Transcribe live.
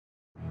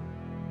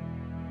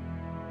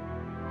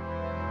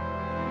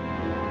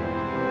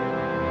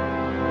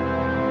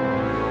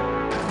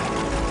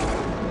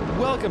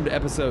Welcome to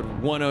episode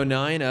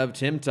 109 of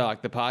Tim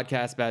Talk, the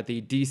podcast about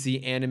the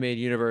DC animated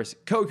universe,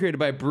 co-created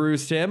by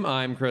Bruce Timm.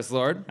 I'm Chris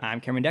Lord. I'm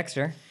Cameron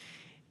Dexter.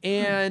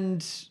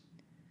 And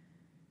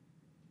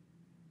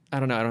I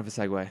don't know. I don't have a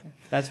segue.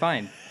 That's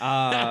fine.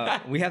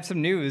 We have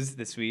some news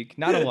this week.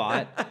 Not a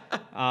lot.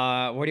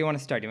 Where do you want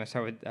to start? Do you want to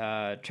start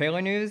with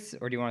trailer news,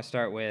 or do you want to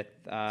start with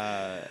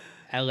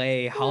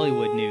LA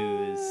Hollywood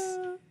news?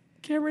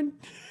 Cameron.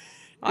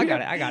 I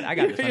got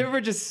it. You're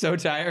ever just so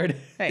tired?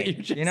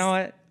 Hey, you know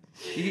what?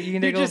 You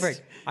can take a little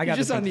break. I got you're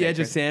just on the edge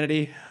of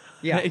sanity.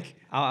 Yeah, Like,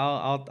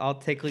 I'll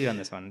take lead on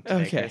this one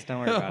today, okay. Chris. Don't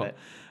worry about it.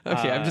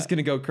 Okay, I'm just going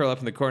to go curl up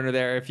in the corner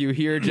there. If you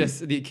hear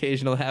just the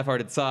occasional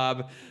half-hearted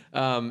sob,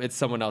 it's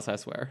someone else, I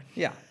swear.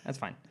 Yeah, that's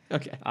fine.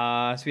 Okay.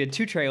 So we had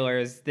two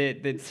trailers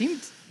that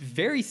seemed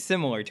very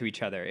similar to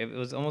each other. It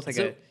was almost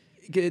like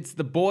It's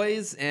The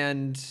Boys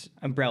and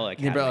Umbrella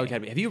Academy. The Umbrella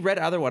Academy. Have you read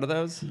either one of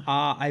those?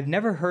 I've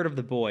never heard of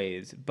The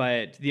Boys,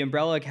 but The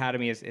Umbrella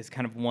Academy is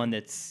kind of one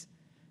that's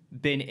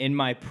been in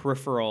my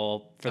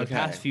peripheral for the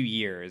past few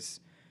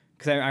years.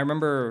 Because I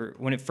remember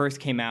when it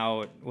first came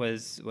out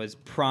was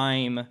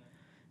prime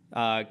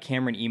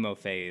Cameron emo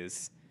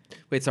phase.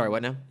 Wait, sorry,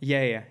 what now?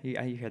 Yeah,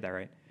 you heard that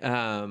right.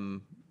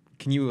 Can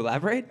you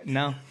elaborate?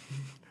 No.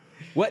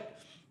 What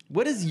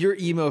does your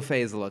emo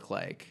phase look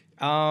like?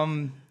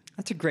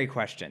 That's a great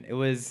question. It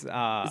was.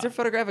 Is there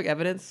photographic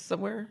evidence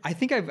somewhere? I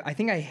think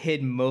I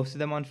hid most of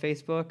them on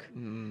Facebook.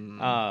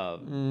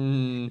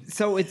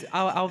 So it's.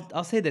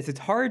 I'll say this. It's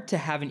hard to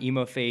have an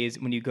emo phase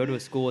when you go to a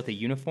school with a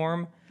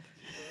uniform.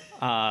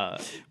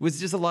 Was it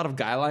just a lot of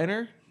guy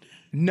liner?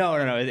 No.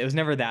 It was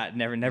never that.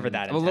 Never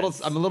that. I'm a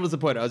little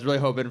disappointed. I was really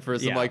hoping for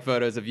some like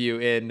photos of you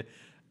in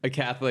a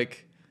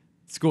Catholic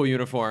school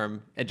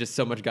uniform and just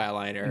so much guy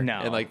liner. No.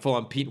 And like full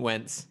on Pete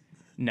Wentz.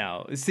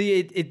 No. See,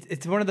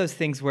 it's one of those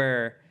things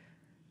where.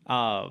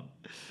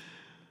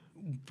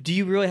 Do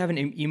you really have an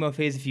emo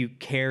phase if you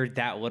cared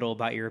that little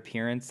about your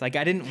appearance? Like,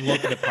 I didn't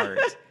look the part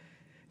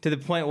to the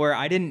point where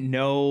I didn't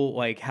know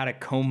like how to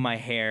comb my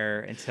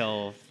hair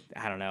until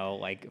I don't know,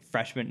 like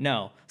freshman.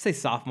 No, say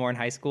sophomore in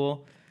high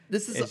school.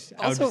 This is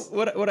also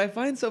what I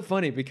find so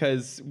funny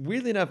because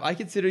weirdly enough, I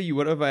consider you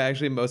one of my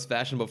actually most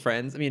fashionable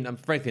friends. I mean, I'm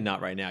frankly not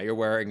right now. You're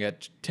wearing a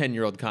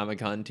 10-year-old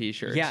Comic-Con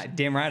t-shirt. Yeah,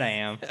 damn right I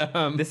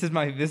am. This is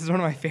one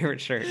of my favorite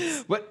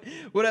shirts.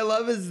 What I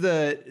love is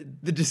the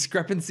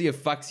discrepancy of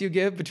fucks you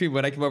give between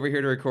when I come over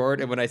here to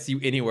record and when I see you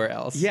anywhere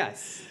else.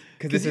 Yes.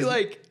 Because you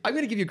I'm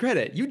going to give you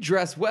credit. You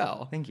dress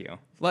well. Thank you.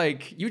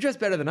 Like, you dress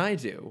better than I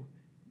do.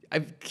 I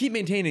keep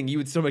maintaining you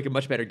would still make a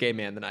much better gay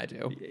man than I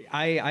do.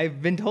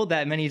 I've been told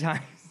that many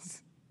times.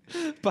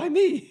 By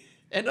me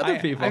and other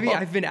people. I mean,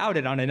 I've been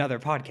outed on another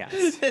podcast.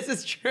 This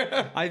is true.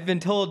 I've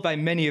been told by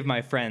many of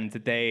my friends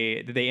that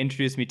they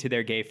introduced me to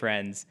their gay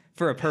friends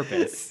for a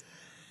purpose.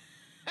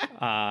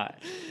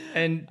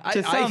 And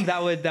to some,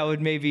 that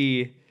would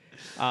maybe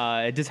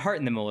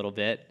dishearten them a little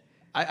bit.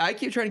 I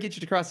keep trying to get you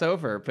to cross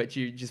over, but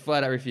you just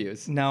flat out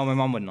refuse. No, my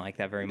mom wouldn't like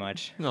that very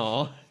much.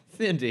 Aw,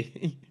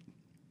 Cindy.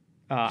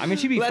 I mean,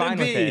 she'd be fine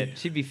with it.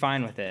 She'd be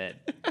fine with it.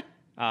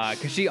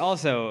 Because she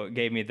also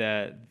gave me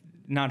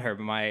not her,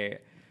 but my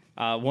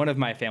one of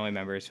my family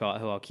members, who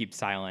I'll keep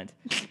silent,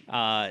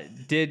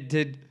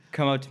 did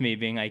come up to me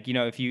being like, you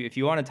know, if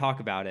you want to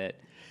talk about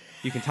it,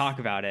 you can talk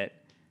about it.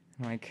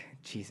 I'm like,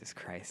 Jesus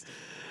Christ.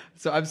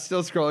 So I'm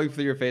still scrolling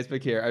through your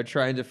Facebook here. I'm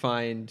trying to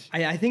find.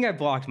 I think I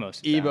blocked most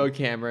of them. Emo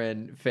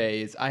Cameron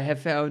phase. I have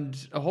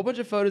found a whole bunch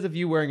of photos of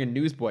you wearing a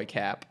Newsboy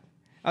cap.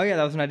 Oh yeah,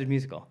 that was when I did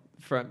musical.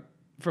 From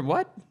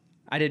what?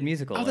 I did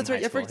musical. Oh, that's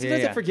right.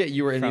 I forget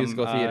you were in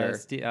musical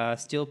theater.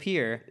 Steel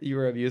Pier. You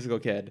were a musical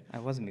kid. I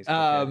was a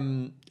musical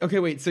kid. Okay,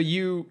 wait. So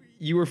you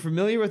were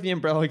familiar with the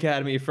Umbrella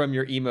Academy from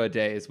your emo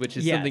days, which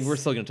is something we're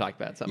still going to talk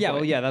about at some point.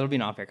 Well, yeah, that'll be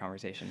an off-air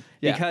conversation.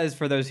 Yeah. Because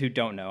for those who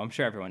don't know, I'm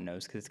sure everyone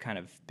knows because it's kind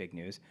of big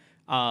news.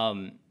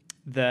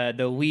 The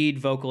lead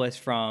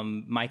vocalist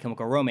from My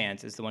Chemical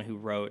Romance is the one who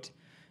wrote,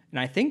 and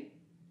I think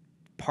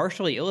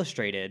partially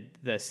illustrated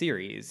the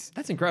series.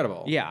 That's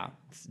incredible. Yeah.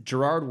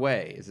 Gerard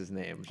Way is his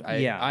name.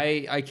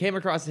 I came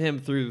across him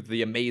through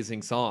the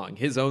amazing song,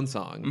 his own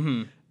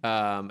song,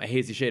 A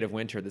Hazy Shade of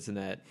Winter, that's in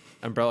that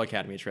Umbrella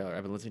Academy trailer.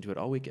 I've been listening to it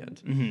all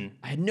weekend.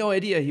 I had no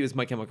idea he was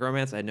My Chemical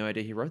Romance. I had no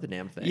idea he wrote the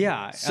damn thing.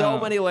 Yeah. So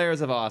many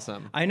layers of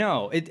awesome. I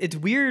know. It's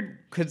weird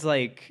because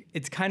like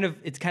it's kind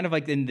of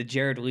like in the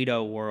Jared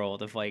Leto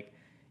world of like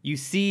you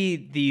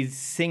see these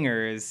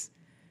singers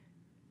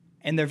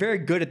and they're very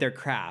good at their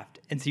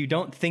craft, and so you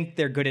don't think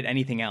they're good at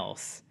anything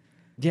else.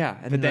 Yeah,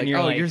 and but then like,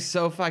 you're like, you're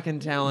so fucking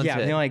talented. Yeah,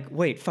 and you're like,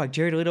 wait, fuck,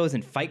 Jared Leto is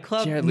in Fight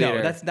Club?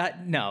 No, that's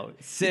not. No,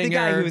 singer.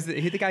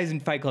 The guy who's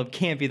in Fight Club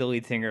can't be the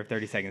lead singer of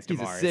 30 Seconds to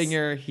Mars. He's a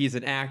singer. He's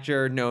an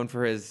actor known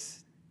for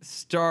his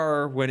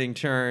star-winning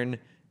turn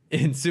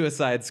in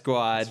Suicide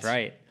Squad. That's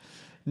right.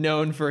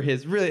 Known for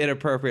his really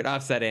inappropriate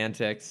offset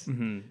antics.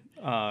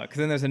 Because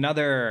then there's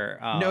another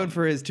known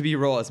for his to-be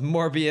role as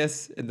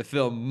Morbius in the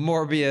film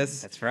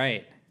Morbius. That's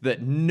right.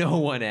 That no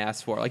one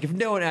asked for. Like, if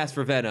no one asked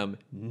for Venom,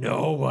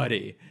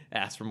 nobody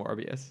asked for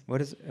Morbius.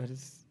 What is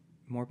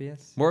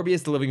Morbius?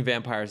 Morbius, the Living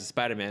Vampire, is a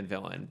Spider-Man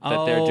villain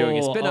that they're doing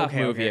a spin-off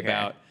movie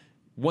about.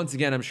 Once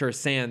again, I'm sure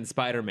sans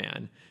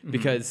Spider-Man,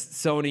 because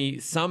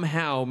Sony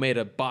somehow made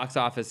a box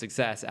office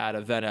success out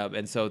of Venom,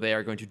 and so they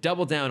are going to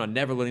double down on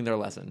never learning their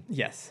lesson.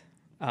 Yes.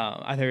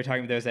 I thought you were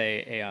talking, there's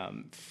a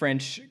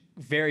French,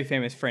 very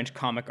famous French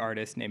comic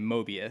artist named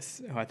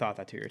Mobius, who I thought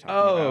that's who you were talking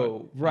about.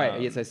 Oh,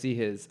 right. Yes, I see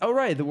his. Oh,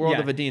 right. The World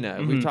of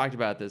Adina. We've talked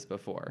about this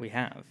before. We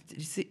have. Did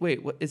you see?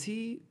 Wait, what is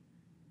he?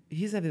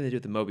 He's nothing to do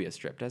with the Mobius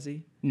strip, does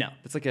he? No.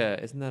 It's like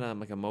isn't that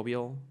like a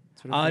mobile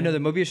sort of thing? No, the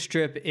Mobius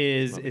strip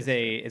is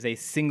a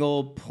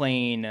single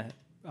plane,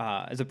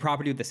 is a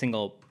property with a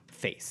single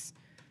face.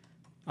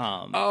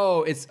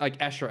 It's like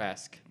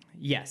Escher-esque.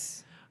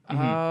 Yes.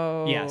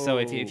 Oh. Yeah, so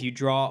if you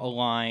draw a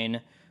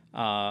line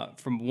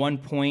from one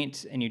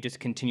point and you just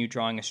continue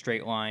drawing a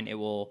straight line, it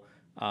will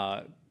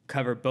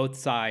cover both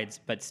sides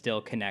but still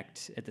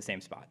connect at the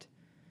same spot.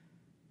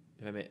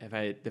 If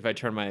I made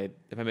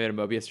a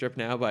Mobius strip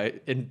now by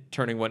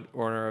turning one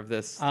corner of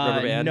this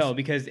rubber band? No,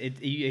 because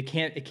it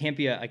can't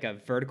be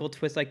a vertical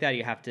twist like that.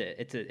 You have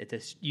to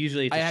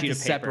usually it's a sheet of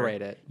paper.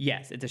 Separate it.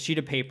 Yes, it's a sheet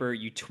of paper.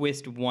 You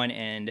twist one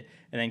end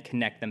and then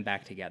connect them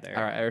back together.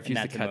 All right, I refuse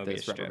to cut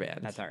this rubber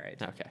band. That's all right.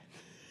 Okay.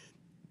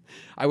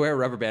 I wear a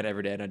rubber band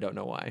every day and I don't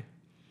know why.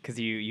 Because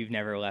you've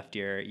never left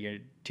your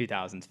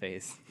 2000s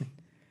phase.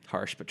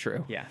 Harsh but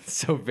true. Yeah.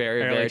 So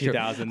very, early very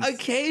 2000s. True.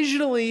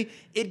 Occasionally,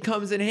 it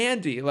comes in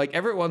handy. Like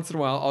every once in a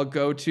while, I'll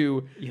go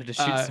to. You have to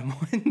shoot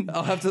someone.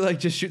 I'll have to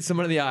just shoot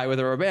someone in the eye with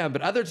a rubber band.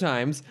 But other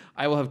times,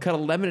 I will have cut a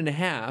lemon in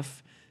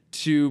half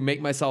to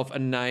make myself a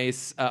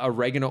nice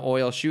oregano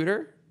oil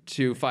shooter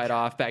to fight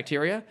off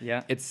bacteria.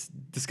 Yeah. It's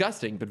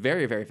disgusting, but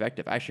very, very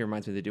effective. Actually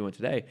reminds me they do one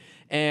today.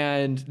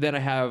 And then I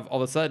have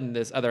all of a sudden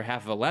this other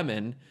half of a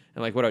lemon.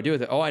 And what do I do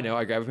with it? Oh, I know.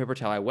 I grab a paper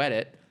towel, I wet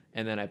it.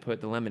 And then I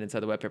put the lemon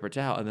inside the wet paper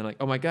towel. And then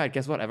oh my God,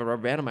 guess what? I have a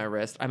rubber band on my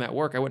wrist. I'm at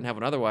work. I wouldn't have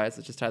one otherwise.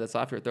 Let's just tie this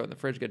off here, throw it in the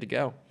fridge, good to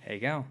go. There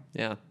you go.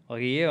 Yeah. Look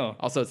at you.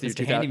 Also, it's the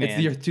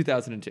year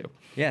 2002.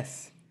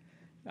 Yes.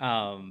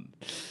 So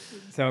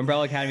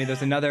Umbrella Academy,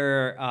 there's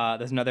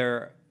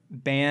another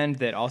band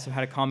that also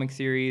had a comic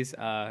series,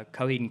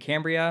 Coheed and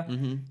Cambria.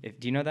 Mm-hmm.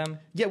 Do you know them?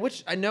 Yeah,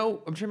 which I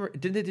know. I'm trying to remember.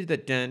 Didn't they do the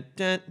dun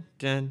dun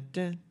dun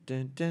dun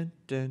dun dun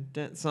dun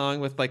dun song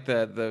with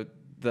the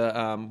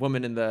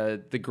woman in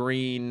the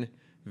green,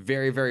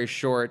 very, very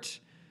short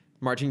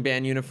marching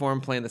band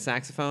uniform playing the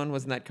saxophone?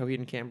 Wasn't that Coheed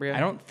and Cambria? I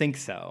don't think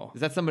so.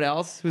 Is that somebody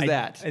else? Who's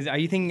that? Are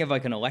you thinking of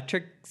an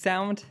electric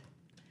sound?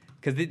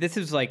 Because this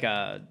is like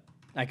an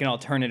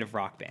alternative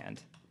rock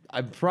band.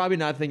 I'm probably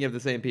not thinking of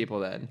the same people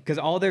then. Because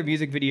all their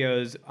music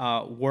videos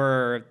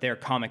were their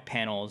comic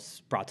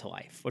panels brought to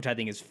life, which I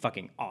think is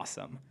fucking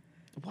awesome.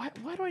 Why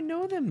do I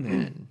know them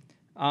then?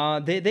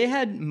 They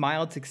had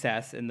mild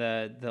success in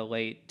the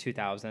late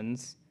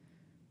 2000s.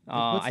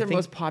 What's their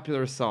most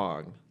popular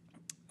song?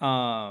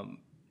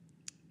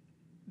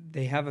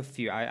 They have a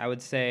few. I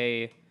would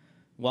say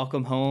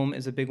Welcome Home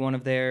is a big one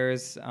of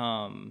theirs.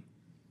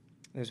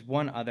 There's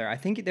one other. I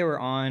think they were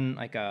on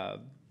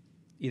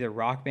either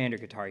Rock Band or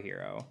Guitar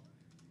Hero.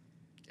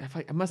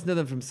 I must know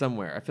them from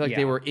somewhere. I feel like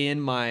they were in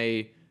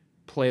my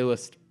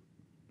playlist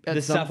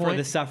at some point.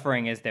 The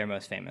Suffering is their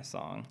most famous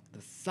song.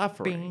 The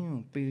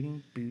Suffering.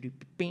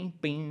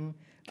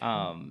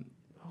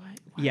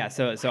 Yeah,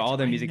 so all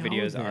their music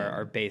videos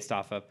are based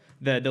off of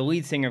the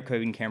lead singer of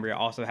Coheed and Cambria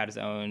also had his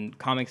own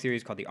comic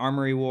series called The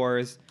Armory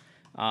Wars,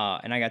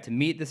 and I got to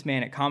meet this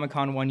man at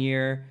Comic-Con one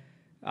year.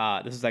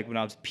 This was when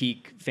I was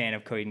peak fan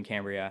of Coheed and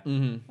Cambria.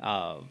 Mm-hmm.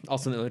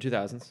 Also in the early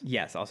 2000s.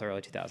 Yes, also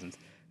early 2000s.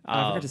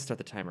 I forgot to start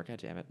the timer. God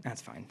damn it.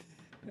 That's fine.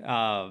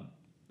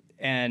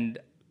 And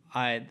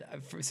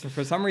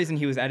for some reason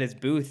he was at his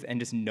booth and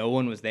just no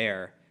one was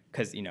there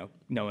because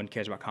no one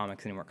cares about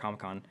comics anymore at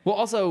Comic-Con. Well,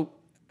 also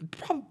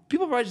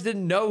people probably just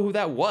didn't know who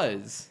that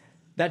was.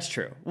 That's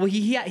true. Well,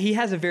 he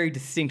has a very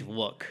distinct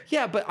look.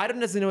 Yeah, but I don't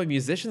necessarily know what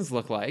musicians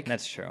look like.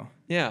 That's true.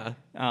 Yeah.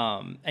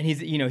 And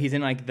he's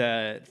in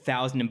the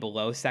 1,000 and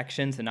below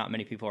section, so not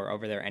many people are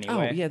over there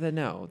anyway. Oh yeah, they're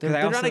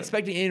not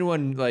expecting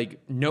anyone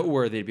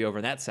noteworthy to be over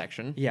in that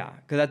section. Yeah,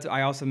 because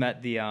I also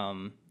met the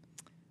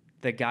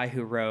guy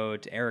who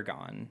wrote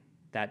Aragon,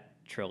 that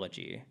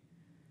trilogy.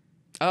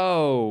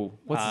 Oh,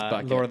 what's his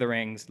bucket? Lord of the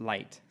Rings,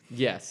 Light.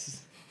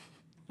 Yes.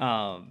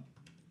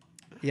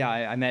 Yeah,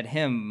 I met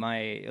him.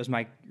 It was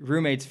my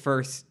roommate's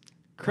first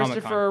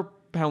Christopher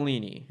Comic-Con.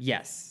 Paolini.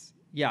 Yes.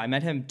 Yeah, I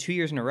met him 2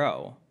 years in a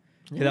row.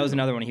 Yeah. That was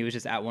another one. He was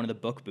just at one of the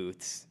book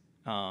booths.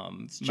 My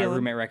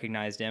roommate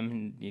recognized him,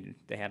 and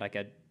they had a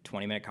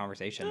 20-minute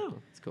conversation.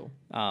 Oh, that's cool.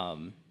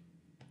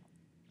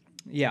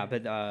 Yeah,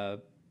 but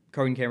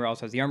Coheed and Cambria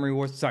also has the Armory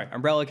Wars. Sorry,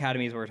 Umbrella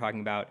Academy is what we're talking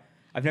about.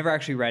 I've never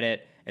actually read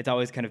it. It's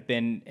always kind of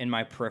been in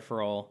my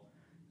peripheral.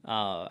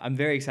 I'm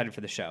very excited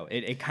for the show.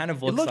 It kind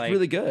of looks like... It looked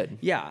really good.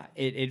 Yeah,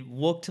 it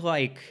looked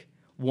like,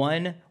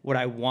 what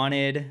I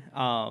wanted...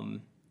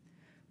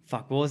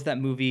 what was that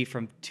movie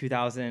from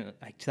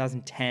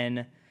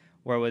 2010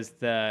 where it was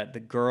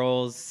the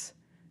girls...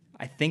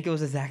 I think it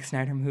was a Zack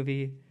Snyder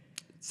movie.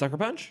 Sucker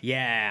Punch?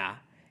 Yeah.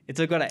 It's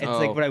like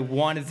what I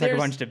wanted Sucker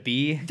Punch to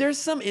be. There's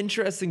some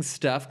interesting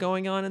stuff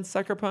going on in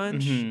Sucker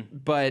Punch,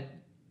 but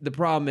the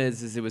problem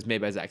is it was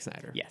made by Zack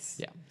Snyder. Yes.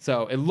 Yeah.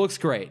 So it looks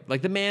great.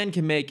 Like the man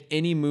can make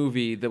any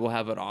movie that will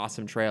have an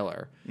awesome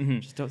trailer.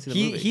 Just don't see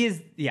the movie. He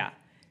is, yeah.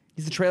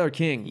 He's the trailer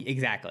king.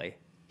 Exactly.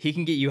 He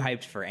can get you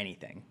hyped for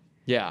anything.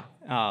 Yeah.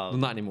 Well,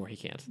 not anymore. He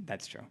can't.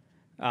 That's true.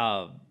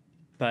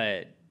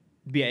 But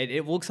yeah,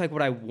 it looks like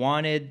what I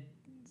wanted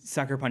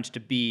Sucker Punch to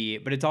be,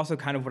 but it's also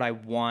kind of what I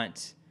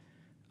want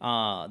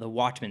the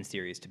Watchmen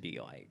series to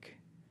be like.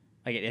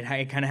 Like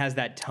it kind of has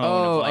that tone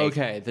of like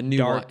okay, the new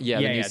dark, one, the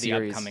new series, the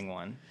upcoming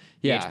one,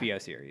 yeah, the HBO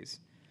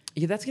series.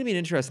 Yeah, that's gonna be an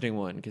interesting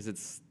one because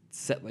it's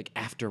set like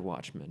after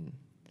Watchmen.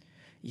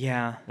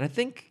 Yeah, and I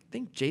think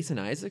Jason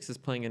Isaacs is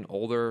playing an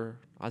older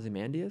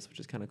Ozymandias, which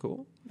is kind of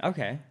cool.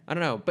 Okay, I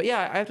don't know, but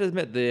yeah, I have to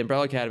admit the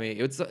Umbrella Academy.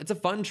 It's a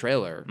fun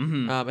trailer.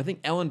 I think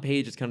Ellen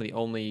Page is kind of the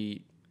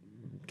only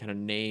kind of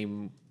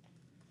name.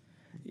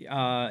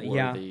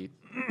 Yeah,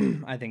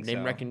 I think name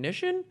so.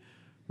 recognition.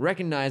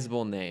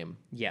 Recognizable name.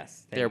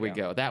 Yes. There we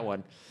go. That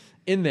one.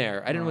 In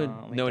there. I didn't really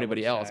know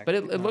anybody else, but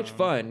it looked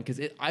fun because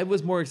I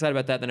was more excited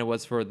about that than I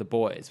was for The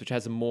Boys, which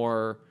has a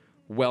more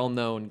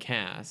well-known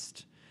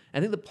cast. I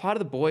think the plot of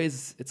The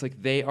Boys, it's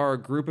like they are a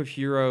group of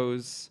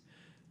heroes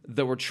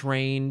that were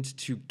trained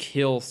to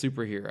kill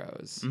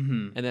superheroes.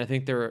 And then I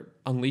think they're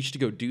unleashed to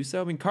go do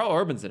so. I mean, Carl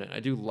Urban's in it. I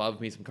do love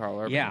me some Carl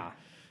Urban. Yeah.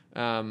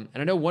 And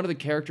I know one of the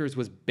characters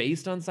was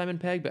based on Simon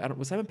Pegg, but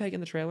was Simon Pegg in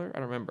the trailer? I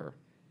don't remember.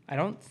 I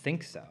don't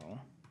think so.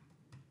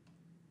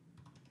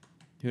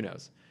 Who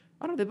knows?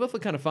 I don't know. They both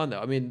look kind of fun, though.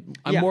 I mean,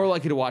 I'm more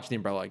likely to watch The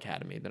Umbrella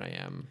Academy than I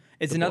am.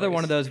 It's another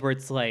one of those where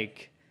it's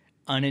like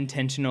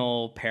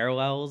unintentional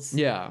parallels.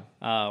 Yeah.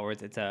 Where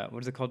it's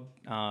what is it called?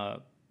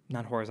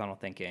 Not horizontal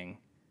thinking,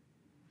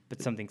 but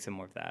something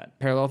similar to that.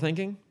 Parallel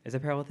thinking? Is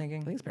it parallel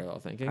thinking? I think it's parallel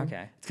thinking.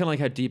 Okay. It's kind of like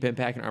how Deep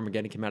Impact and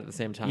Armageddon came out at the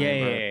same time.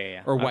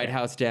 Yeah. Or White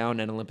House Down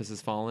and Olympus Has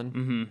Fallen.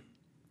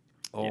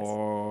 Mm-hmm.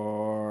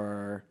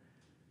 Or...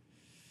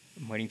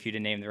 I'm waiting for you to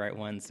name the right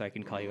one so I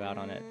can call you out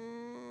on it.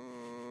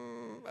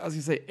 I was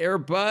going to say Air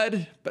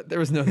Bud, but there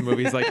was no other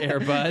movies like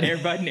Air Bud. Air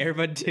Bud and Air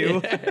Bud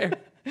 2.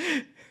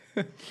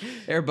 Yeah,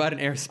 Air Bud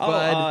and Air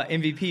Spud.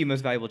 MVP,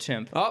 Most Valuable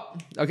Chimp. Oh,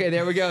 okay,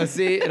 there we go.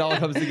 See, it all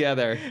comes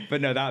together. But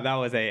no, that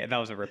was a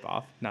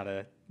ripoff, not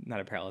a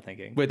parallel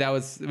thinking. Wait,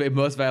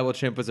 Most Valuable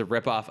Chimp was a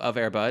ripoff of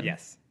Air Bud?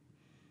 Yes.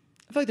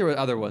 I feel like there were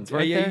other ones,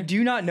 right? Yeah, do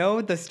you not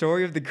know the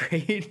story of the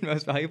great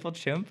Most Valuable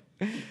Chimp?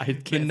 I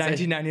can't the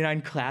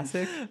 1999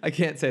 classic? I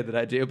can't say that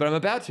I do, but I'm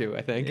about to,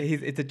 I think.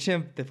 It's a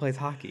chimp that plays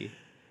hockey.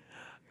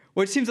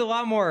 Which seems a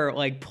lot more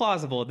like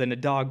plausible than a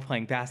dog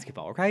playing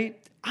basketball,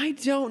 right? I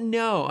don't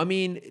know. I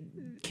mean,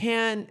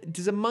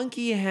 does a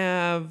monkey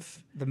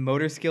have the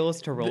motor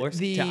skills to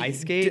to ice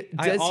skate?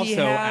 I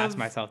also ask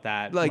myself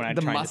that, like when I'm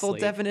the trying muscle to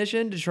sleep.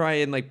 definition to try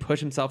and like push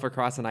himself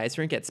across an ice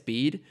rink at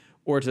speed,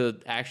 or to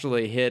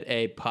actually hit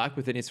a puck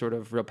with any sort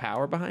of real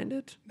power behind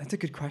it? That's a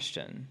good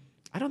question.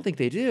 I don't think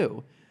they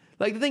do.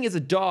 Like, the thing is, a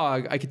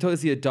dog, I could totally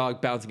see a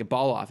dog bouncing a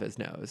ball off his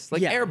nose.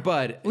 Like, Air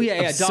Bud. Well,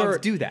 absurd, dogs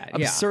do that.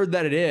 Absurd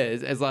that it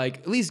is, as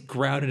like, at least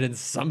grounded in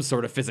some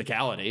sort of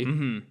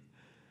physicality.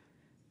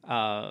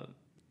 I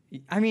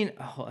mean,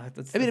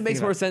 it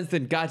makes more sense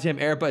than goddamn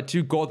Air Bud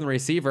 2 Golden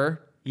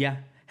Receiver. Yeah.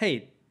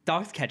 Hey,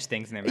 dogs catch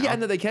things in their mouth. Yeah,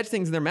 and then they catch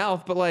things in their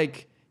mouth, but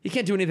like, he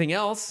can't do anything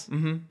else.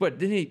 What,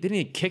 didn't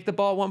he kick the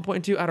ball at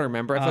 1.2? I don't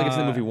remember. I feel like I've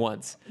seen the movie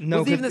once. No,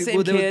 was it even the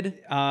same kid?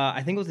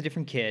 I think it was a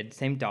different kid,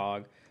 same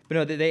dog.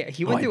 But no,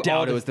 he went through I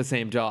doubt it was the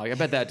same dog. I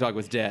bet that dog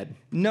was dead.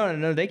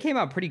 No. They came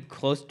out pretty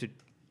close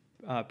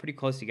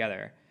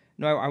together.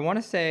 No, I want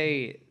to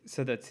say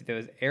so that there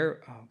was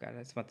Air. Oh god,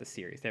 that's about the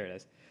series. There it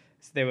is.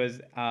 So there was.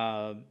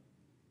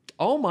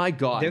 Oh my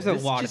god, there's a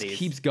lot of these.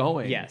 Keeps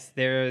going. Yes,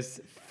 there's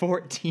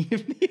 14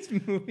 of these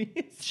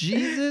movies.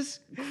 Jesus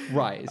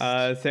Christ.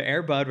 So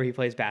Air Bud, where he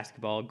plays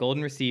basketball.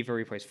 Golden Receiver, where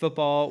he plays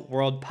football.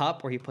 World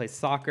Pup, where he plays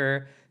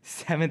soccer.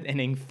 Seventh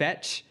Inning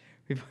Fetch,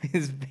 where he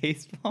plays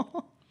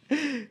baseball.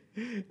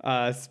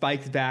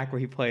 Spike's Back, where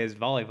he plays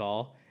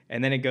volleyball,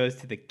 and then it goes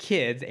to the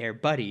kids, Air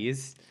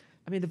Buddies.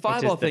 I mean, the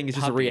volleyball thing is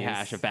just a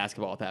rehash of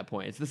basketball at that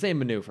point. It's the same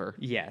maneuver.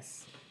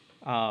 Yes.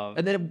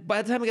 And then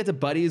by the time we get to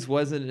Buddies,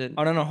 wasn't it?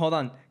 Oh, no, hold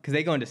on, because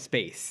they go into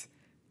space.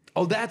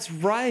 Oh, that's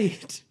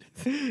right.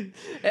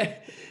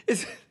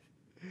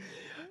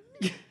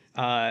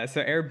 So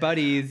Air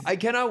Buddies. I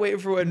cannot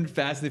wait for when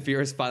Fast and the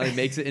Furious finally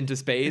makes it into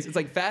space. It's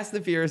like Fast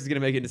and the Furious is going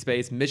to make it into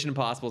space. Mission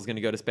Impossible is going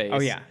to go to space.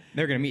 Oh, yeah.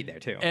 They're going to meet there,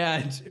 too.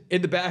 And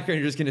in the background,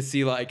 you're just going to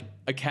see like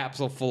a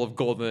capsule full of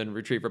golden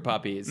retriever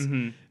puppies.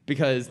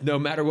 Because no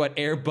matter what,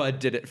 Air Bud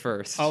did it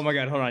first. Oh, my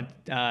God. Hold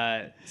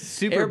on.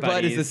 Super Air Buddies.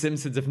 Bud is the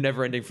Simpsons of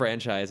never-ending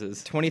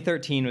franchises.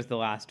 2013 was the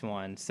last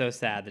one. So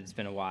sad that it's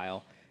been a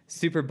while.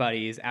 Super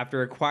Buddies,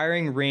 after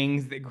acquiring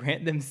rings that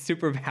grant them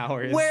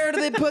superpowers. Where do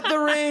they put the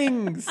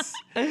rings?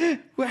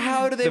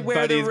 How do they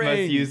wear the rings? Buddies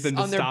must use them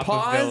to stop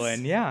a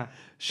villain. Yeah.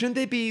 Shouldn't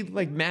they be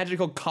like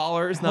magical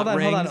collars, hold not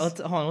rings?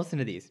 Hold on, listen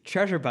to these.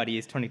 Treasure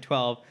Buddies,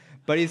 2012.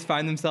 Buddies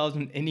find themselves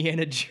in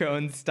Indiana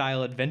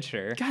Jones-style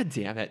adventure. God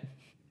damn it.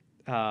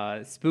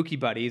 Spooky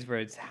Buddies, where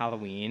it's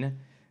Halloween.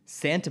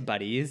 Santa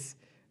Buddies,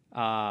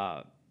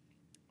 where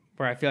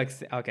I feel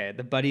like,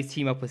 the buddies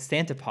team up with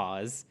Santa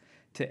Paws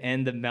to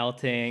end the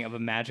melting of a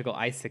magical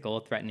icicle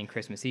threatening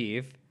Christmas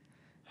Eve.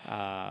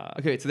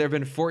 Okay, so there have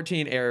been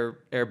 14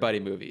 Air Buddy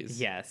movies.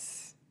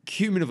 Yes.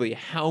 Cumulatively,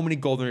 how many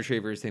golden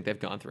retrievers do you think they've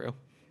gone through?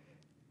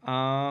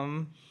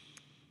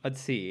 Let's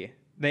see.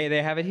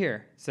 They have it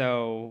here.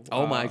 So.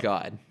 Oh my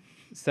God.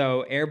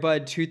 So Air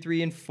Bud 2,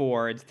 3, and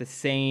 4. It's the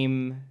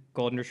same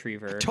golden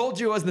retriever. I told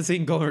you it wasn't the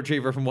same golden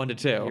retriever from 1 to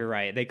 2. You're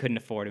right. They couldn't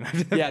afford him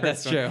after the Yeah,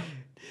 first that's one. true.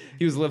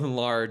 He was living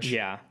large.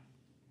 Yeah.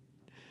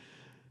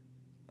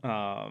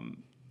 And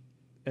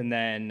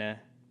then.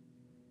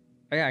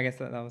 Oh yeah, I guess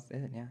that was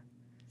it. Yeah.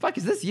 Fuck,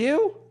 is this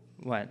you?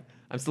 What?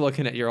 I'm still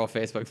looking at your old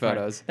Facebook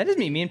photos. That is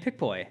me. Me and Pick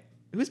Boy.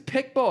 Who's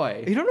Pick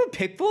Boy? You don't know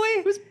Pick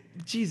Boy?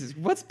 Jesus,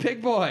 what's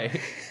Pick Boy?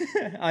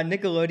 On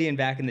Nickelodeon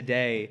back in the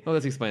day. Well,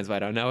 this explains why I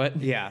don't know it.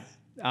 Yeah.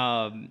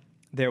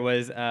 There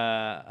was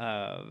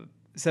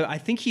so I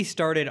think he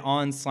started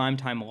on Slime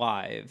Time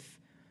Live,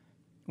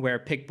 where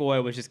Pick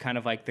Boy was just kind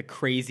of like the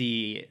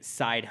crazy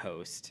side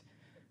host.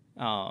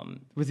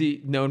 Was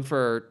he known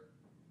for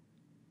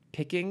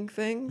picking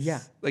things?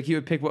 Yeah. Like he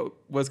would pick what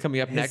was coming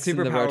up next in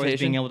the superpower rotation? was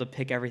being able to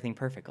pick everything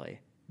perfectly.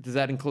 Does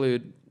that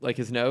include like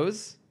his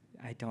nose?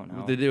 I don't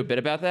know. Did they do a bit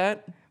about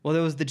that? Well,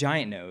 there was the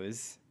giant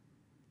nose.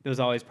 It was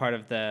always part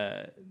of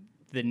the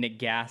Nick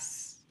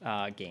Gas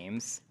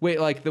games. Wait,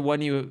 like the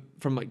one you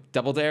from like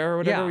Double Dare or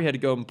whatever? Yeah. We had to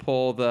go and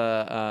pull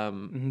the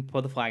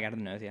Pull the flag out of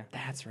the nose, yeah.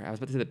 That's right. I was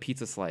about to say the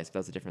pizza slice, but that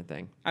was a different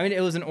thing. I mean,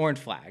 it was an orange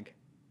flag.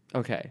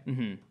 Okay.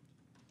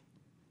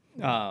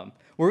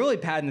 We're really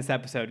padding this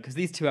episode because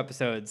these 2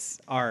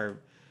 episodes are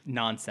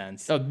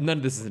nonsense. Oh, none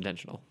of this is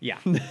intentional. Yeah.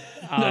 None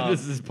of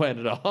this is planned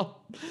at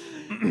all.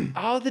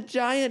 Oh, the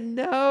giant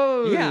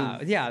nose.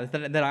 Yeah.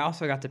 That I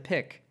also got to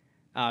pick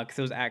because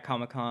it was at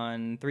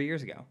Comic-Con 3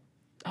 years ago.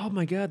 Oh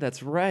my God,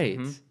 that's right.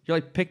 You're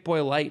like Pick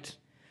Boy Light.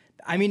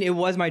 I mean, it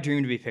was my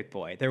dream to be Pick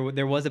Boy.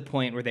 There was a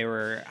point where they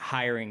were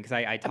hiring because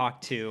I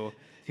talked to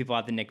people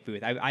at the Nick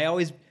booth. I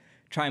always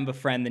try and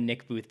befriend the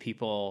Nick booth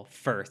people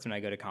first when I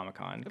go to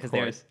Comic-Con because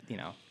they're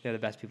the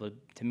best people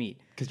to meet.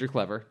 Because you're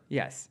clever.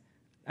 Yes.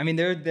 I mean,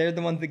 they're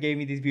the ones that gave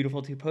me these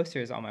beautiful 2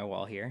 posters on my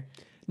wall here.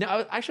 No,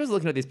 I actually was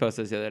looking at these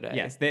posters the other day.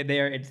 Yes, they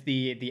are. It's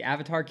the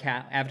Avatar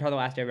The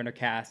Last Airbender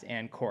cast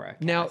and Korra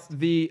cast. Now,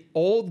 the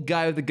old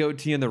guy with the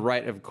goatee on the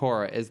right of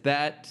Korra, is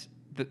that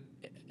the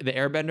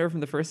Airbender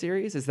from the first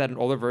series? Is that an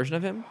older version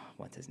of him?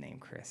 What's his name,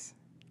 Chris?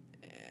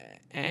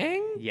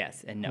 Aang?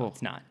 Yes, and no, Cool.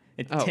 it's not.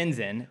 It's Oh.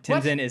 Tenzin. What?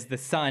 Tenzin is the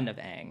son of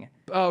Aang.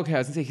 Oh, okay. I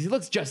was gonna say 'cause he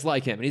looks just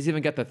like him, and he's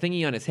even got the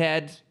thingy on his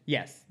head.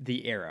 Yes,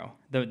 the arrow,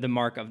 the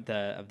mark of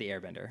the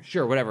Airbender.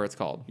 Sure, whatever it's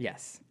called.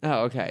 Yes,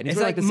 Oh, okay. And he's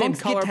it's wearing the same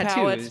monks color get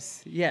palette.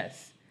 tattoos.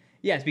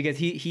 Yes, because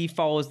he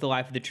follows the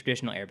life of the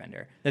traditional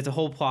Airbender. That's a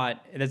whole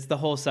plot. That's the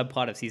whole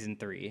subplot of season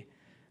 3,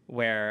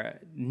 where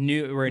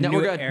No, we're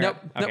good. Nope,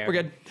 we're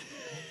good.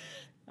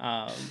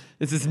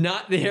 This is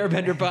not the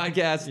Airbender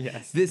podcast.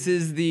 Yes. This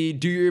is the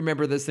Do You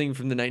Remember This Thing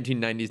from the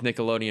 1990s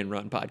Nickelodeon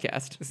Run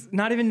podcast. It's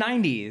not even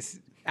 90s.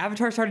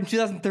 Avatar started in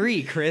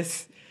 2003,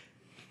 Chris.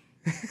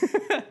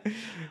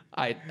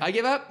 I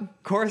give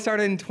up. Korra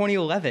started in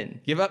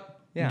 2011. Give up.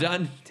 Yeah.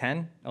 Done.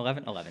 10,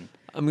 11, 11.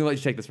 I'm gonna let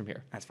you take this from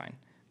here. That's fine.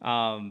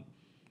 But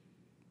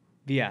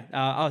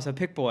yeah. So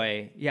Pick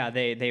Boy. Yeah,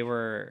 they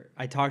were.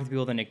 I talked to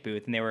people at the Nick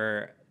booth, and they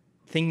were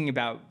thinking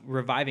about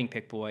reviving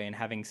Pick Boy and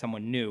having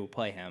someone new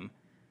play him.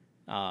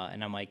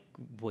 And I'm like,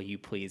 will you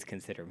please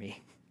consider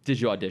me? Did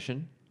you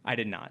audition? I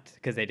did not,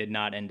 because they did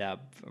not end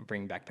up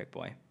bringing back Pick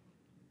Boy.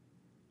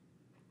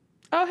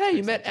 Oh, hey,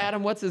 you met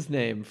Adam. What's his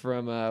name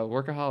from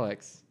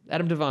Workaholics?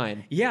 Adam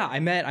Devine. Yeah, I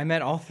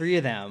met all 3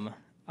 of them.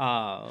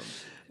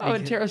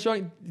 And Tara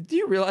Strong. Do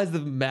you realize the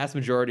vast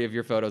majority of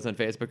your photos on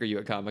Facebook are you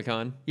at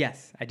Comic-Con?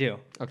 Yes, I do.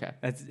 Okay.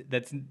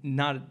 That's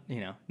not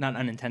not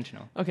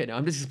unintentional. Okay, no,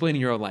 I'm just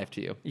explaining your own life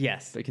to you.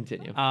 Yes. But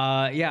continue.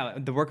 Yeah,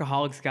 the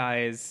Workaholics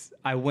guys.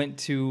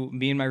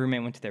 Me and my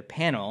roommate went to their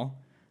panel,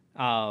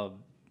 and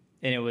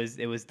it was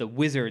the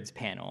Wizards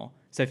panel.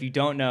 So if you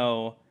don't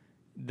know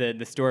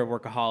the story of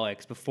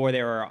Workaholics, before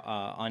they were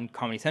on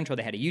Comedy Central,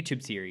 they had a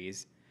YouTube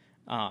series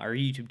or a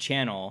YouTube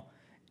channel.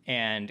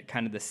 And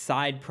kind of the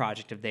side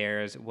project of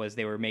theirs was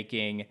they were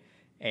making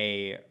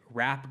a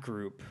rap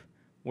group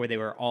where they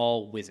were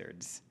all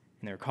wizards.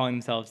 And they were calling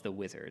themselves the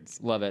Wizards.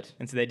 Love it.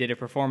 And so they did a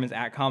performance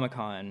at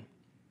Comic-Con.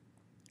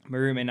 My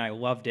roommate and I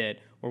loved it.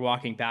 We're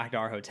walking back to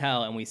our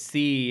hotel, and we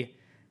see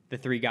the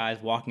 3 guys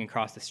walking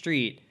across the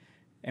street.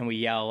 And we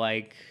yell,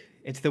 like,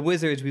 "It's the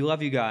Wizards. We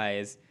love you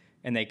guys."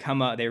 And they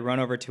come up, they run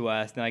over to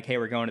us. And they're like, "Hey,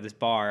 we're going to this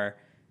bar.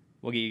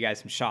 We'll get you guys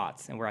some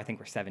shots." And I think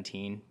we're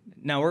 17.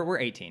 No, we're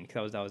 18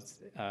 because that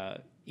was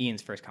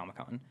Ian's first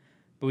Comic-Con,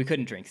 but we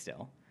couldn't drink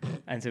still,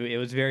 and so it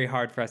was very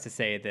hard for us to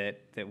say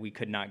that we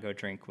could not go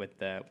drink with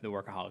the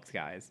Workaholics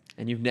guys.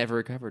 And you've never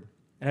recovered.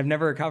 And I've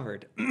never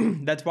recovered.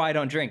 That's why I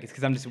don't drink. It's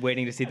because I'm just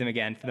waiting to see them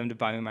again for them to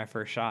buy me my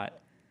first shot.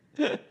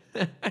 Because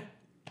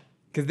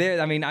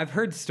I've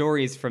heard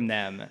stories from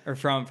them or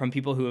from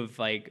people who have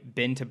like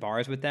been to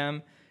bars with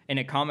them, And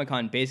at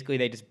Comic-Con, basically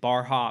they just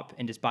bar hop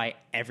and just buy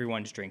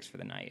everyone's drinks for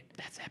the night.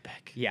 That's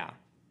epic. Yeah.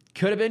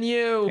 Could have been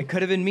you. It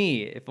could have been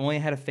me if only I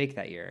had a fake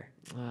that year.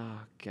 Oh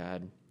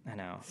God. I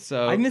know.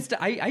 So I missed.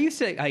 I used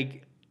to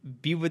like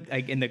be with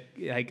like in the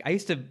like I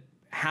used to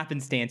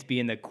happenstance be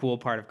in the cool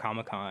part of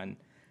Comic-Con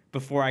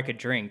before I could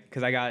drink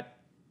because I got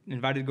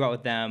invited to go out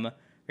with them.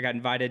 I got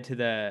invited to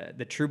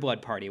the True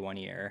Blood party one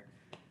year.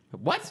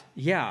 What?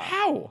 Yeah.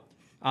 How?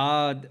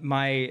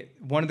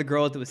 One of the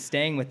girls that was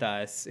staying with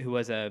us, who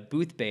was a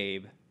booth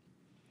babe,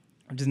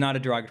 which is not a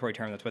derogatory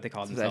term. That's what they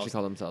call themselves. They actually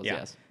call themselves.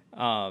 Yeah.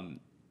 Yes.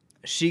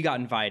 She got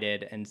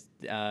invited, and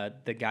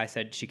the guy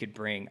said she could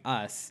bring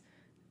us,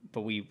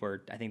 but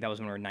I think that was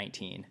when we were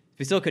 19.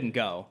 We still couldn't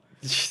go.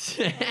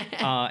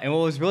 And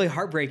what was really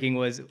heartbreaking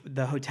was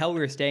the hotel we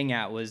were staying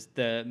at was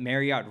the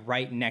Marriott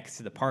right next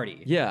to the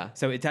party. Yeah.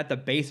 So it's at the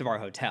base of our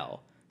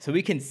hotel. So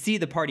we can see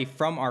the party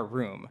from our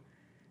room.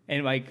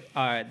 And like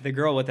the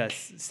girl with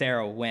us,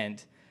 Sarah,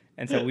 went.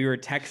 And so we were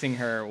texting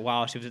her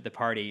while she was at the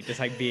party, just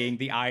like being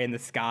the eye in the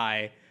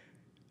sky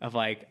of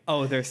like,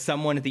 oh, there's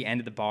someone at the end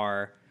of the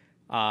bar.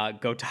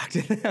 Go talk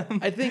to them.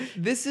 I think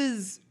this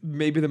is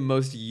maybe the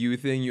most you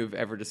thing you have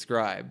ever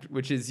described,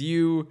 which is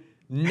you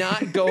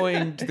not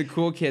going to the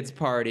cool kids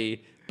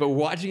party, but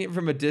watching it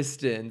from a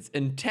distance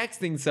and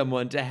texting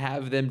someone to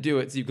have them do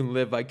it so you can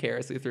live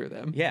vicariously through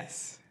them.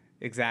 Yes,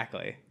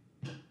 exactly.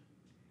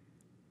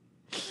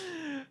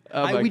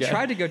 Oh we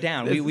tried to go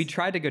down. We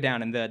tried to go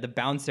down, and the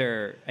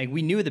bouncer, like,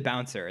 we knew the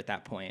bouncer at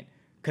that point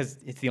because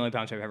it's the only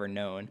bouncer I've ever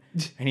known.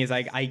 And he's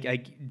like,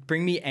 I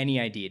bring me any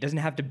ID. It doesn't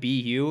have to be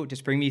you.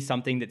 Just bring me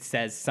something that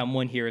says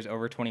someone here is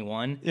over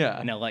 21,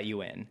 and I'll let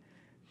you in.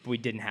 But we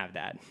didn't have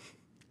that.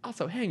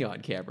 Also, hang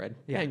on, Cameron.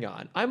 Yeah. Hang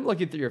on. I'm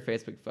looking through your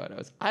Facebook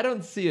photos. I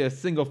don't see a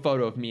single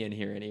photo of me in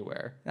here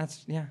anywhere.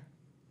 Yeah.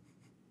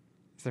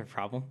 Is there a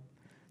problem?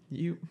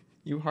 You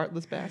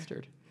heartless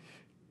bastard.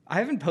 I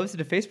haven't posted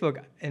to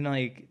Facebook in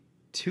like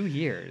 2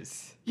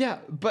 years. Yeah,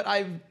 but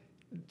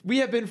we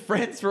have been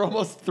friends for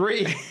almost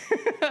 3.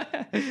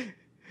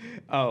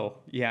 Oh,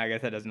 yeah, I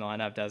guess that doesn't line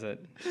up, does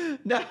it?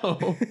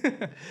 No.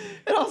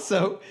 And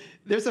also,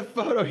 there's a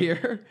photo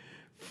here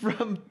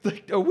from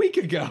like a week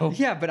ago.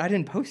 Yeah, but I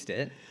didn't post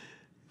it.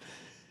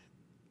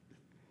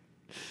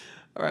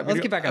 All right, let's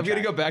get back on I'm going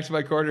to go back to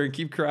my corner and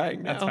keep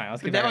crying now. That's fine.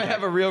 Let's get back on track. Now I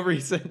have a real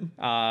reason.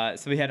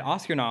 So we had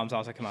Oscar noms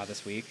also come out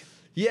this week.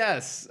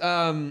 Yes,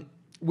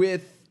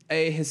 with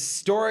a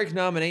historic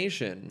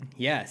nomination.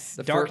 Yes,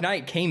 Dark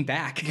Knight came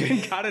back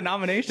and got a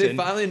nomination. They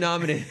finally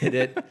nominated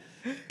it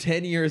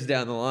 10 years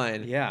down the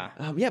line. Yeah.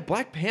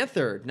 Black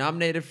Panther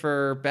nominated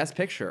for Best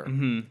Picture.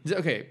 Mm-hmm.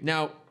 Okay,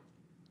 now,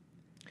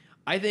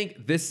 I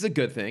think this is a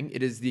good thing.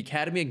 It is the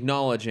Academy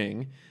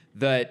acknowledging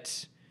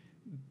that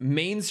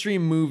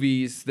mainstream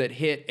movies that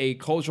hit a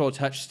cultural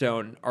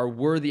touchstone are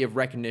worthy of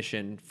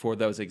recognition for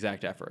those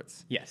exact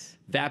efforts. Yes.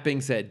 That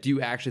being said, do you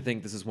actually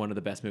think this is one of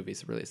the best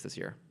movies released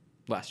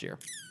last year?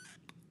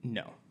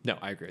 No. No,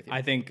 I agree with you.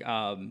 I think,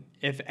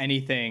 if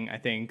anything, I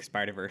think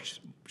Spider-Verse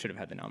should have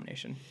had the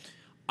nomination.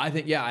 I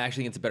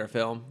actually think it's a better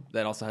film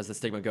that also has the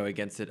stigma going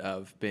against it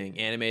of being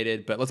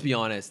animated. But let's be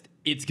honest,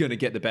 it's going to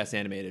get the best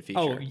animated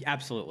feature. Oh,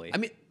 absolutely. I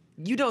mean,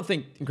 you don't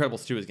think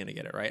Incredibles 2 is going to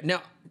get it, right?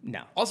 Now,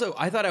 no. Also,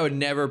 I thought I would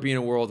never be in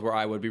a world where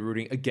I would be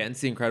rooting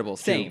against The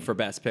Incredibles 2 for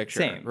Best Picture.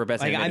 Same. For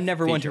Best like, Animated I'm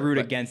never feature, one to root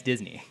against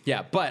Disney.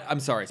 Yeah, but I'm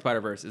sorry,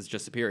 Spider-Verse is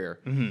just superior.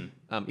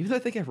 Mm-hmm. Even though I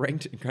think I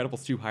ranked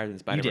Incredibles 2 higher than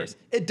Spider-Verse.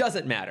 It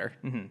doesn't matter.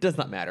 Mm-hmm. Does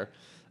not matter.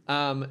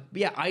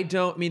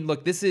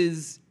 Look, this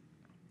is,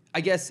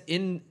 I guess,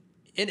 in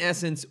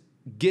essence,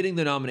 getting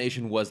the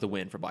nomination was the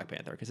win for Black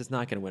Panther because it's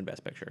not going to win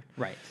Best Picture.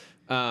 Right.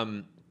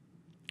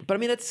 But I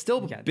mean, it's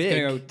still big. It's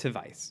going to go to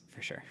Vice,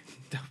 for sure.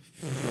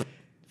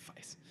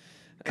 Vice.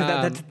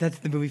 Because that's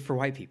the movie for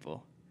white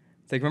people.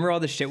 It's like, remember all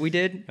the shit we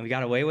did and we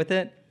got away with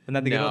it? Wasn't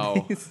that the good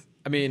old days?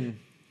 I mean,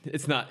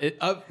 it's not.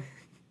 Of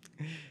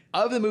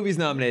the movies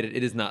nominated,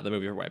 it is not the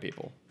movie for white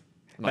people.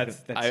 I'm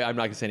not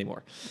going to say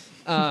anymore.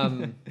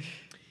 But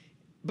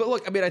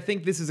look, I mean, I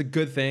think this is a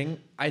good thing.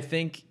 I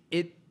think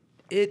it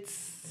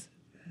feels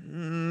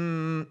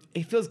kind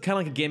of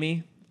like a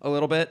gimme a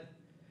little bit.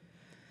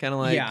 Kind of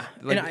like,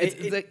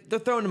 it's like they're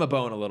throwing him a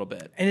bone a little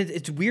bit. And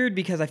it's weird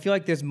because I feel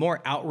like there's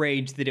more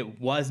outrage that it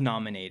was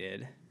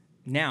nominated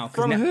now.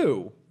 From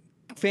who?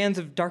 Fans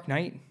of Dark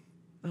Knight.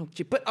 Oh,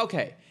 gee, but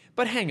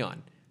hang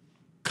on.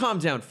 Calm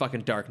down,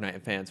 fucking Dark Knight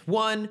fans.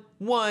 One,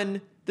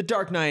 The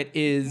Dark Knight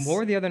is what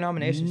were the other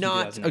nominations?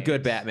 Not a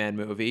good Batman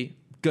movie.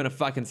 Gonna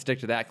fucking stick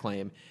to that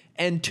claim.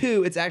 And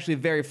 2, it's actually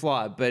very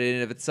flawed, but in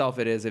and of itself,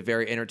 it is a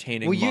very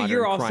entertaining. Well,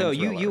 you're also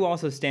crime you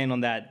also stand on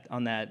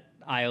that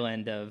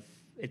island of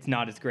it's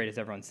not as great as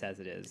everyone says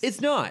it is. It's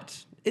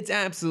not. It's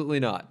absolutely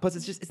not. Plus,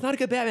 it's not a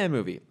good Batman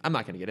movie. I'm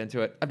not gonna get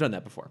into it. I've done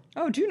that before.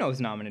 Oh, Juno was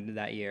nominated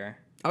that year.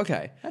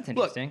 Okay, that's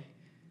interesting. Look,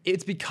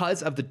 it's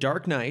because of The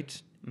Dark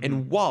Knight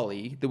and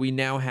WALL-E that we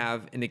now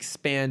have an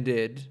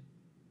expanded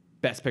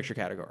Best Picture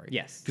category.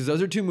 Yes. Because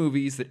those are 2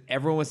 movies that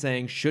everyone was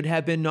saying should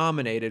have been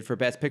nominated for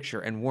Best Picture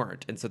and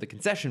weren't. And so the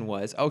concession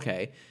was,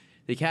 okay,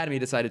 the Academy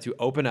decided to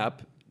open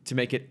up to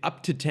make it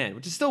up to 10,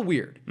 which is still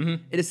weird.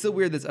 Mm-hmm. It is still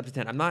weird that it's up to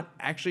 10. I'm not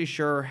actually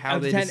sure how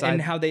they decide.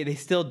 And how they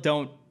still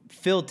don't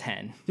fill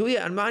 10. Well,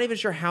 yeah, I'm not even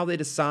sure how they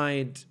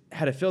decide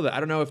how to fill that. I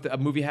don't know if a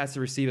movie has to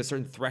receive a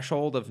certain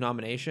threshold of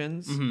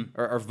nominations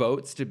or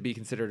votes to be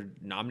considered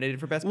nominated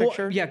for Best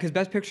Picture. Yeah, because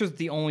Best Picture is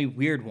the only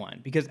weird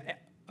one. Because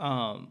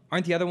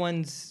aren't the other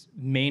ones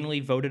mainly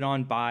voted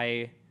on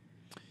by...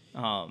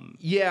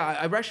 yeah,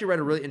 I've actually read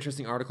a really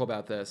interesting article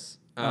about this.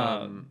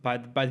 By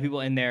the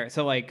people in there.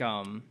 So like...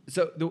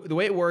 so the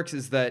way it works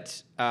is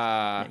that...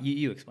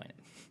 you explain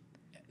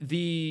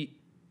it.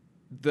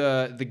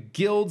 The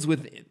guilds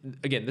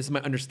again, this is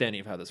my understanding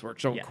of how this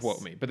works. Don't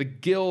quote me, but the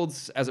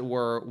guilds, as it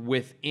were,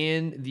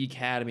 within the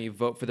Academy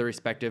vote for their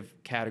respective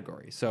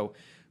categories. So,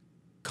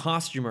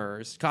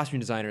 costume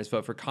designers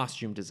vote for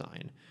costume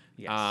design.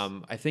 Yes.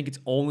 I think it's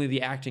only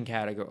the acting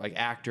category, like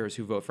actors,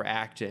 who vote for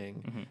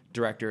acting,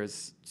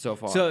 directors, so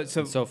and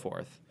so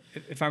forth.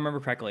 If I remember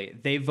correctly,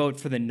 they vote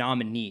for the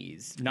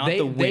nominees, not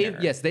the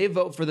winner. They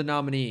vote for the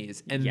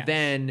nominees, and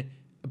then.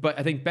 But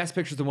I think Best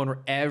Picture is the one where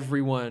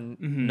everyone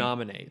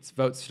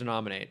votes to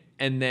nominate.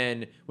 And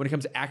then when it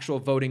comes to actual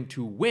voting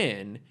to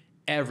win,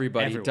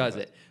 everyone does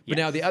it. But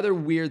now the other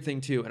weird thing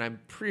too, and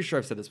I'm pretty sure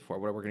I've said this before,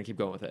 but we're going to keep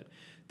going with it.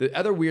 The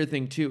other weird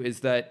thing too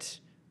is that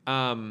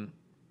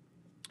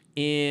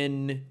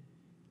in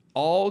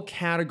all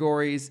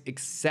categories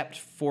except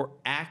for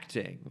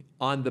acting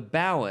on the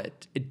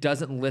ballot, it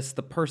doesn't list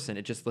the person,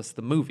 it just lists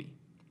the movie.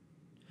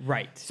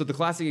 Right. So the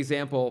classic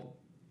example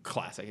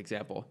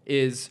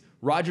is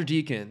Roger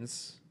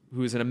Deakins,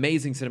 who is an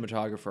amazing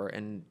cinematographer,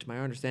 and to my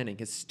understanding,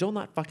 has still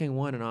not fucking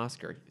won an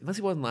Oscar. Unless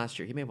he won last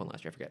year. He may have won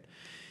last year, I forget.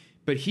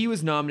 But he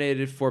was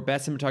nominated for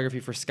Best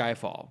Cinematography for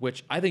Skyfall,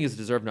 which I think is a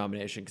deserved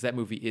nomination because that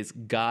movie is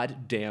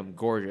goddamn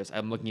gorgeous.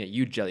 I'm looking at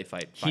you,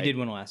 Jellyfight. He did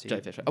win last year.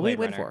 Jellyfish. Oh, wait,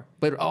 went for?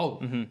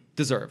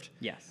 Deserved.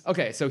 Yes.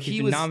 Okay, so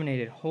he's been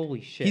nominated.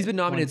 Holy shit. He's been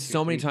nominated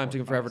so many times,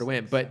 taking forever to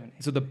win. But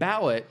so the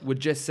ballot would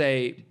just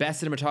say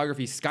Best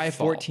Cinematography Skyfall.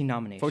 14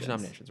 nominations. 14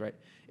 nominations, right?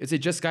 It'd say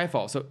just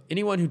Skyfall. So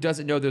anyone who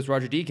doesn't know there's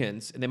Roger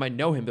Deakins, and they might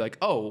know him, be like,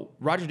 oh,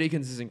 Roger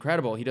Deakins is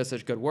incredible. He does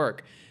such good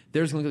work.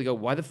 They're just going to go,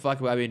 why the fuck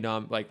would I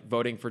be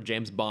voting for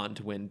James Bond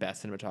to win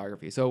Best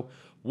Cinematography? So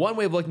one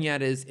way of looking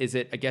at it is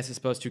it, I guess, is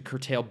supposed to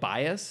curtail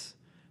bias,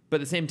 but at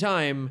the same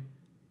time,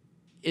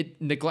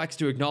 it neglects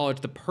to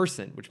acknowledge the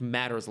person, which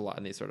matters a lot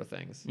in these sort of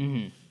things.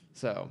 Mm-hmm.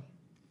 So,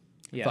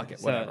 fuck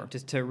it, whatever.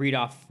 Just to read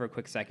off for a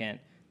quick second,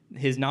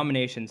 his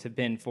nominations have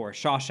been for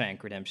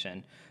Shawshank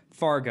Redemption,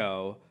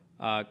 Fargo,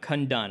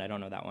 Kundun, I don't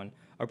know that one,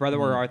 Our Brother,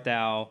 Where Art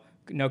Thou,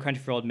 No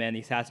Country for Old Men, The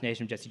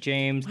Assassination of Jesse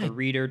James, The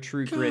Reader,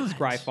 True Grit,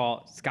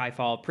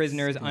 Skyfall,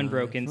 Prisoners,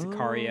 Unbroken,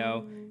 Sicario,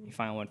 and the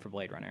final one for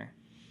Blade Runner,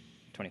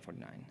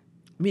 2049.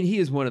 I mean, he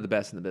is one of the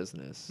best in the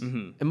business,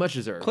 and much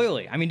deserved.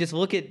 Clearly. I mean, just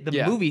look at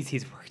the movies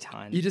he's worked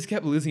on. You just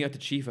kept losing out to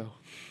Chivo.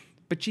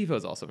 But Chivo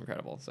is also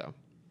incredible, so.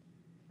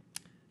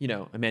 You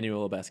know,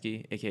 Emmanuel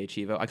Lubezki, a.k.a.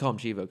 Chivo. I call him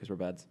Chivo because we're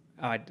buds.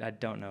 Oh, I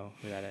don't know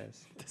who that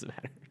is. Doesn't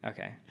matter.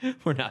 Okay.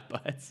 We're not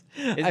buds.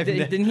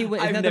 Didn't he win?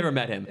 I've never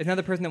met him. Is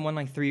another person that won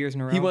like 3 years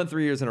in a row? He won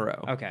 3 years in a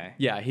row. Okay.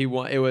 Yeah, he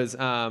won. It was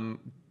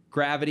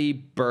Gravity,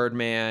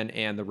 Birdman,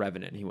 and The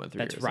Revenant. He won 3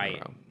 years in a row.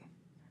 That's right.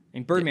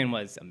 And Birdman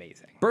was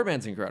amazing.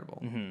 Birdman's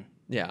incredible. Mm-hmm.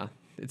 Yeah.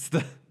 It's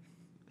the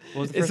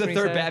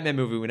third Batman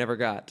movie we never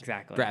got.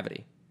 Exactly.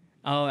 Gravity.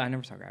 Oh, I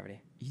never saw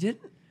Gravity. You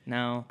didn't?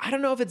 No. I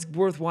don't know if it's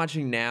worth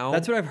watching now.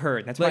 That's what I've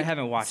heard. That's why I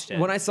haven't watched it.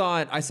 When I saw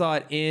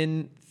it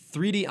in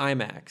 3D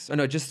IMAX. Oh,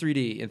 no, just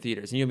 3D in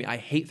theaters. And you know me, I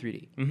hate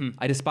 3D. Mm-hmm.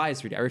 I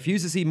despise 3D. I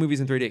refuse to see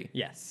movies in 3D.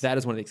 Yes. That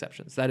is one of the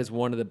exceptions. That is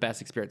one of the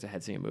best experiences I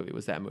had seeing a movie,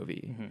 was that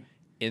movie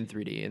in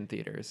 3D in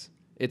theaters.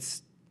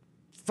 It's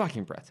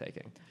fucking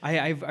breathtaking.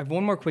 I've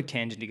one more quick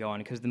tangent to go on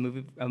because a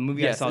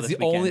movie I saw this weekend. Yes,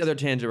 the only other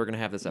tangent we're going to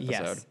have this episode.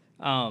 Yes.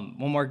 One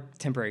more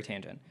temporary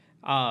tangent.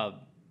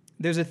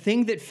 There's a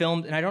thing that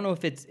filmed, and I don't know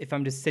if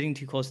I'm just sitting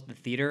too close to the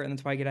theater, and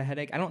that's why I get a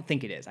headache. I don't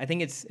think it is. I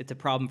think it's a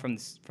problem from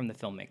the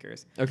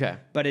filmmakers. Okay.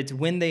 But it's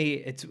when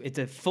it's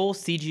a full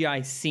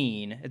CGI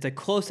scene. It's a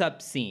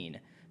close-up scene.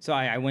 So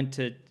I went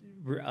to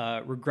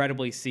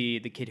regrettably see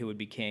The Kid Who Would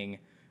Be King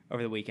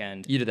over the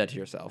weekend. You did that to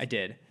yourself. I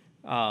did.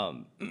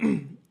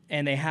 And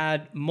they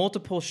had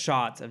multiple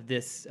shots of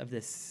this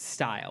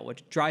style,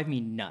 which drive me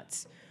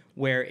nuts,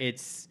 where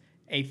it's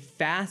a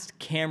fast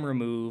camera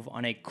move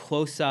on a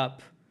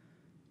close-up,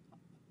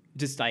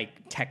 just like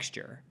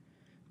texture,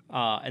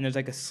 and there's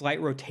like a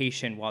slight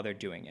rotation while they're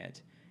doing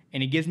it,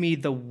 and it gives me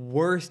the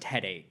worst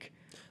headache.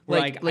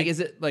 Is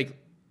it like,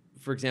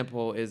 for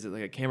example, is it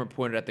like a camera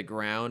pointed at the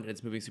ground and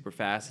it's moving super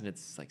fast and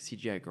it's like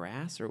CGI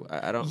grass, or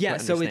I don't. Yeah,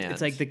 understand. So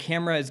it's like the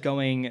camera is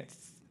going.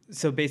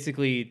 So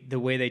basically, the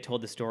way they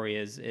told the story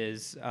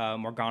is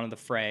Morgana the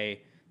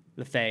Fae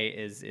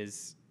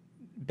is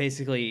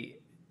basically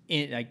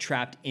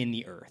trapped in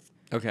the earth.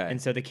 Okay.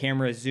 And so the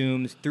camera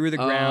zooms through the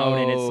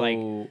ground, and it's like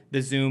the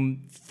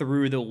zoom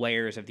through the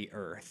layers of the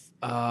earth.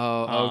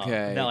 Oh,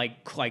 okay. That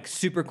like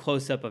super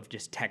close up of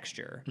just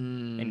texture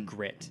and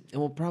grit. And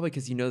well, probably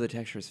because the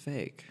texture is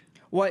fake.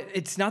 Well,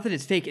 it's not that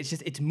it's fake. It's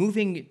just it's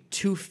moving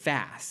too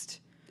fast.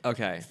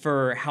 Okay.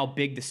 For how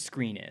big the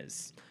screen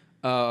is.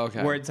 Oh,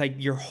 okay. Where it's like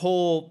your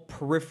whole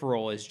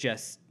peripheral is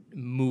just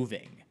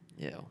moving.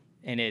 Yeah.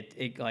 And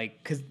it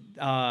like, because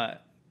I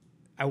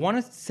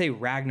want to say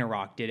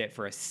Ragnarok did it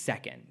for a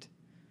second.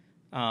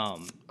 Oh,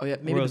 yeah.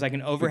 Maybe where it was like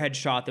an overhead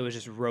shot that was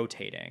just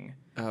rotating.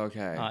 Oh,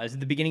 okay. It was at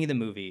the beginning of the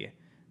movie.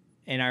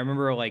 And I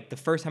remember, like, the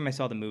first time I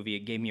saw the movie, it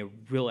gave me a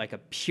real, like, a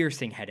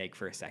piercing headache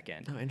for a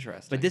second. Oh,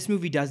 interesting. But this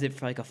movie does it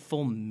for, like, a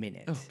full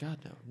minute. Oh, God,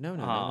 no.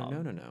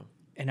 No.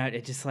 And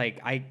it just,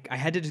 like, I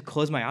had to just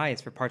close my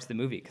eyes for parts of the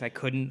movie because I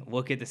couldn't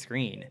look at the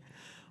screen.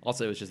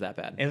 Also, it was just that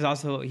bad. It was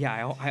also,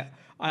 yeah,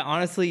 I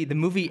honestly, the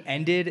movie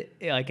ended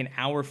at, like, an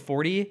hour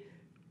 40,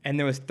 and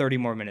there was 30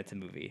 more minutes of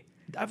movie.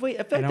 I feel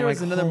like there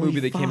was another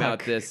movie that came out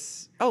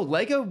this... Oh,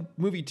 Lego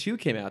Movie 2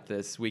 came out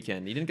this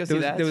weekend. You didn't go see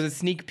that? There was a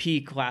sneak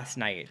peek last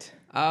night.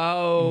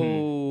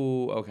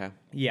 Oh, okay.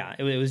 Yeah,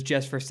 it was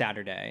just for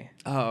Saturday.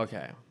 Oh,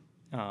 okay.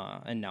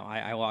 And no,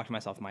 I locked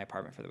myself in my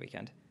apartment for the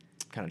weekend.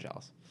 Kind of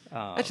jealous.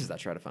 That's just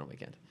that. I had a fun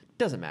weekend.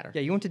 Doesn't matter.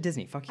 Yeah, you went to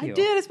Disney. Fuck you. I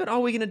did. I spent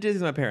all weekend at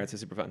Disney with my parents. It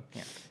was super fun.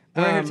 Yeah.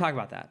 We're not here to talk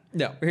about that.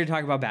 No. We're here to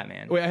talk about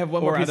Batman. Wait, I have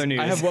one more piece, other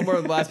news. I have one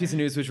more last piece of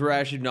news, which we're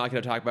actually not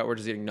going to talk about. We're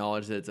just going to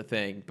acknowledge that it's a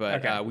thing.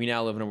 But okay. We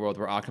now live in a world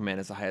where Aquaman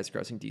is the highest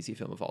grossing DC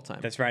film of all time.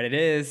 That's right, it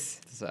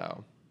is.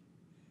 So,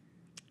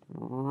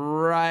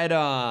 right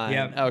on.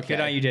 Yep. Okay.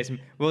 Good on you,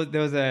 Jason. Well,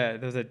 there was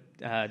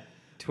a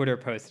Twitter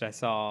post that I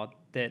saw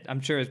that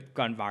I'm sure has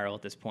gone viral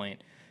at this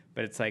point.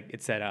 But it's like,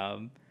 it said,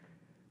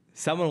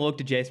 someone looked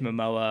at Jason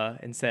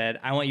Momoa and said,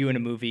 I want you in a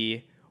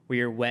movie where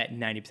you're wet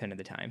 90% of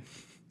the time.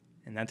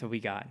 And that's what we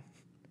got.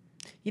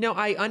 You know,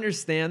 I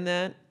understand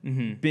that,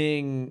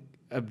 being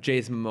a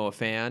Jason Momoa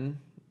fan,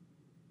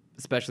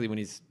 especially when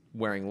he's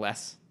wearing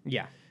less.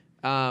 Yeah.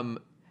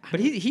 But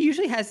he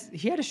usually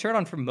he had a shirt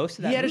on for most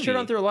of that movie. He had a shirt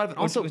on through a lot of it.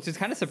 Also, which is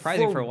kind of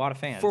surprising for a lot of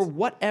fans. For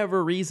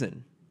whatever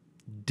reason,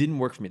 didn't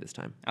work for me this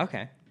time.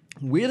 Okay.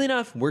 Weirdly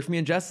enough, worked for me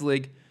in Justice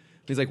League.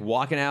 He's like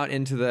walking out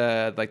into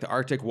the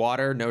Arctic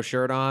water, no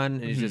shirt on,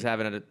 and he's just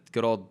having a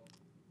good old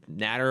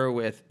natter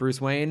with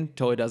Bruce Wayne.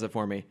 Totally does it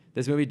for me.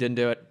 This movie didn't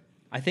do it.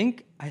 I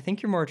think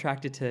you're more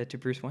attracted to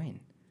Bruce Wayne.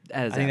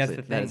 That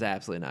is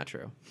absolutely not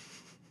true.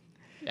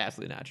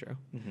 Absolutely not true.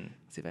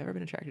 Let's see if I've ever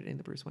been attracted to any of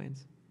the Bruce Waynes.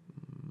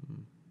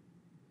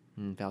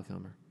 Val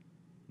Kilmer.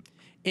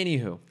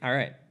 Anywho. All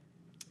right.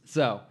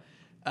 So,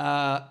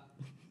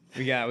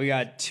 we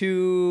got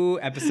 2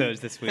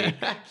 episodes this week.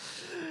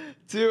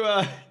 Two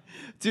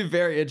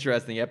very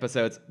interesting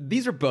episodes.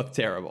 These are both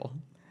terrible.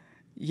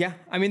 Yeah,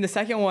 I mean the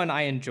second one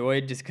I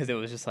enjoyed just because it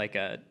was just like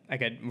a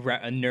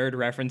nerd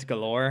reference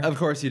galore. Of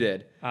course you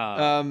did.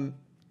 I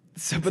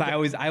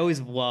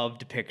always love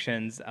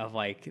depictions of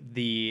like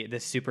the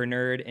super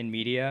nerd in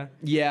media.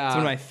 Yeah, it's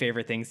one of my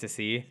favorite things to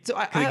see. So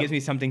it gives me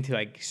something to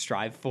like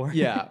strive for.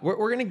 Yeah,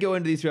 we're gonna go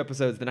into these 2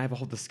 episodes. Then I have a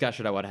whole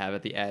discussion I want to have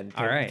at the end.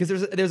 All right,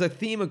 because there's a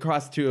theme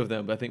across 2 of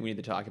them, but I think we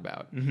need to talk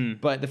about.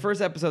 But the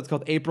first episode is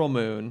called April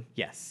Moon.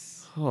 Yes.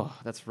 Oh,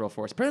 that's real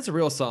force. But it's a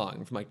real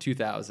song from like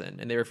 2000,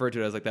 and they refer to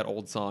it as like that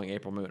old song,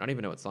 April Moon. I don't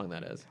even know what song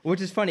that is.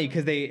 Which is funny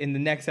because in the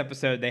next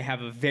episode they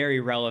have a very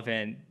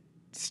relevant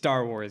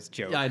Star Wars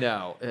joke. Yeah, I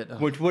know.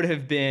 Which would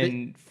have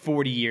been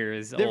 40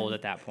 years old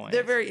at that point.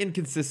 They're very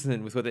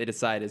inconsistent with what they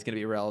decide is going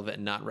to be relevant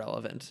and not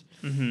relevant.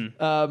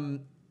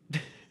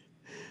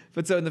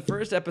 But so in the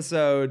first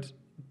episode,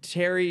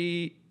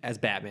 Terry, as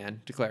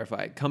Batman, to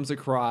clarify, comes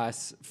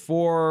across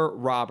 4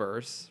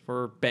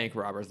 bank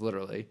robbers,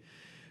 literally,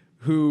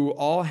 who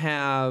all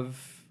have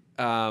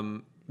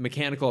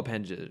mechanical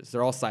appendages.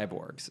 They're all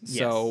cyborgs. Yes.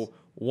 So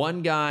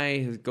one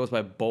guy who goes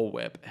by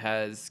Bullwhip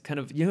has kind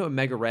of, you know who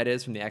Omega Red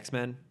is from the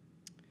X-Men?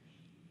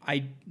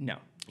 No.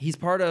 He's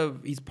part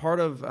of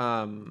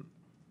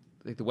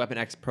like the Weapon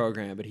X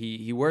program, but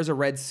he wears a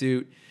red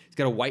suit. He's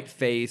got a white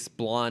face,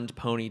 blonde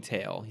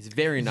ponytail. He's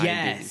very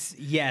 90s.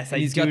 Yes,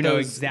 I do know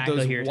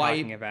exactly who you're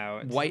talking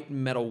about. White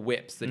metal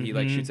whips that he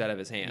like shoots out of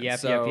his hand.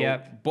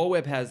 Yep.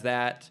 Bullwhip has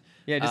that.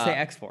 Yeah, just say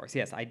X-Force.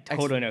 Yes, I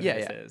totally know who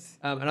this is.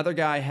 Another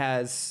guy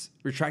has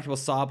retractable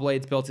saw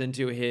blades built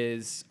into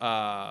his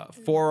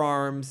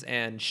forearms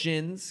and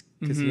shins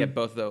because he had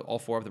all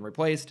 4 of them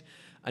replaced.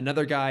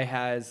 Another guy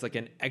has like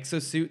an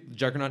exosuit,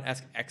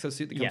 Juggernaut-esque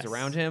exosuit that comes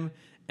around him.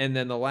 And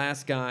then the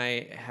last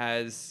guy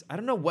has, I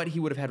don't know what he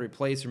would have had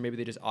replaced, or maybe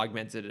they just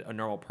augmented a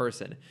normal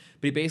person.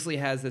 But he basically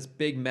has this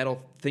big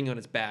metal thing on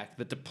his back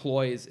that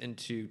deploys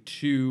into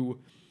 2...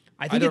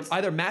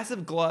 either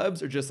massive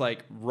gloves or just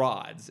like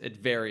rods. It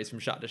varies from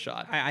shot to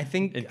shot. I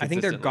think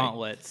they're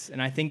gauntlets,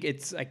 and I think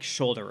it's like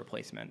shoulder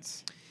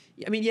replacements.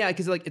 I mean, yeah,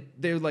 because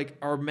they're like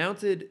are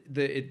mounted.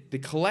 They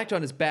collect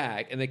on his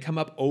back and they come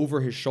up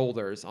over his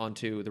shoulders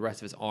onto the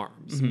rest of his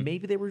arms.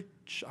 Maybe they were.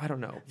 I don't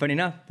know. Funny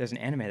enough, there's an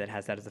anime that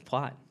has that as a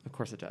plot. Of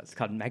course, it does. It's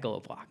called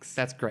Megalobox.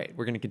 That's great.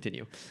 We're gonna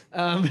continue.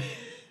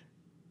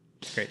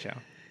 Great show.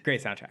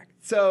 Great soundtrack.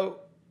 So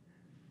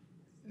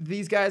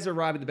these guys are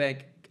robbing the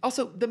bank.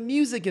 Also, the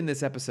music in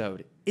this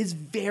episode is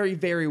very,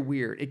 very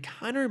weird. It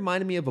kind of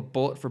reminded me of a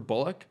Bullet for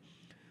Bullock.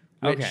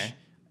 Which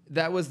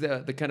that was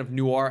the kind of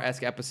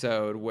noir-esque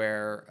episode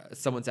where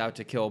someone's out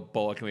to kill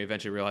Bullock and we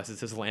eventually realize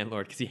it's his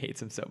landlord because he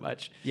hates him so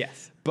much.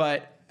 Yes.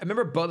 But I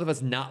remember both of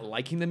us not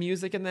liking the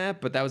music in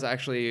that, but that was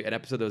actually an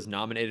episode that was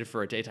nominated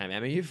for a Daytime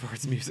Emmy for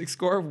its music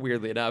score,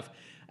 weirdly enough.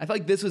 I felt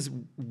like this was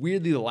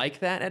weirdly like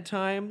that at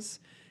times.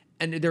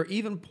 And there are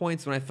even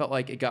points when I felt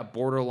like it got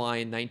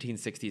borderline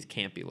 1960s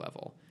campy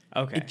level.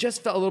 Okay. It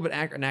just felt a little bit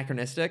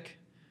anachronistic.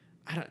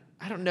 I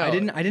don't know. I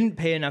didn't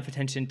pay enough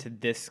attention to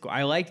this score.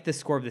 I liked the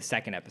score of the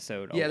second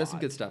episode a lot. There's some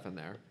good stuff in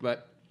there.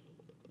 But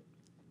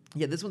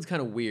yeah, this one's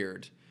kind of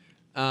weird.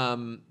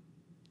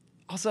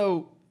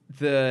 Also,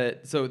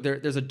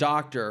 there's a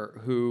doctor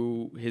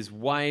who his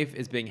wife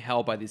is being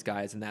held by these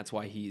guys, and that's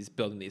why he's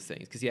building these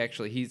things. Because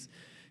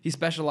he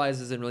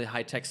specializes in really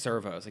high-tech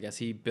servos. I guess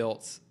he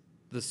built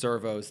the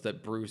servos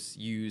that Bruce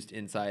used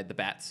inside the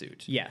bat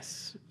suit.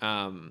 Yes.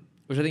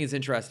 Which I think is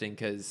interesting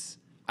because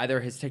either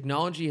his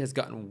technology has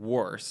gotten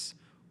worse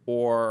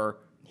or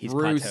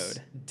Bruce plateaued.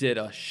 did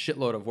a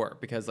shitload of work,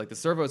 because like the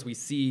servos we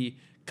see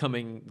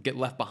get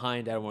left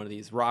behind out of one of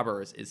these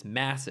robbers is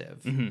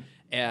massive. Mm-hmm.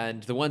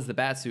 And the ones in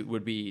the batsuit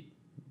would be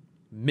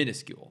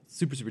minuscule,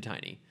 super, super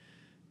tiny.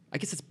 I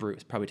guess it's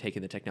Bruce probably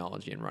taking the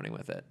technology and running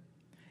with it.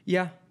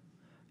 Yeah.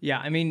 Yeah.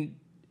 I mean,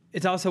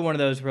 it's also one of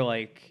those where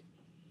like,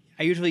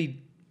 I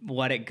usually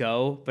let it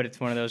go, but it's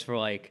one of those where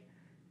like,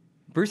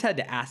 Bruce had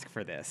to ask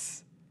for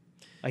this.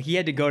 Like he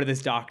had to go to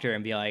this doctor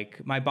and be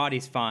like, my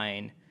body's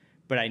fine,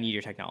 but I need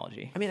your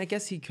technology. I mean, I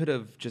guess he could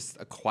have just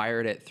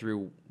acquired it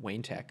through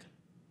Wayne Tech.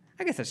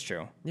 I guess that's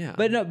true. Yeah.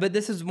 But no, but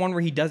this is one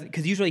where he doesn't,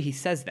 because usually he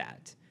says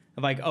that.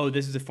 Of like, oh,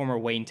 this is a former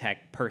Wayne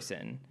Tech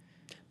person.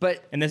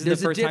 And this is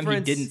the first time he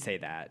didn't say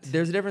that.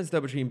 There's a difference,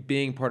 though, between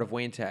being part of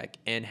Wayne Tech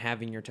and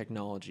having your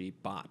technology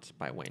bought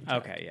by Wayne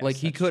Tech. Okay, yes, like,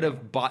 he could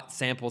have bought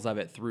samples of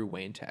it through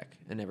Wayne Tech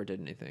and never did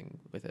anything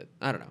with it.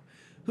 I don't know.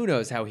 Who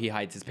knows how he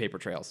hides his paper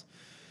trails?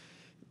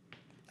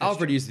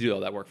 Alfred used to do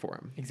all that work for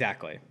him.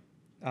 Exactly.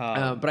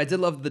 But I did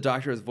love the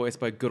doctor was voiced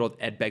by good old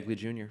Ed Begley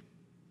Jr.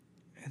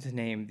 It's a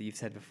name that you've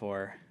said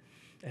before.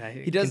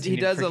 He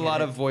does a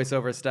lot of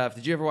voiceover stuff.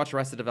 Did you ever watch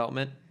Arrested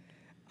Development?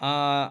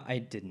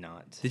 I did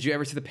not. Did you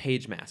ever see The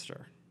Page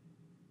Master?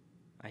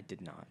 I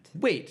did not.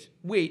 Wait.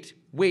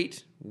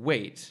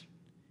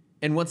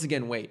 And once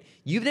again, wait.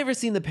 You've never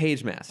seen The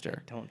Page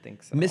Master? I don't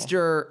think so.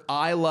 Mr.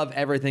 I love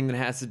everything that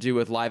has to do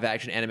with live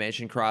action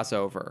animation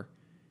crossover.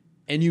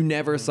 And you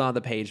never saw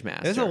The Page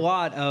Master. There's a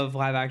lot of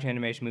live action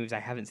animation movies I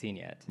haven't seen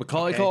yet.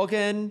 Macaulay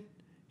Culkin.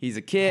 He's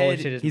a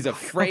kid. He's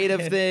afraid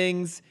of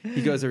things.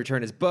 He goes to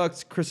return his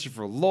books.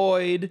 Christopher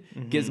Lloyd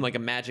gives him like a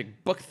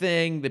magic book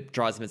thing that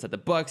draws him inside the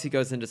books. He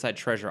goes inside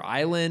Treasure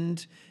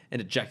Island and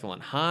to Jekyll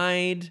and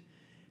Hyde.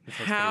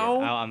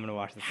 I'm gonna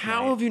watch this.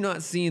 How have you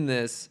not seen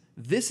this?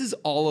 This is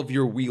all of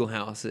your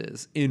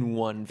wheelhouses in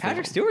one film.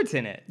 Patrick Stewart's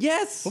in it.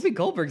 Yes. Whoopi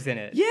Goldberg's in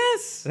it.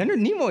 Yes. Leonard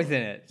Nimoy's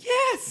in it.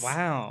 Yes.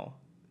 Wow.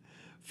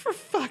 For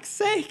fuck's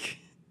sake,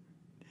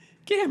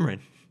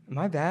 Cameron. Am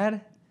I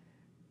bad?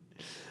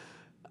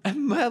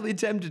 I'm mildly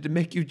tempted to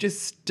make you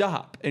just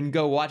stop and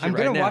go watch it right now.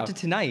 I'm going to watch it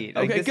tonight.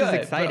 Like, this is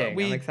exciting.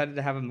 I'm excited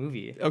to have a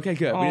movie. Okay,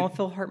 good. Oh,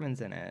 Phil Hartman's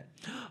in it.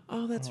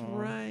 Oh, that's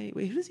right.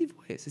 Wait, who does he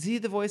voice? Is he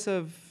the voice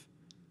of...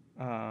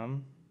 I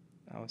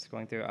was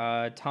going through.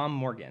 Tom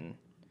Morgan.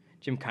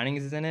 Jim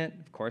Cummings is in it.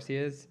 Of course he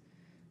is.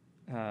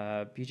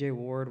 B.J.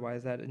 Ward. Why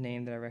is that a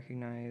name that I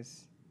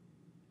recognize?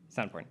 It's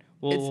not important.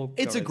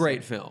 It's a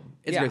great film.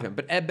 It's a great film.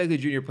 But Ed Begley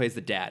Jr. plays the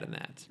dad in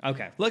that.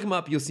 Okay. Look him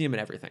up. You'll see him in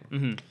everything.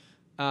 Mm-hmm.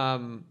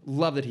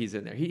 Love that he's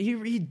in there.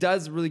 He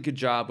does a really good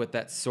job with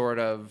that sort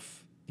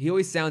of... He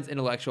always sounds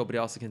intellectual, but he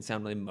also can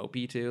sound really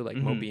mopey, too. Like,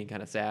 mopey and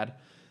kind of sad.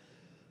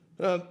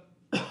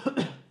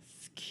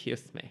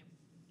 Excuse me.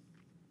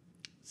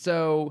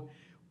 So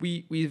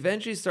we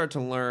eventually start to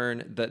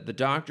learn that the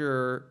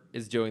doctor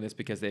is doing this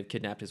because they've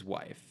kidnapped his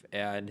wife.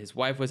 And his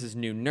wife was his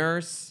new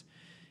nurse.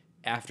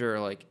 After,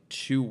 like,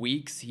 2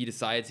 weeks, he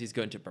decides he's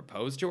going to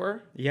propose to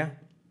her. Yeah.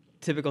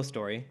 Typical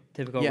story.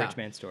 Typical rich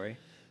man story.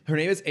 Her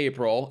name is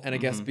April, and I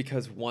guess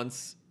because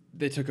once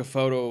they took a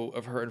photo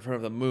of her in front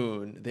of the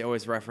moon, they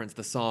always reference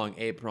the song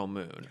April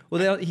Moon.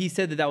 Well, he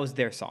said that was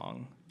their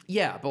song.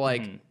 Yeah, but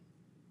like,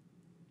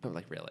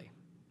 really?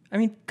 I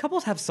mean,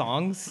 couples have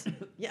songs.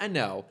 Yeah, I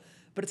know,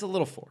 but it's a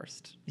little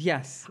forced.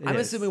 Yes, I'm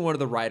assuming one of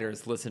the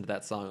writers listened to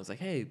that song and was like,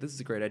 hey, this is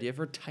a great idea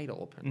for a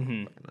title. I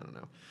don't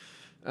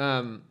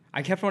know.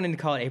 I kept wanting to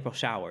call it April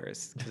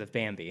Showers because of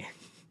Bambi.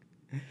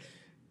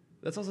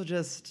 That's also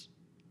just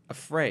a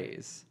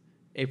phrase.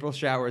 April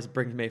showers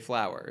bring May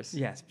flowers.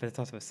 Yes, but it's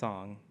also a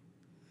song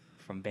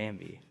from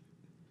Bambi,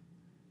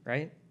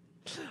 right?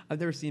 I've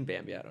never seen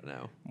Bambi. I don't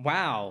know.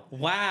 Wow.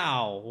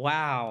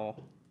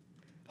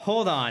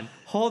 Hold on.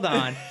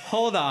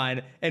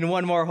 And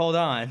one more hold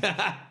on.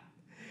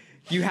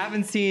 You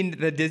haven't seen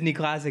the Disney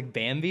classic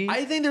Bambi?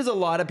 I think there's a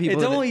lot of people...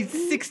 It's only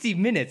 60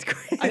 minutes,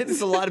 Chris. I think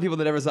there's a lot of people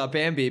that never saw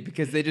Bambi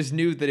because they just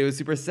knew that it was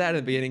super sad in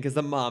the beginning because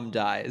the mom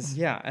dies.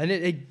 Yeah, and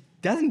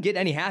it doesn't get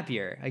any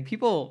happier. Like,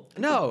 people...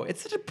 No,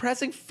 it's a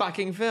depressing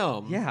fucking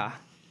film. Yeah.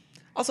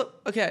 Also,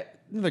 okay,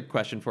 another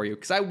question for you,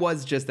 because I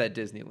was just at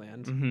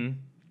Disneyland.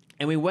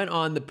 and we went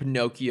on the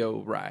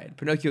Pinocchio ride.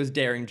 Pinocchio's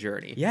Daring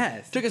Journey.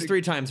 Yes. Took us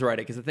 3 times to ride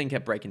it because the thing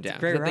kept breaking down.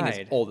 Great The thing ride.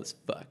 is old as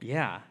fuck.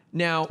 Yeah.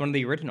 Now, It's one of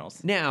the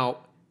originals. Now,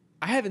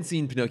 I haven't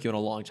seen Pinocchio in a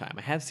long time.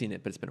 I have seen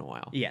it, but it's been a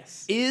while.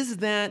 Yes. Is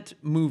that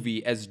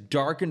movie as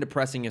dark and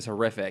depressing as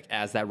horrific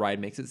as that ride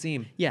makes it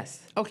seem?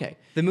 Yes. Okay.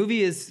 The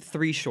movie is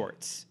 3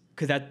 shorts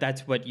because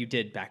that's what you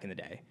did back in the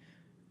day.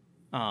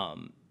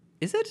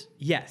 Is it?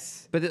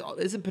 Yes. But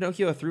isn't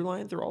Pinocchio a through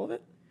line through all of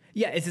it?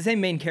 Yeah, it's the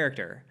same main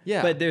character.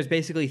 Yeah. But there's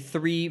basically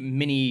 3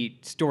 mini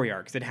story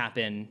arcs that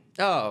happen.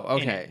 Oh,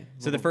 in okay. it.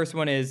 So the first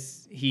one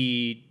is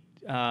he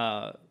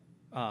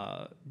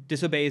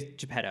disobeys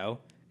Geppetto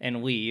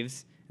and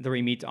leaves. Where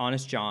he meets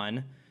Honest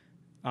John,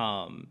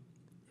 and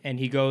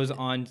he goes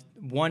on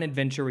one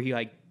adventure where he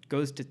like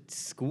goes to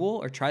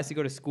school or tries to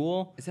go to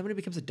school. Is that when he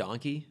becomes a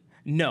donkey?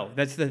 No,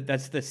 that's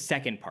the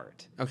second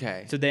part.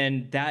 Okay. So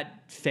then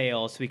that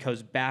fails, so he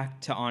goes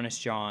back to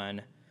Honest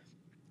John,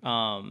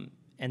 and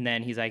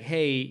then he's like,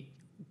 "Hey,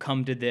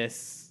 come to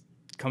this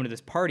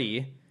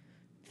party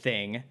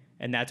thing,"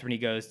 and that's when he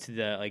goes to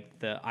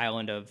the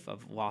island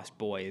of Lost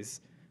Boys.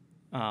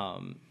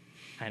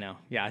 I know.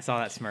 Yeah, I saw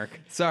that smirk.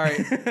 Sorry.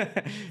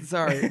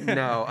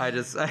 No,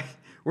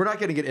 we're not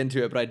going to get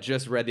into it, but I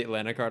just read the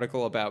Atlantic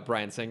article about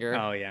Bryan Singer.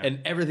 Oh, yeah.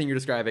 And everything you're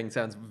describing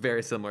sounds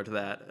very similar to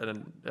that.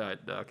 And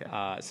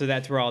okay. So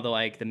that's where all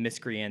the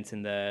miscreants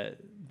and the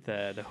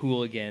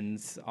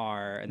hooligans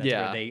are, and that's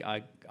where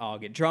they all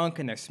get drunk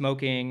and they're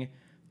smoking.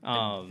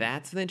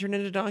 That's when they turn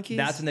into donkeys?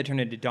 That's when they turn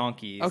into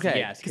donkeys. Okay.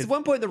 Yes. Because at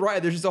one point in the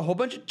ride, there's just a whole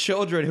bunch of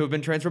children who have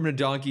been transformed into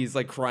donkeys,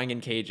 like crying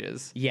in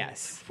cages.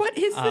 Yes. What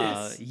is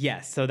this?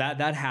 Yes. So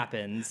that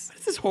happens. What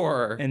is this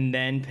horror? And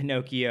then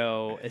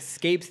Pinocchio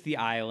escapes the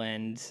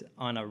island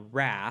on a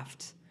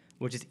raft,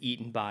 which is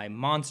eaten by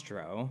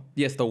Monstro.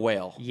 Yes, the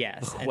whale.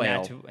 Yes. The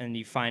whale. And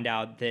you find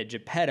out that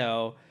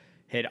Geppetto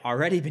had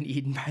already been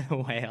eaten by the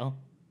whale.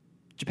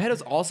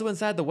 Geppetto's also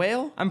inside the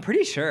whale? I'm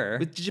pretty sure.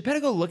 Did Geppetto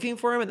go looking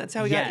for him and that's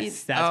how he got eaten?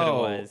 Yes, that's what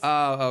it was.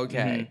 Oh,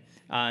 okay.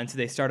 Mm-hmm. And so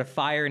they start a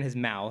fire in his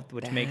mouth,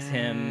 which makes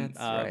him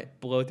right.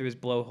 blow through his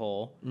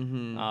blowhole.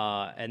 Mm-hmm.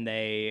 And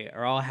they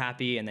are all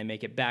happy, and they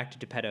make it back to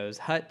Geppetto's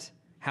house.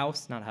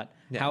 House.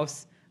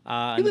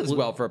 He lives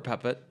well for a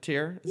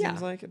puppeteer, it Yeah.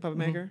 seems like, a puppet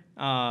maker.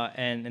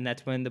 And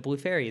that's when the Blue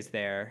Fairy is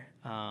there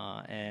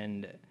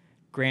and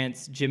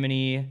grants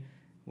Jiminy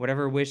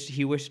whatever wish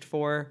he wished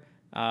for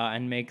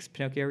and makes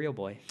Pinocchio a real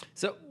boy.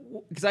 So,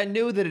 because I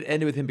knew that it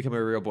ended with him becoming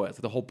a real boy. That's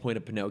like the whole point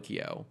of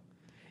Pinocchio.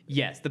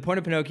 Yes, the point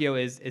of Pinocchio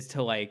is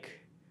to and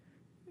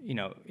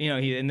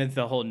then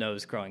the whole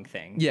nose growing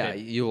thing. Yeah,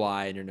 you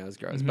lie and your nose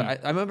grows. Mm-hmm.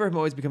 But I remember him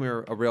always becoming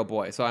a real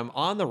boy. So I'm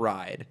on the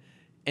ride,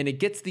 and it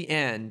gets to the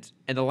end,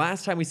 and the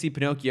last time we see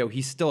Pinocchio,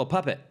 he's still a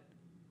puppet.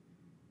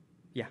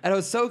 Yeah. And I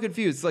was so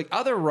confused. Like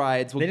other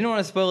rides, They didn't want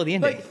to spoil the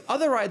ending. like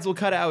other rides will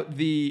cut out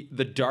the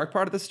dark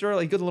part of the story.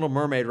 Like you go to the Little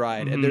Mermaid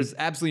ride, and there's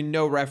absolutely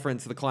no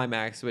reference to the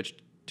climax, which,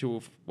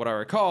 to what I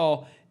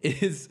recall,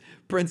 is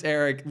Prince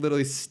Eric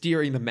literally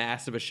steering the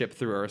mast of a ship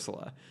through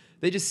Ursula.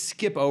 They just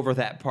skip over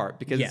that part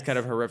because it's kind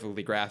of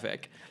horrifically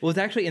graphic. Well, it's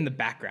actually in the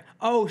background.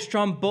 Oh,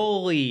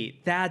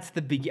 Stromboli. That's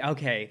the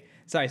okay.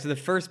 Sorry. So the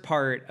first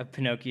part of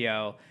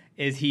Pinocchio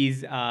is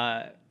he's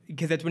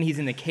because that's when he's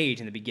in the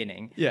cage in the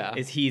beginning. Yeah.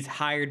 Is he's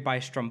hired by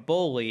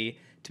Stromboli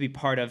to be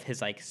part of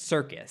his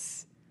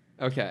circus.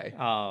 Okay.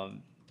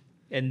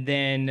 And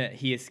then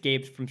he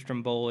escapes from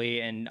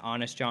Stromboli, and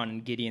Honest John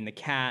and Gideon the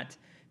Cat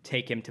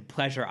take him to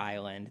Pleasure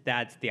Island.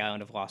 That's the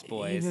island of Lost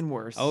Boys. Even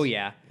worse. Oh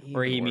yeah,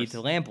 where he Even meets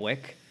worse. Lampwick,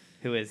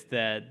 who is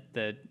the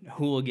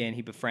hooligan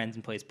he befriends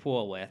and plays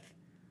pool with.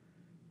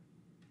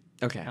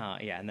 Okay.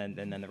 Yeah, and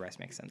then the rest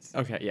makes sense.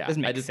 Okay, yeah.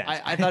 Doesn't make sense.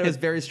 I thought it was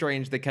very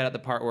strange they cut out the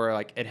part where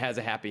it has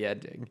a happy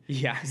ending.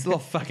 Yeah. It's a little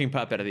fucking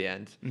puppet at the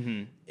end.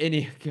 Mm-hmm.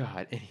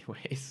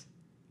 Anyways.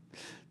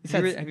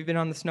 Have you been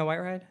on the Snow White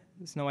ride?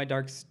 The Snow White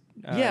Darks?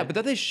 Yeah, but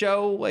don't they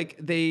show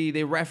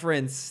they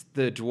reference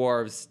the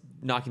dwarves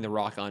knocking the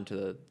rock onto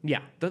the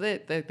Yeah.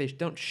 They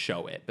don't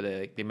show it, but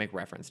they make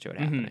reference to it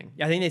happening.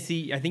 I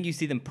think you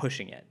see them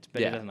pushing it,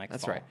 but it doesn't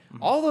that's fall. right.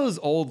 All those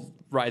old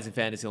rides in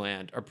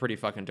Fantasyland are pretty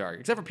fucking dark,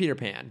 except for Peter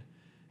Pan.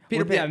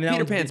 Peter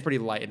Pan's pretty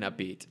light and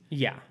upbeat.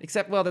 Yeah.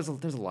 Except, there's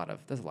a lot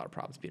of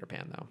problems with Peter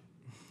Pan though.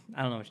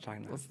 I don't know what you're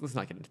talking about. Let's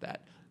not get into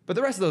that. But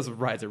the rest of those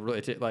rides are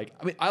really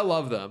I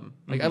love them.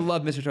 I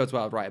love Mr. Toad's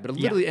Wild Ride, but it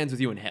literally ends with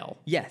you in hell.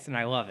 Yes, and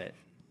I love it.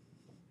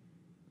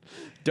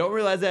 Don't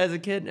realize that as a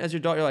kid, as your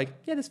adult, you're like,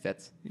 yeah, this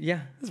fits.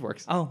 Yeah. This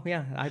works. Oh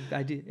yeah,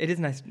 I do. It is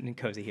nice and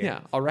cozy here. Yeah.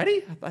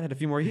 Already? I thought I had a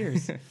few more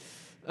years.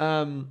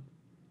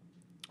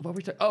 What were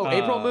we talking? Oh,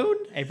 April Moon?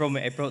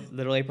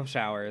 Little April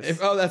showers.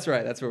 That's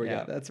right. That's where we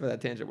got. That's where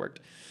that tangent worked.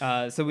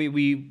 So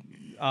we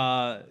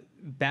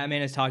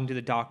Batman is talking to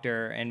the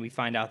doctor, and we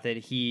find out that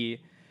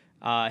he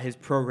has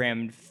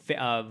programmed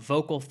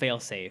vocal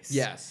failsafes.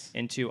 Yes.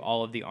 Into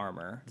all of the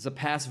armor. It's a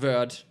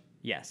password.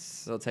 Yes.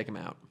 So they'll take him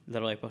out.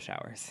 Little April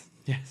showers.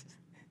 Yes.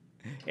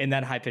 In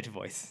that high pitched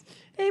voice.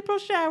 April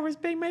showers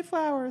bring my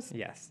flowers.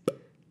 Yes.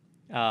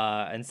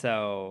 And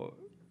so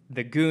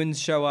the goons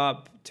show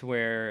up to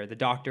where the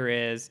doctor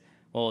is.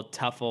 We'll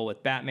tuffle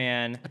with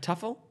Batman. A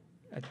tuffle?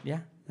 Yeah,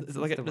 that's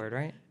the word,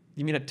 right?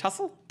 You mean a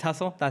tussle?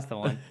 Tussle? That's the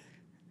one.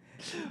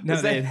 No,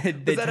 is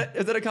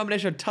that a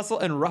combination of tussle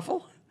and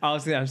ruffle? I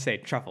was going to say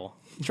truffle.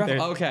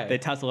 Truffle, okay. They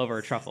tussle over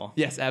a truffle.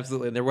 Yes,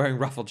 absolutely. And they're wearing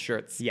ruffled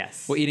shirts.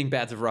 Yes. While eating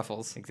bags of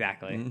ruffles.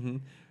 Exactly. Mm-hmm.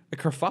 A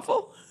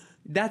kerfuffle?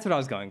 That's what I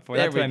was going for.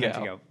 That's what I meant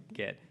to go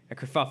get. A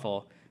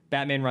kerfuffle.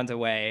 Batman runs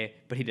away,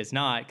 but he does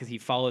not because he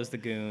follows the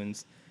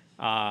goons,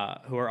 who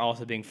are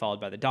also being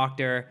followed by the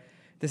Doctor.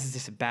 This is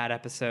just a bad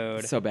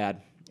episode. So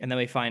bad. And then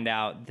we find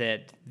out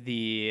that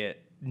the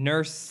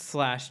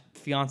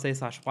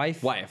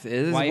nurse/fiance/wife. Wife. It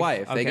is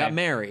wife. Okay. They got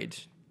married.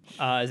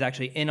 Is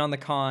actually in on the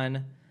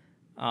con.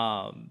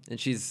 And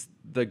she's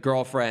the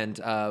girlfriend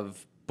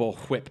of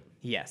Bullwhip.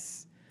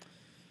 Yes.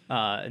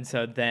 And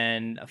so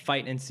then a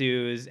fight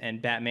ensues,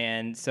 and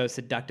Batman so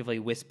seductively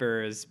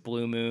whispers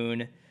Blue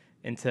Moon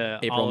into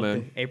April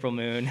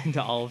Moon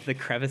into all of the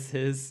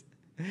crevices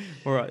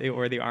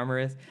where the armor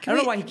is. I don't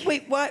know why.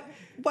 Wait, what?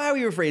 Why are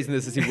we rephrasing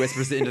this as he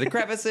whispers it into the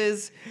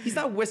crevices? He's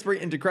not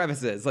whispering into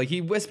crevices. Like,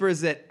 he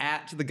whispers it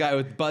at the guy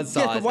with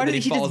buzzsaws, and then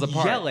he falls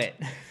apart. Yell it?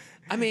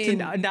 I mean,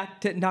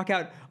 to knock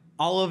out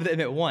all of them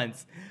at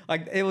once.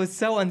 Like, it was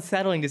so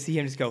unsettling to see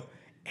him just go,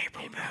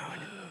 April Moon.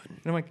 And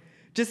I'm like,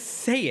 just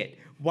say it.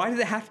 Why does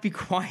it have to be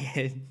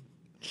quiet?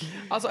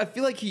 Also, I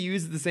feel like he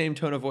used the same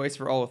tone of voice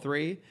for all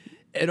three.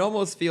 It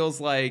almost feels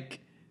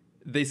like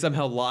they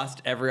somehow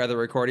lost every other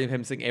recording of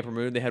him singing April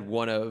Moon. They had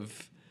one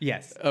of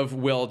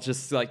Will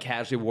just like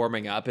casually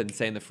warming up and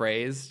saying the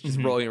phrase, just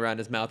rolling around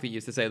his mouth. He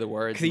used to say the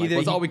words. Like,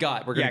 that's all we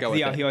got. We're gonna go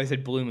with it. He always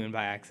said Blue Moon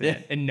by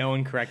accident, and no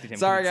one corrected him.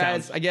 Sorry,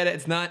 guys. I get it.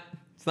 It's not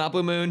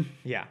Blue Moon.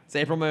 Yeah, it's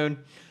April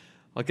Moon.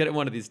 I'll get it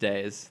one of these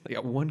days. They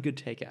got one good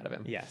take out of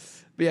him.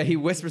 Yes. But yeah, he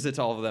whispers it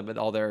to all of them, and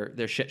all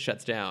their shit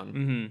shuts down.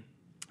 Mm-hmm.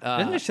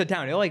 Doesn't it shut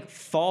down? It like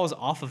falls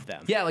off of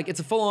them. Yeah, like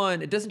it's a full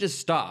on. It doesn't just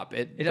stop.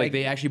 It like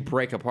they actually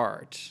break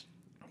apart.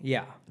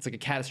 Yeah, it's like a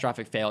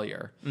catastrophic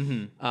failure,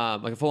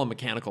 like a full on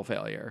mechanical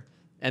failure.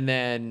 And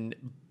then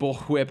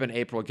Bullwhip and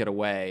April get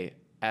away,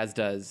 as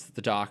does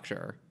the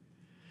Doctor,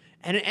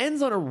 and it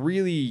ends on a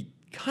really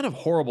kind of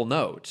horrible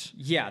note.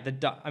 Yeah,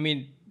 I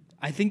mean,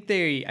 I think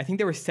they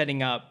were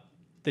setting up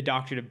the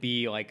Doctor to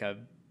be like a,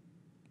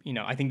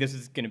 I think this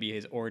is going to be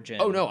his origin.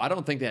 Oh no, I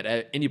don't think they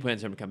had any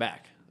plans for him to come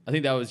back. I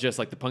think that was just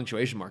like the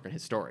punctuation mark on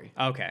his story.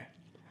 Okay,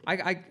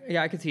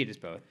 I could see it as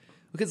both.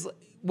 Because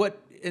what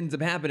ends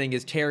up happening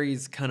is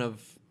Terry's kind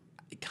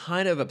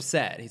of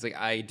upset. He's like,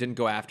 I didn't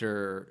go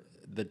after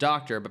the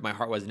Doctor, but my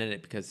heart wasn't in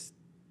it because,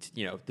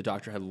 the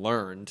Doctor had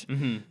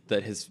learned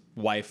that his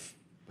wife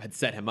had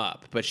set him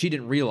up, but she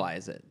didn't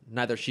realize it.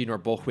 Neither she nor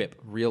Bullwhip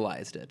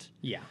realized it.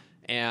 Yeah.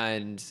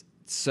 And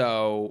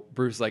so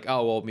Bruce is like,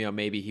 oh, well,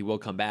 maybe he will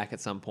come back at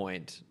some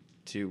point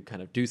to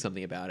kind of do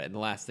something about it. And the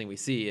last thing we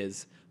see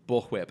is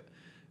Bullwhip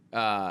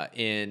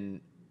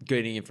in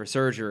getting in for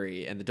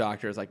surgery, and the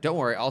Doctor is like, don't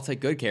worry, I'll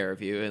take good care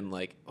of you, and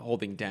like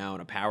holding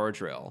down a power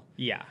drill.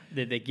 Yeah.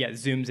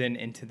 Zooms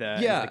into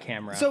the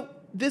camera. So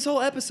this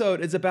whole episode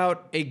is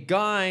about a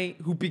guy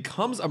who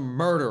becomes a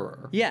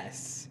murderer.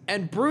 Yes.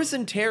 And Bruce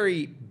and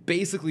Terry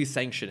basically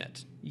sanction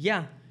it.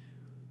 Yeah.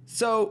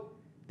 So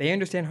they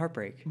understand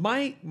heartbreak.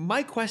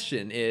 My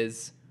question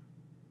is,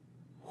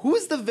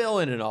 who's the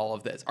villain in all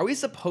of this? Are we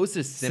supposed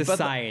to sympathize?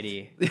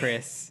 Society,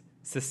 Chris.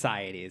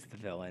 Society is the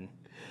villain.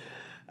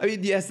 I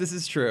mean, yes, this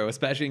is true,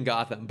 especially in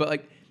Gotham. But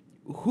like,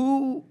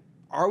 who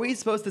are we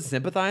supposed to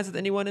sympathize with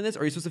anyone in this?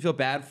 Are you supposed to feel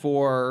bad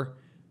for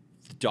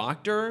the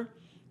Doctor?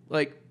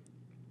 Like,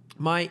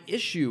 my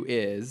issue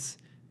is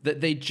that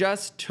they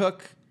just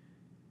took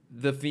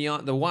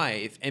the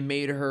wife and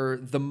made her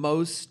the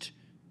most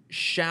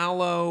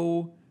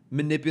shallow,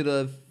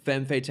 manipulative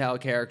femme fatale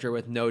character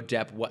with no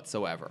depth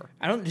whatsoever.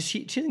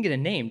 She doesn't get a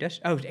name, does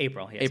she? Oh, it's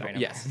April. Yes, April,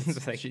 yes.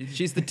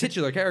 She's the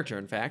titular character,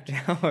 in fact.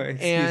 Excuse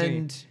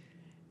me.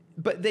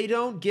 But they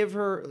don't give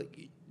her.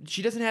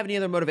 She doesn't have any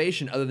other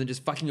motivation other than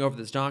just fucking over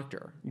this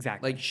Doctor.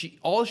 Exactly. Like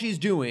all she's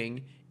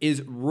doing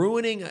is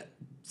ruining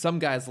some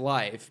guy's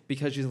life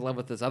because she's in love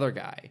with this other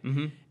guy,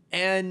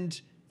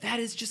 and that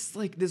is just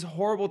like this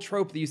horrible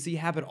trope that you see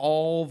happen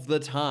all the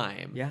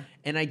time. Yeah.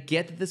 And I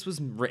get that this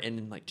was written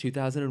in like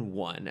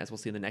 2001, as we'll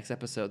see in the next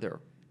episode. There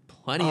are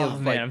plenty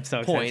of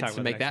points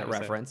to make that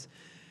reference,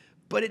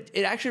 but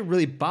it actually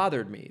really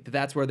bothered me that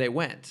that's where they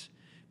went,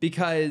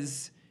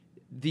 because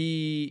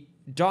the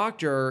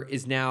Doctor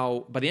is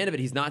now, by the end of it,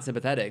 he's not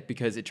sympathetic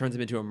because it turns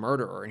him into a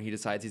murderer, and he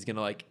decides he's going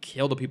to like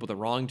kill the people that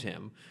wronged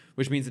him,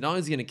 which means that not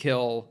only is he going to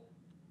kill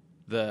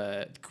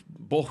the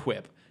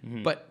Bullwhip,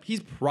 but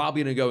he's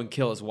probably going to go and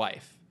kill his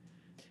wife.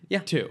 Yeah.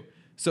 Too.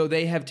 So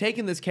they have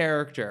taken this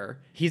character.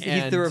 He's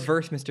the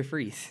reverse Mr.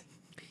 Freeze.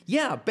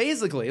 Yeah,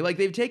 basically. Like,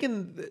 they've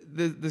taken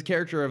the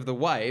character of the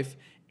wife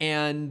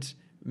and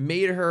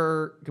made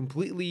her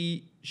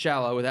completely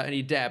shallow without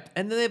any depth.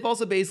 And then they've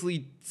also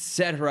basically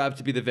set her up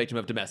to be the victim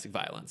of domestic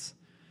violence.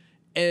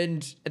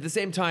 And at the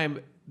same time,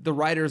 the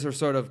writers are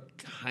sort of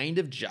kind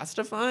of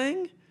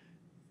justifying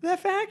that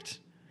fact.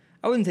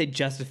 I wouldn't say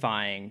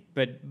justifying,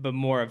 but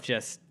more of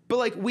just. But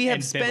like we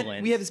have spent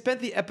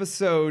the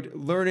episode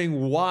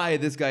learning why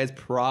this guy is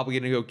probably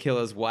going to go kill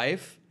his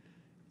wife,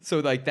 So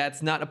like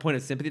that's not a point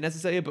of sympathy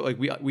necessarily, but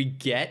like we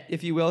get,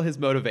 if you will, his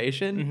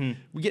motivation. Mm-hmm.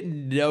 We get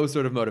no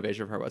sort of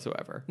motivation from her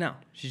whatsoever. No,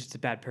 she's just a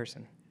bad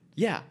person.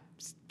 Yeah.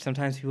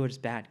 Sometimes people are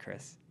just bad,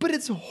 Chris. But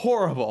it's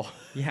horrible.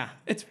 Yeah.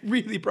 It's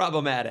really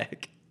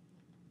problematic.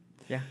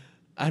 Yeah.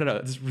 I don't know.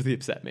 It just really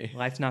upset me.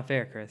 Life's not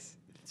fair, Chris.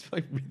 It's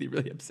like really,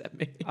 really upset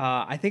me.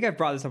 I think I've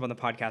brought this up on the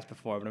podcast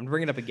before, but I'm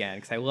bringing it up again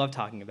because I love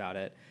talking about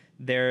it.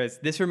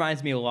 This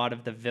reminds me a lot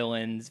of the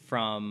villains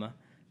from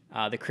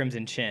the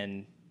Crimson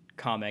Chin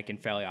comic and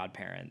Fairly Odd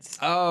Parents.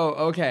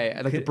 Oh, okay.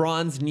 Like the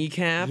bronze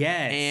kneecap.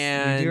 Yes,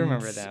 and we do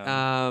remember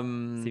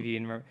them. See if you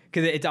can remember,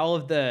 because it's all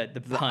of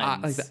the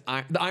puns.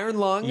 Like the iron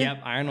lung.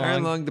 Yep, iron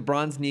lung. The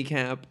bronze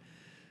kneecap.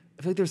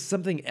 I feel like there's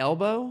something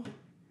elbow.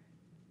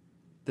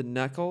 The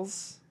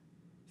knuckles,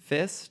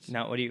 fist.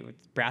 No,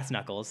 brass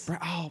knuckles?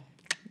 Oh,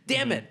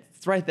 damn it!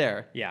 It's right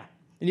there. Yeah,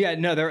 yeah.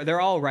 No, they're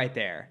all right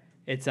there.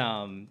 It's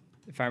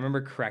if I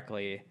remember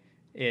correctly,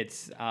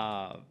 it's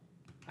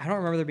I don't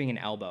remember there being an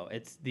elbow.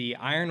 It's the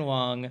iron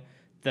lung,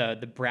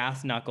 the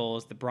brass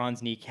knuckles, the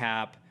bronze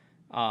kneecap,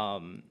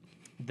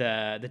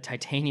 the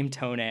titanium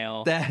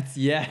toenail. That's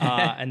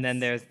and then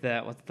there's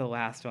what's the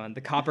last one?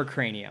 The copper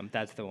cranium.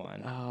 That's the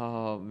one.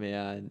 Oh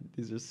man,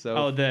 these are so.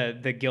 Oh,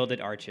 the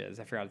gilded arches.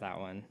 I forgot that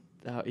one.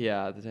 Oh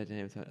yeah, the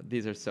titanium toenail.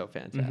 These are so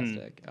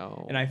fantastic. Mm-hmm.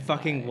 Oh, and I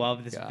fucking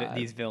love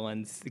these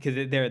villains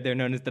because they're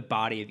known as the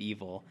body of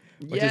evil,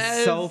 which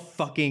is so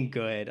fucking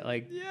good.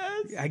 Like,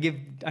 yes, I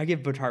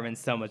give Butch Hartman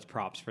so much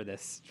props for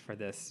this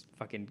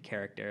fucking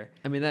character.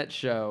 I mean, that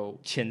show,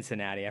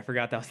 Cincinnati. I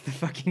forgot that was the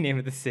fucking name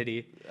of the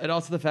city. And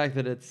also the fact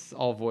that it's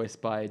all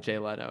voiced by Jay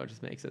Leno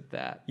just makes it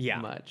that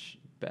much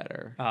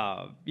better.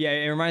 Yeah,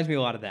 it reminds me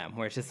a lot of them,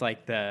 where it's just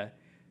like the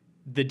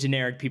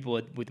generic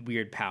people with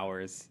weird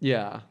powers.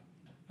 Yeah.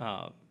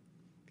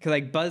 Because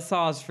like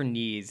buzzsaws for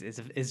knees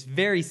is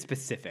very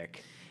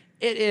specific.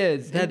 It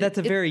is. That's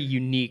a very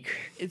unique.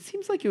 It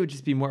seems like it would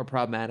just be more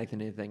problematic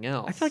than anything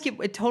else. I feel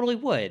like it totally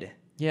would.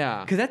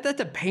 Yeah. Because that's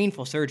a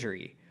painful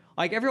surgery.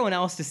 Like everyone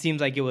else just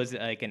seems like it was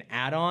like an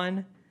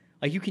add-on.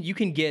 Like you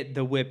can get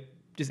the whip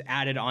just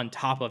added on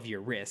top of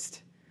your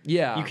wrist.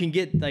 Yeah. You can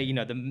get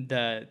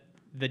the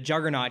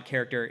Juggernaut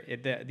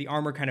character. The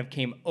armor kind of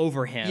came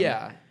over him.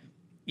 Yeah.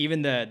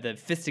 Even the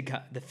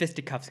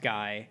fisticuffs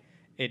guy.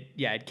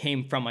 It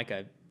came from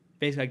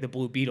basically like the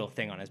Blue Beetle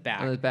thing on his back.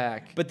 On his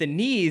back. But the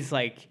knees,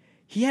 like,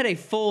 he had a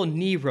full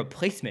knee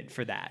replacement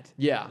for that.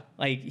 Yeah.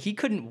 Like, he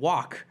couldn't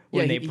walk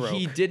when they broke.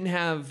 He didn't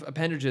have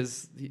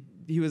appendages.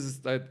 He was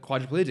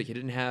quadriplegic. He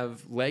didn't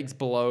have legs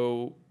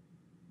below,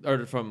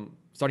 or from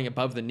starting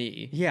above the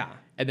knee. Yeah.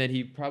 And then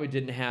he probably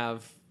didn't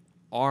have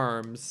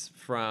arms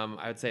from,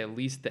 I would say, at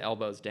least the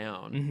elbows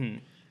down. Mm-hmm.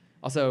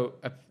 Also,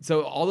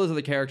 so all those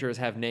other characters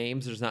have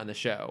names, they're just not in the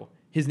show.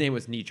 His name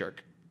was Knee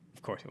Jerk.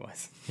 Of course it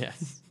was.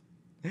 Yes.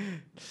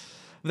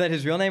 Was that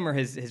his real name or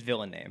his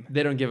villain name?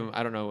 They don't give him.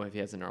 I don't know if he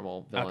has a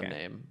normal villain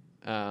name.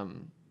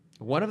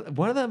 One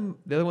of them,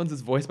 the other one's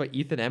is voiced by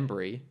Ethan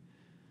Embry,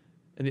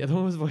 and the other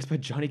one was voiced by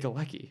Johnny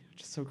Galecki,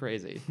 which is so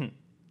crazy.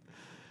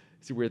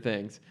 It's weird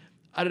things.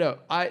 I don't know.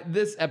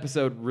 This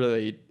episode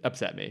really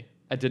upset me.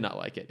 I did not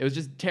like it. It was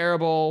just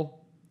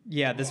terrible.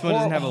 Yeah, this one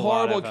doesn't have a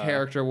lot of horrible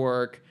character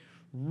work.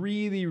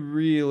 Really,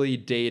 really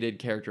dated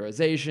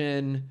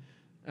characterization.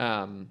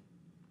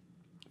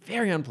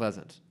 Very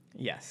unpleasant.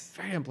 Yes.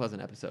 Very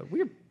unpleasant episode.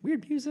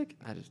 Weird music.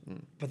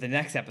 But the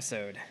next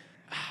episode.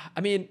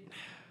 I mean,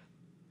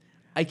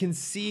 I can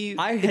see.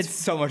 I had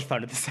so much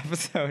fun with this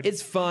episode.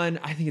 It's fun.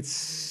 I think it's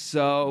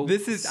so.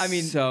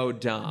 So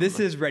dumb. This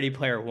is Ready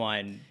Player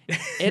One.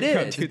 It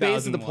is. It's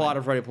basically the plot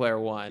of Ready Player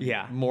One.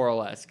 Yeah. More or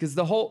less, because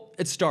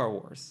it's Star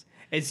Wars.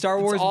 It's Star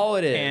Wars. It's all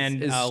it is.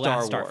 And is Star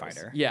Wars.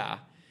 Starfighter. Yeah.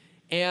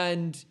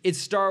 And it's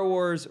Star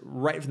Wars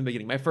right from the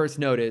beginning. My first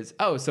note is,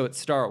 so it's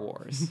Star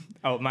Wars.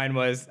 Mine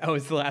was,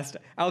 it's the last.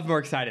 I was more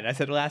excited. I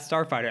said last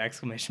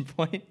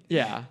Starfighter !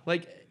 Yeah,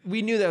 like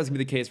we knew that was gonna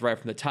be the case right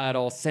from the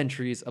title.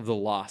 Centuries of the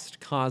Lost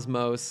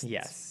Cosmos.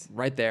 Yes, it's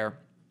right there.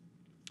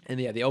 And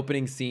yeah, the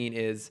opening scene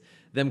is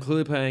them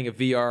clearly playing a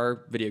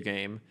VR video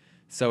game.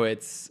 So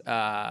it's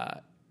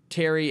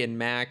Terry and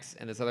Max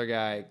and this other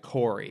guy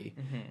Corey,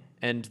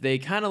 and they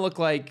kind of look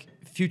like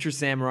future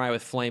samurai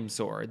with flame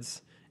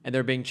swords. And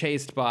they're being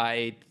chased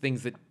by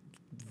things that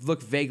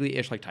look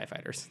vaguely-ish like TIE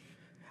fighters.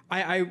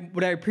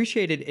 What I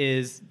appreciated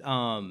is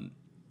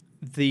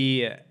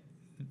the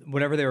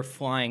whatever they were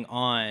flying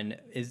on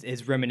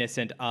is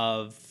reminiscent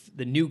of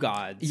the New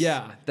Gods.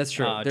 Yeah, that's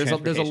true. There's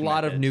a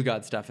lot of New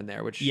God stuff in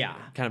there, which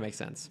kind of makes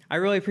sense. I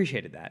really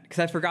appreciated that because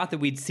I forgot that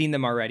we'd seen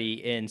them already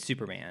in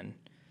Superman.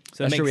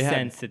 So it makes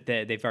sense that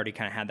they've already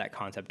kind of had that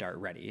concept art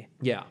ready.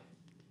 Yeah,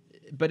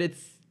 but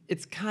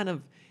it's kind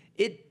of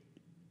it.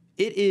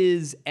 It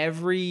is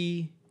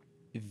every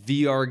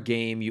VR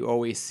game you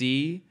always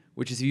see,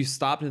 which is if you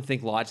stop and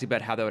think logically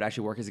about how that would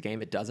actually work as a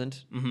game, it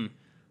doesn't. Mm-hmm.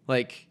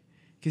 Like,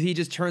 because he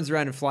just turns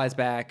around and flies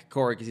back,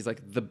 Corey, because he's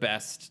like the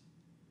best,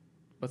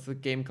 what's the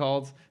game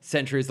called?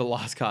 Centuries of the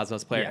Lost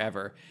Cosmos player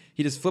ever.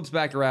 He just flips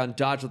back around,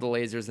 dodges the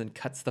lasers, and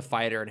cuts the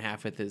fighter in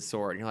half with his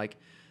sword. And you're like,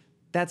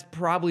 that's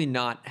probably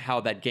not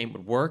how that game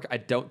would work. I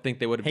don't think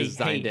they would have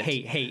designed it.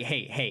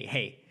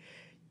 Hey.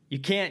 You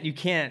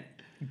can't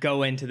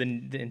go into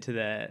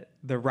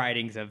the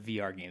writings of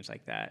VR games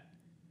like that.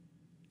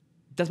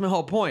 That's my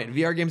whole point.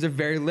 VR games are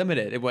very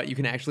limited in what you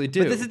can actually do.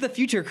 But this is the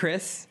future,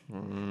 Chris.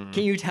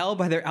 Can you tell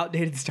by their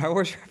outdated Star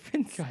Wars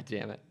reference? God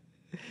damn it.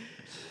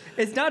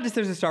 It's not just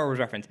there's a Star Wars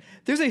reference.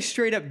 There's a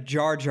straight up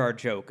Jar Jar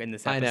joke in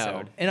this episode. I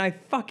know. And I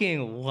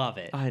fucking love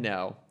it. I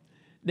know.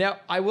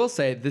 Now, I will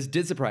say this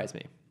did surprise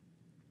me.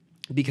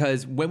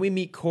 Because when we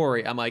meet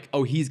Corey, I'm like,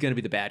 oh, he's going to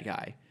be the bad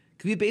guy.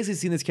 Because we've basically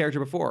seen this character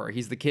before.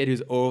 He's the kid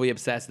who's overly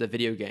obsessed with the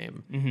video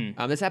game.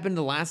 Mm-hmm. This happened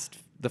in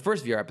the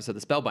first VR episode,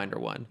 the Spellbinder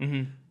one.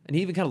 Mm-hmm. And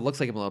he even kind of looks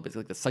like him a little bit. He's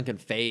like the sunken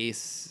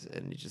face,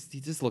 and he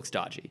just looks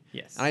dodgy.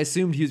 Yes. And I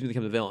assumed he was going to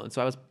become the villain.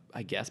 So I was,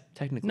 I guess,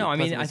 technically No, I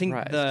mean, I think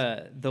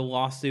surprised. the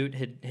lawsuit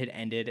had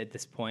ended at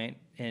this point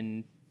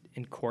in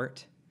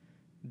court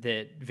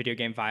that video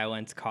game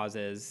violence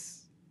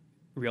causes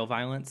real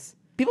violence.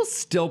 People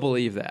still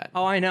believe that.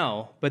 Oh, I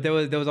know, but there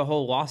was a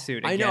whole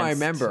lawsuit. I against, know, I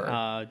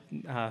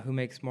remember. Who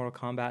makes Mortal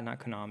Kombat? Not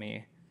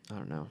Konami. I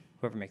don't know.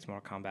 Whoever makes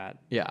Mortal Kombat.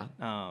 Yeah.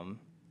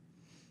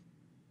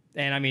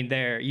 And I mean,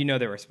 their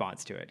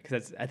response to it, because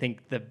that's, I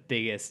think, the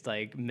biggest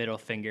like middle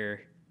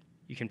finger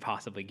you can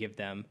possibly give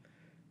them.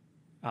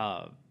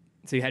 So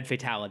you had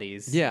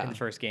fatalities in the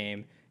first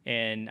game,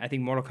 and I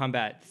think Mortal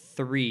Kombat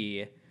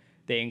 3.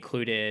 They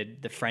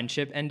included the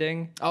friendship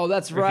ending. Oh,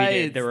 that's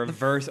right. The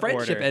reverse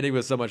friendship order. ending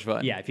was so much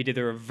fun. Yeah, if you did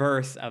the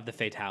reverse of the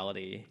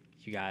fatality,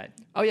 you got...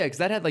 Oh, yeah, because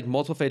that had like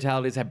multiple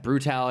fatalities, had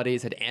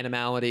brutalities, had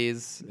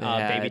animalities.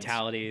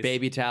 Baby-talities.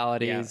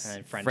 Baby-talities. Yeah,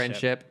 and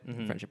friendship.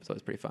 Mm-hmm. Friendship was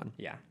always pretty fun.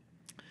 Yeah.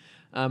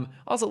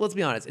 Also, let's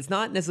be honest. It's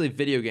not necessarily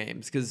video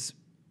games because,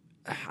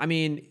 I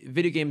mean,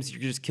 video games,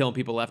 you're just killing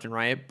people left and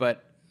right.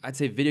 But I'd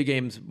say video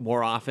games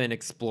more often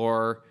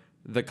explore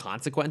the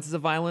consequences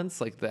of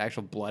violence. Like the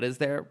actual blood is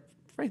there.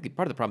 Frankly,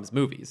 part of the problem is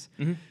movies.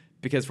 Mm-hmm.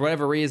 Because for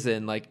whatever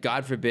reason, like,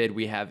 God forbid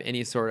we have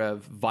any sort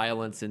of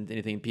violence in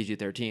anything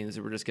PG-13,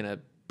 so we're just going to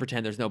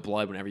pretend there's no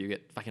blood whenever you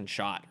get fucking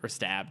shot or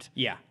stabbed.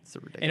 Yeah. It's so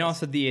ridiculous. And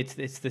also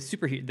it's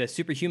the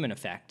superhuman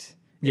effect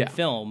in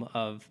film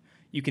of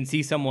you can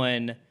see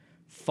someone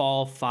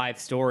fall 5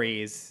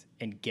 stories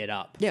and get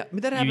up. Yeah, I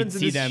mean, that happens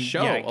in this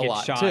show a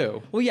lot,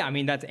 too. Well, yeah, I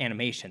mean, that's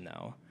animation,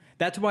 though.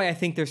 That's why I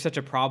think there's such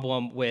a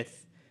problem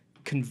with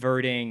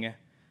converting...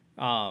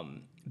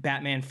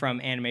 Batman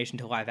from animation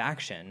to live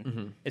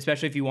action,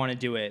 especially if you want to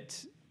do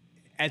it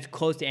as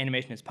close to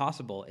animation as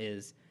possible,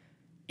 is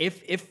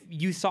if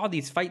you saw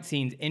these fight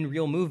scenes in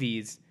real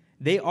movies,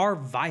 they are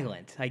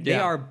violent. Like, they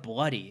are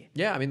bloody.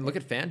 Yeah, I mean, look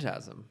at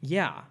Phantasm.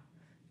 Yeah.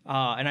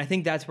 And I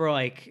think that's where,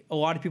 like, a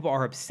lot of people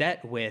are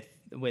upset with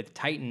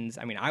Titans.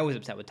 I mean, I was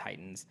upset with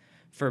Titans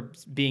for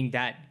being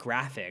that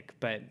graphic,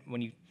 but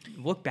when you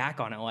look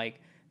back on it,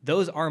 like,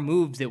 those are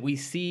moves that we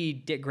see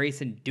Dick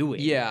Grayson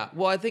doing. Yeah.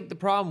 Well, I think the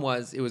problem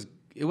was it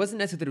wasn't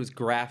necessarily that it was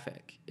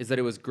graphic, is that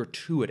it was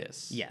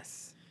gratuitous.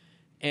 Yes.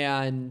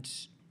 And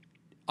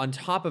on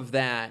top of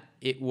that,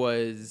 it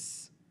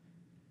was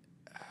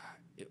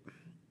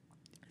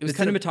the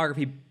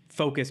cinematography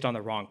focused on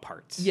the wrong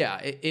parts. Yeah,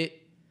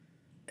 it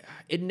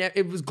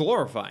was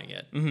glorifying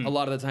it a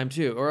lot of the time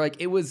too, or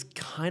like it was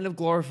kind of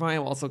glorifying,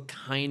 also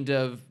kind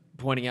of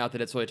pointing out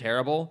that it's really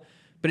terrible.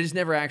 But it just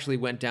never actually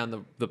went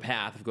down the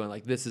path of going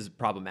like, this is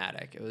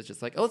problematic. It was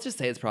just like, oh, let's just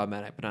say it's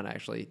problematic, but not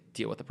actually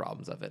deal with the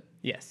problems of it.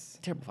 Yes.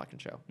 Terrible fucking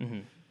show.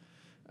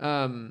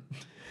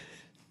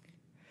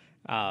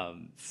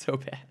 So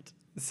bad.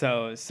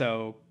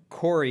 So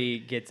Corey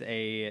gets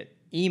a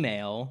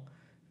email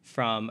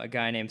from a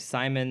guy named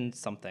Simon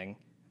something.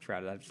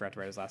 I forgot to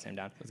write his last name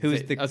down. I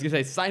was going to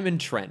say Simon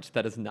Trent.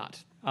 That is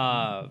not.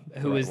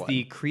 Who is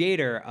the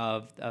creator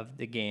of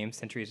the game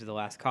Centuries of the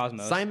Last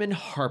Cosmos. Simon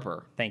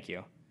Harper. Thank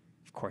you.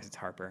 Of course, it's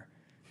Harper.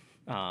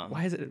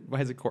 Why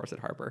is it course at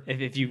Harper?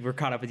 If you were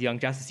caught up with Young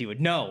Justice, you would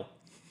know.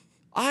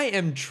 I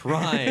am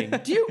trying.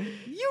 Do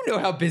you know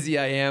how busy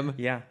I am?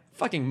 Yeah.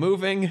 Fucking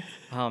moving.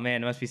 Oh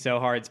man, it must be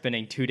so hard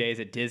spending 2 days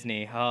at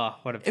Disney. Oh,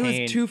 what a pain.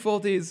 It was 2 full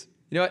days.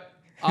 You know what?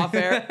 Off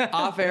air,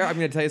 I'm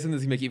going to tell you something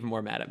that's going to make you even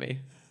more mad at me.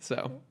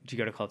 So. Did you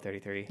go to Club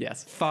 33?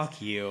 Yes.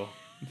 Fuck you.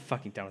 I'm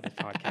fucking done with this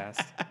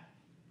podcast.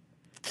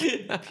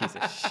 Piece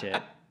of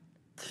shit.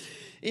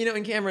 You know,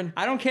 and Cameron,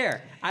 I don't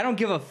care. I don't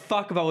give a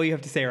fuck about what you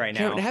have to say right now.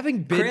 Cameron,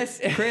 having been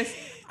Chris,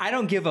 I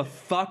don't give a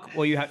fuck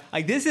what you have.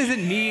 Like, this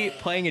isn't me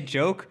playing a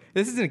joke.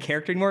 This isn't a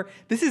character anymore.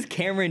 This is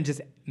Cameron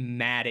just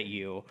mad at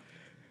you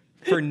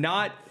for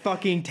not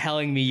fucking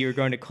telling me you were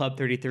going to Club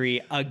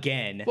 33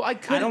 again. Well, I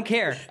don't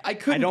care. I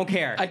don't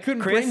care. I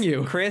couldn't Chris, bring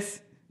you.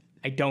 Chris,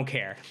 I don't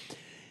care.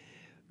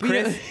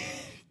 Chris,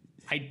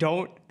 I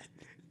don't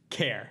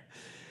care.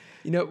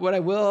 You know what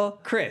I will,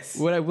 Chris.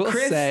 What I will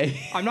say.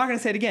 I'm not going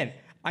to say it again.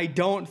 I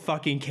don't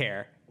fucking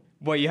care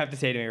what you have to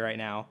say to me right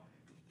now.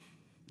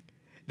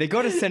 They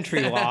go to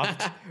Century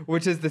Loft,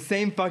 which is the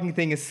same fucking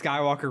thing as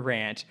Skywalker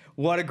Ranch.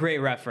 What a great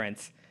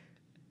reference.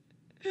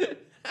 The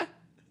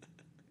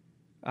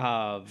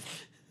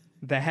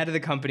head of the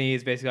company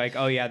is basically like,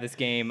 oh yeah, this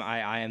game,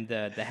 I am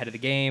the head of the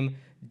game.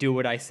 do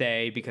what I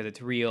say because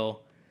it's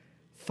real.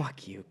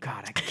 Fuck you.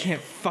 God, I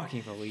can't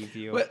fucking believe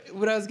you.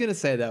 What I was going to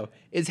say, though,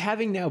 is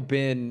having now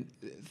been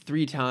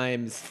 3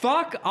 times...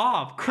 Fuck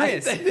off,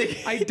 Chris.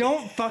 I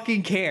don't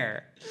fucking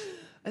care.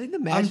 I think the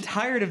magic... I'm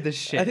tired of this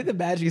shit. I think the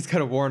magic is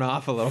kind of worn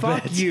off a little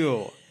bit. Fuck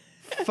you.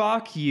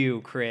 Fuck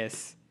you,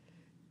 Chris.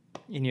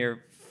 In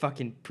your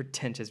fucking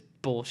pretentious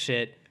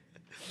bullshit.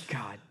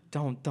 God,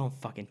 don't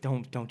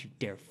you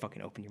dare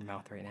fucking open your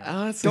mouth right now.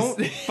 Honestly,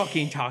 don't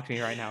fucking talk to me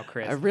right now,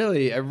 Chris. I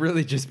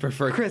really just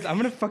prefer Chris, I'm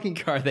gonna fucking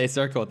Carthay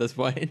Circle at this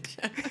point.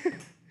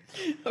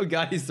 Oh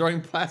God, he's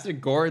throwing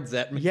plastic gourds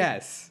at me.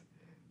 Yes.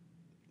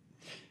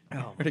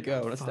 Oh, where'd it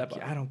go? Let's step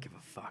up. I don't give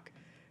a fuck.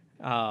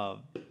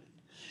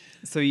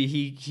 So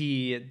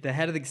he the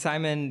head of the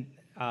Simon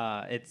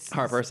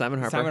Simon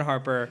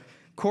Harper.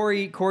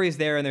 Corey's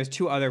there, and there's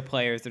 2 other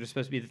players that are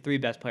supposed to be the 3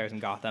 best players in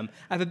Gotham.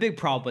 I have a big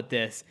problem with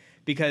this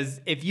because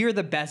if you're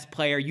the best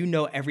player, you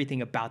know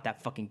everything about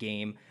that fucking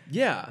game.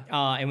 Yeah.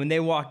 And when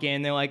they walk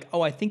in, they're like,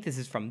 "Oh, I think this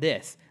is from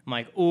this." I'm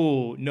like,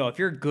 "Oh no! If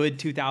you're a good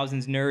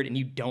 2000s nerd and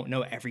you don't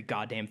know every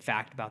goddamn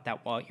fact about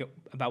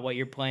about what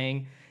you're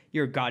playing,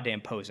 you're a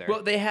goddamn poser."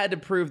 Well, they had to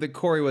prove that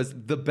Corey was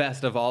the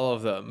best of all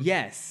of them.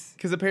 Yes.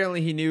 Because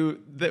apparently he knew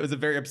that it was a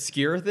very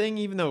obscure thing,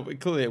 even though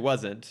clearly it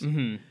wasn't.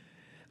 Mm-hmm.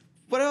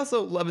 What I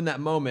also love in that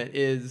moment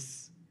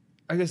is,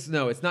 I guess,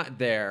 no, it's not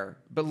there.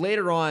 But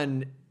later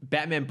on,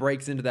 Batman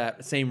breaks into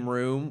that same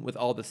room with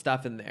all the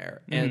stuff in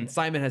there. And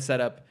Simon has set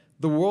up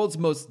the world's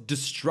most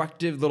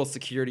destructive little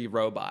security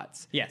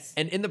robots. Yes.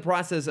 And in the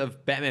process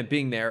of Batman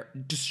being there,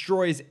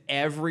 destroys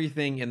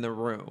everything in the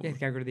room. Yeah, he's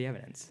got to go to the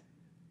evidence.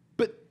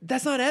 But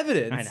that's not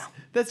evidence. I know.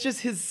 That's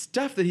just his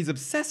stuff that he's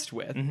obsessed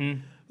with.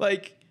 Mm-hmm.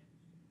 Like,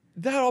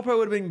 that all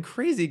probably would have been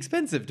crazy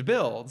expensive to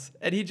build.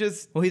 And he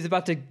just... Well, he's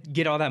about to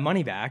get all that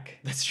money back.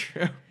 That's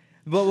true.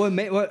 But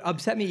what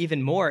upset me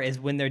even more is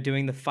when they're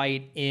doing the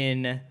fight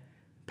in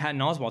Patton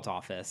Oswalt's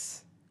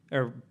office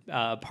or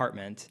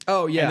apartment.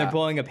 Oh, yeah. And they're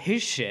blowing up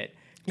his shit.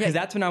 Because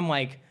that's when I'm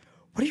like,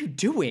 what are you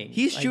doing?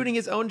 He's shooting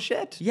his own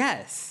shit.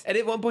 Yes. And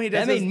at one point he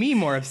does That made me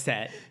more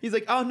upset. He's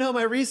like, "Oh no,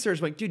 my research."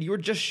 I'm like, dude, you were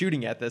just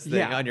shooting at this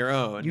thing on your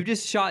own. You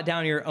just shot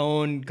down your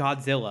own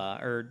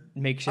Godzilla or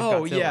makeshift Godzilla.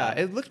 Oh yeah,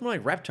 it looked more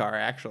like Reptar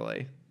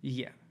actually.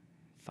 Yeah.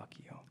 Fuck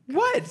you. God,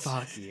 what?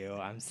 Fuck you.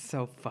 I'm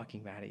so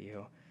fucking mad at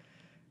you.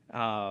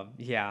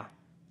 Yeah.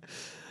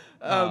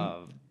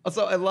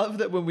 Also, I love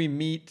that when we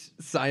meet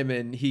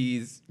Simon,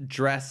 he's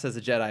dressed as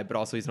a Jedi, but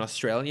also he's an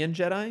Australian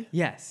Jedi.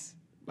 Yes.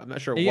 I'm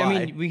not sure why.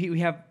 I mean, we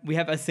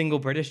have a single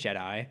British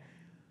Jedi.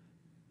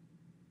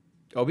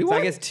 Obi-Wan? So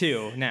I guess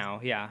 2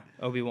 now, yeah.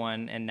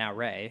 Obi-Wan and now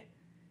Rey.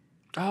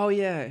 Oh,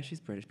 yeah, she's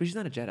British. But she's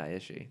not a Jedi,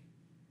 is she?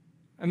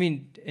 I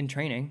mean, in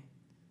training.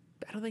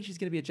 I don't think she's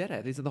going to be a Jedi.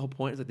 I think the whole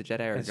point is like the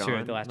Jedi are That's gone.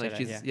 true, the last like,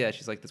 Jedi,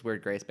 she's like this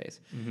weird gray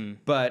space. Mm-hmm.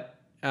 But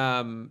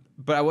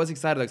I was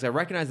excited because I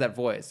recognized that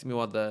voice.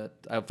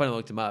 I finally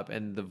looked him up,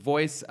 and the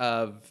voice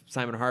of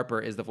Simon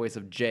Harper is the voice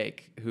of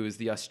Jake, who's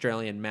the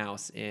Australian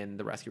mouse in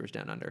The Rescuers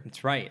Down Under.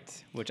 That's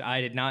right, which I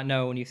did not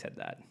know when you said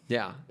that.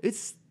 Yeah,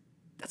 that's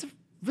a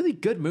really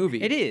good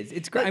movie. It is.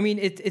 It's great. I mean,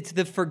 it's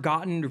the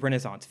forgotten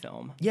Renaissance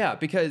film. Yeah,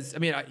 because, I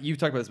mean, you've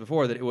talked about this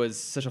before, that it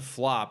was such a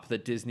flop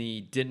that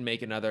Disney didn't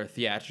make another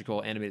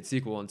theatrical animated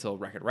sequel until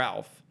Wreck-It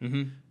Ralph.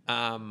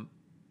 Mm-hmm.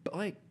 But,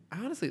 like,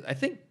 honestly, I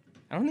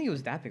don't think it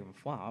was that big of a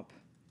flop.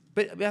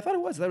 But I mean, I thought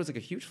it was. That was like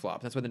a huge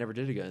flop. That's why they never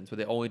did it again. So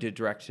they only did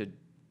directed.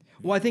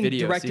 Well, I think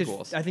directed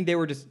sequels. I think they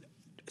were just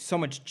so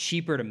much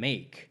cheaper to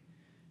make.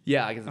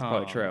 Yeah, I guess that's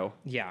probably true.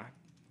 Yeah.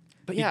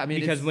 But yeah, I mean,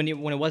 because when it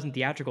wasn't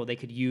theatrical, they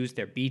could use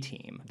their B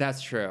team.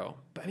 That's true.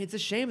 But I mean, it's a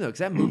shame though, because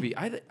that movie,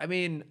 I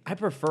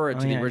prefer it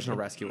to the original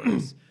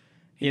Rescuers.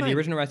 The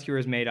original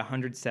Rescuers made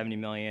 170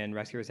 million.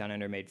 Rescuers Down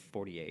Under made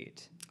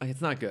 48. Like,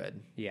 it's not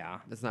good. Yeah.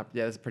 That's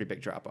a pretty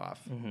big drop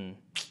off. Mm-hmm.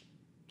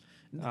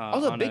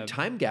 Also, a big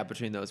time gap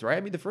between those, right?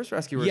 I mean, the first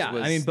Rescuers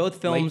was I mean, both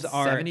films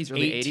are 70s,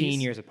 early 18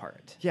 80s. years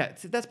apart. Yeah,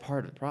 that's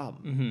part of the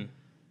problem. Mm-hmm.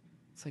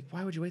 It's like,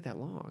 why would you wait that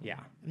long? Yeah.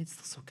 I mean, it's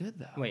still so good,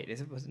 though. Wait,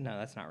 no,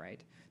 that's not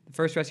right. The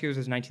first Rescuers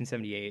was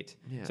 1978,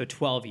 so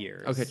 12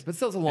 years. Okay, but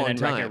still it's a long time. And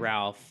then Wreck-It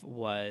Ralph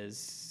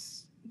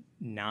was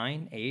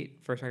 9, 8.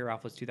 First Wreck-It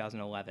Ralph was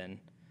 2011,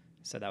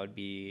 so that would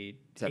be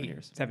 7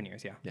 years. 7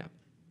 years, yeah. Yeah.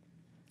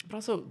 But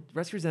also,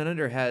 Rescuers Down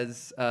Under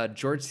has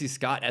George C.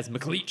 Scott as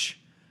McLeach.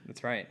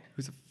 That's right.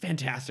 Who's a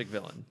fantastic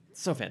villain.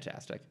 So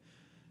fantastic.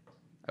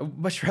 I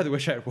much rather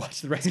wish I had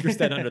watched The Rescuers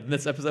Down Under than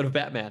this episode of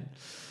Batman.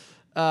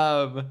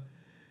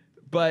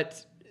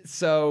 But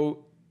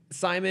so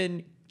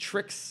Simon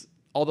tricks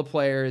all the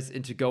players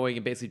into going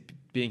and basically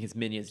being his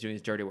minions, doing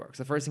his dirty work.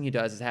 So the first thing he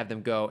does is have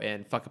them go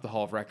and fuck up the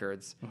Hall of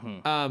Records.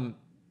 Mm-hmm.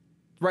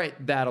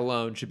 Right, that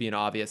alone should be an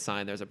obvious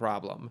sign there's a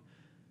problem.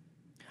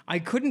 I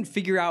couldn't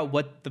figure out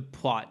what the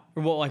plot,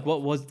 or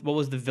what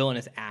was the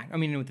villainous act. I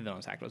mean, what the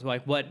villainous act was,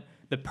 like what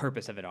the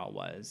purpose of it all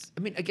was.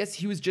 I mean, I guess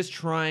he was just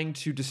trying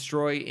to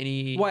destroy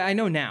any. Well, I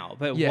know now,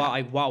 but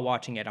while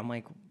watching it, I'm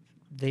like,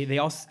 they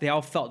all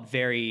felt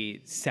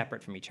very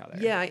separate from each other.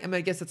 Yeah, I mean,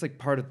 I guess that's like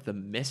part of the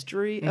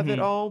mystery of it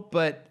all.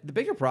 But the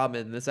bigger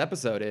problem in this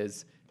episode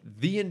is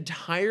the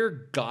entire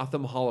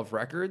Gotham Hall of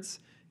Records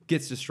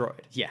gets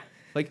destroyed. Yeah.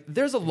 Like,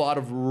 there's a lot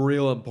of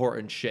real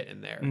important shit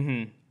in there.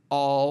 Mm-hmm.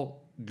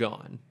 All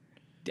gone.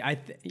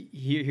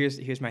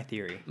 Here's my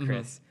theory,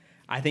 Chris.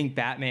 I think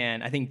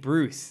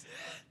Bruce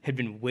had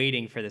been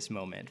waiting for this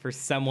moment for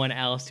someone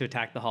else to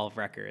attack the Hall of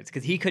Records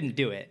because he couldn't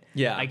do it.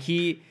 Yeah. Like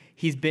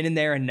he's been in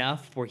there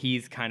enough where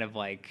he's kind of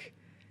like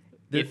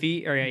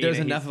iffy. Or there's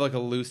enough of like a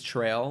loose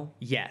trail.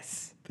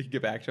 Yes. To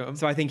get back to him.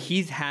 So I think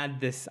he's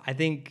had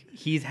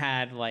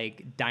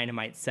like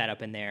dynamite set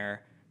up in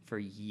there for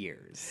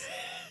years.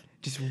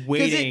 Just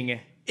waiting.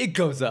 It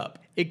goes up.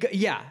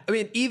 Yeah. I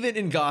mean, even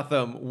in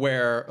Gotham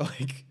where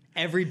like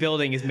every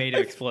building is made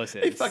of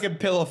explosives. A fucking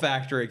pillow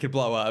factory could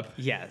blow up.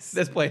 Yes.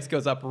 This place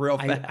goes up real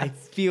fast. I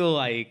feel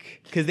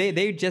like because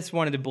they just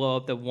wanted to blow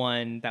up that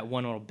one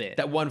little bit.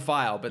 That one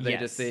file, but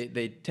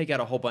they take out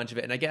a whole bunch of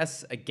it. And I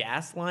guess a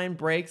gas line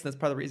breaks, and that's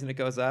part of the reason it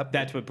goes up.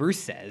 That's what Bruce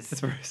says.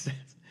 That's what Bruce says.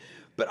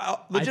 But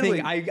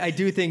I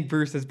do think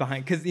Bruce is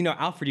behind because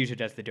Alfred usually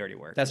does the dirty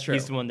work. That's true.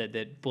 He's the one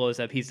that blows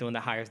up. He's the one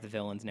that hires the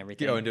villains and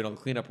everything. And doing all the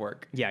cleanup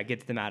work. Yeah,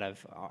 gets them out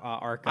of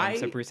Arkham.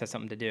 So Bruce has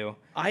something to do.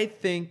 I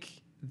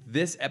think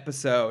this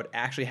episode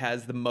actually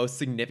has the most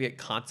significant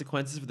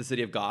consequences for the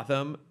city of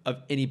Gotham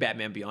of any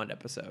Batman Beyond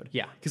episode.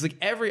 Yeah, because like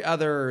every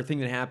other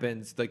thing that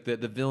happens, like the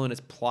villainous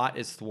plot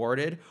is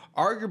thwarted.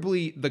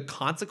 Arguably, the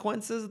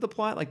consequences of the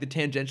plot, like the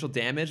tangential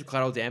damage, the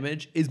collateral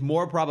damage, is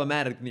more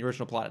problematic than the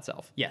original plot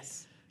itself.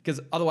 Yes. Because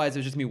otherwise,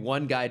 there's just me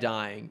one guy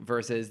dying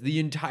versus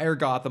the entire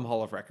Gotham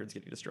Hall of Records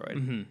getting destroyed.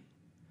 Mm-hmm.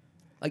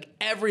 Like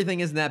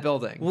everything is in that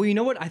building. Well, you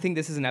know what I think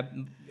this is what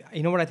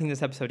I think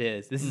this episode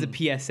is. This is a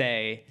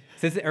PSA.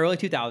 Since the early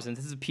 2000s,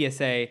 this is a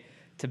PSA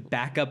to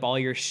back up all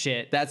your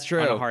shit. That's true.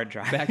 On a hard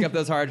drive. Back up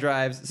those hard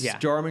drives. Yeah.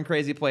 Store them in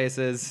crazy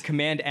places.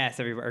 Command S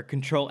everywhere, or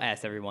Control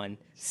S everyone.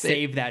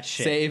 Save that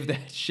shit. Save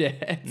that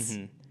shit.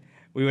 Mm-hmm.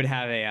 We would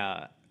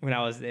have when I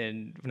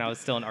was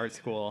still in art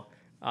school.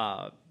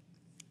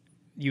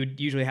 You'd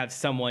usually have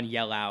someone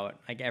yell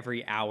out like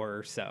every hour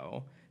or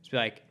so. Just be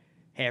like,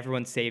 "Hey,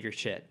 everyone, save your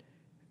shit."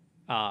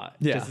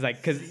 Just like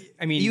because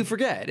I mean, you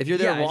forget if you're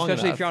there long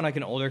especially enough. if you're on like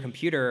an older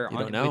computer You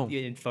don't know.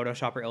 in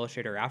Photoshop or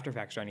Illustrator or After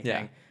Effects or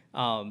anything.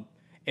 Yeah.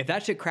 If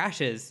that shit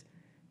crashes,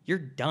 you're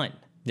done.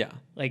 Yeah.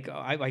 Like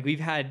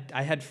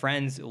I had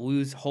friends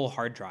lose whole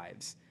hard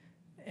drives,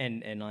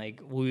 and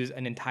like lose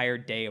an entire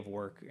day of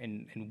work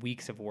and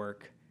weeks of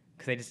work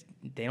because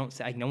they don't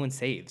like no one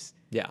saves.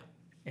 Yeah.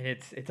 And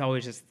it's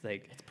always just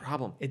like it's a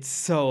problem. It's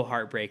so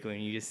heartbreaking when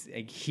you just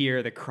like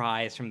hear the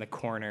cries from the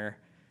corner.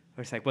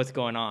 It's like, what's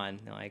going on? And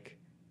they're like,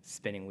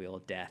 spinning wheel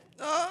of death.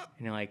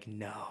 And you're like,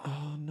 no.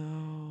 Oh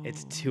no.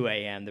 It's 2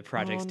 a.m. The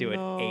project's due at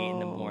 8 in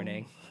the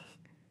morning.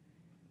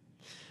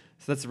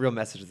 So that's the real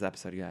message of this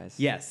episode, guys.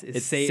 Yes,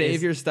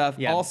 save your stuff.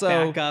 Yeah, also,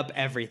 back up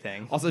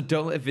everything. Also,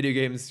 don't let video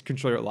games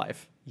control your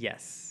life.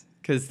 Yes,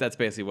 because that's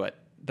basically what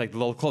like the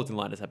little closing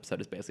line of this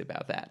episode is basically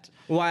about that.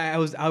 Well,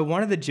 I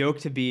wanted the joke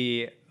to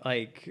be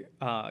like,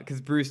 because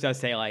Bruce does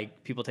say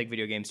like people take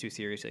video games too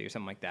seriously or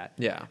something like that.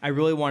 Yeah, I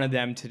really wanted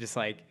them to just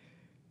like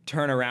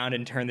turn around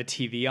and turn the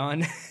TV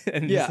on.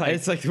 And yeah, just,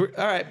 like, it's like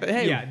all right, but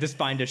hey, yeah, just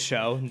find a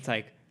show and it's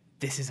like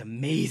this is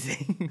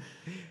amazing.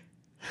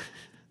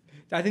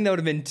 I think that would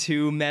have been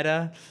too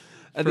meta.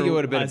 I think it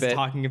would have been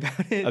talking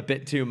about it a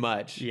bit too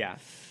much. Yeah,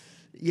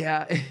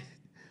 yeah.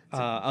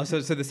 So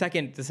the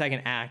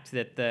second act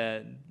that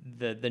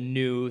the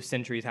new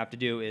Sentries have to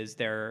do is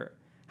they're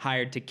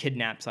hired to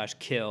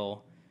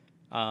kidnap/kill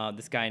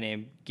this guy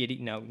named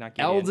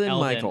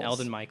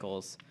Eldon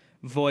Michaels,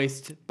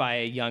 voiced by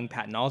a young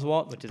Patton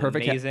Oswalt, which is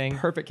amazing.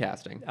 Perfect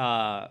casting.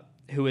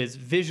 Who is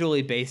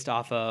visually based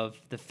off of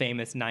the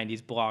famous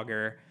 '90s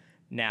blogger,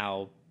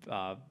 now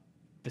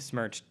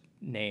besmirched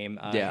name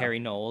Harry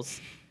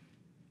Knowles.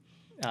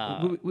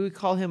 We would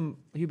call him.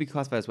 He would be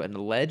classified as what, an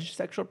alleged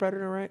sexual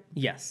predator, right?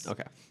 Yes.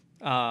 Okay.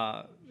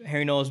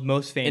 Harry Knowles,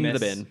 most famous Into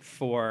the bin.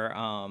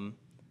 for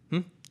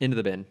Into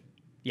the bin.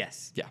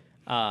 Yes. Yeah.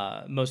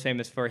 Most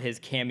famous for his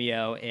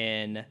cameo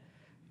in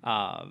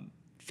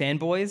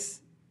Fanboys.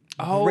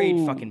 Oh,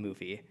 great fucking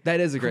movie. That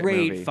is a great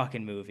movie. Great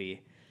fucking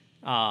movie.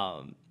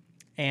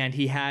 And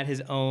he had his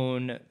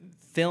own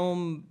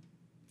film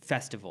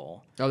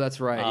festival. Oh,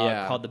 that's right.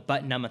 Yeah. Called the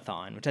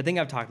Butt-Numb-a-thon, which I think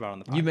I've talked about on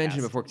the podcast. You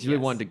mentioned it before because you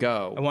really wanted to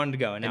go. I wanted to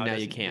go, and now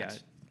you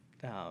can't.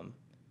 Yeah.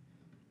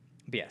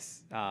 But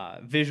yes,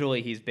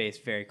 visually he's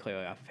based very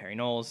clearly off of Harry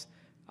Knowles.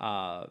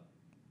 The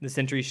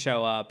Sentries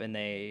show up and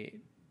they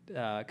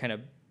kind of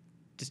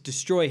just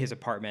destroy his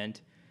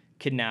apartment,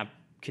 kidnap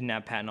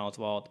Patton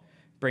Oswalt,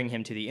 bring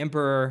him to the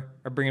Emperor,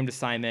 or bring him to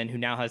Simon, who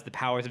now has the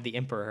powers of the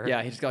Emperor.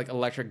 Yeah, he's got like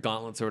electric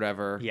gauntlets or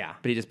whatever. Yeah.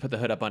 But he just put the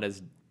hood up on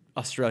his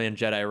Australian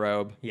Jedi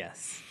robe.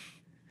 Yes.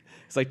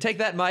 It's like, take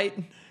that, mate.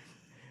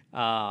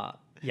 Yeah.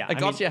 I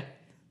gotcha.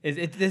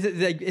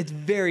 It's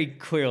very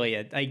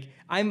clearly like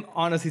I'm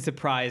honestly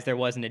surprised there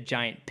wasn't a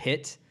giant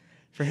pit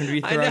for him to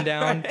be thrown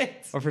down,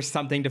 right? Or for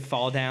something to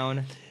fall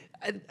down.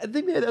 I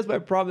think maybe that's my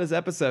problem with this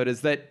episode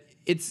is that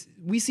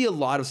we see a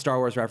lot of Star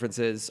Wars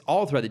references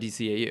all throughout the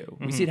DCAU.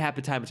 We see it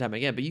happen time and time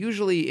again, but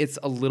usually it's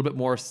a little bit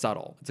more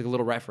subtle. It's like a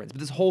little reference.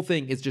 But this whole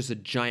thing is just a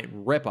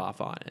giant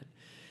ripoff on it.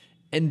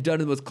 And done in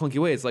the most clunky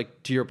ways.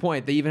 Like, to your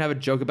point, they even have a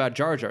joke about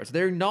Jar Jar. So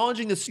they're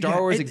acknowledging that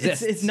Star Wars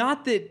exists. It's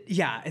not that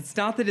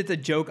it's a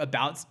joke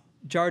about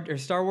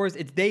Star Wars.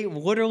 They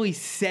literally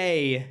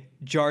say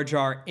Jar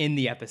Jar in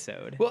the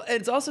episode. Well, and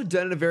it's also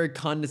done in a very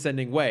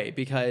condescending way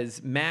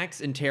because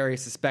Max and Terry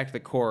suspect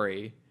that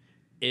Corey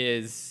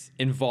is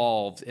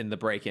involved in the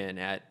break-in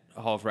at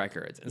Hall of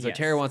Records. And so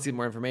Terry wants to get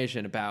more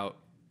information about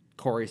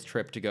Corey's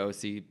trip to go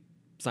see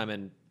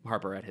Simon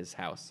Harper at his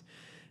house.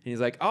 And he's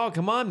like, oh,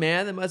 come on,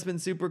 man. That must have been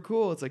super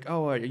cool. It's like,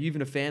 oh, are you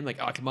even a fan? Like,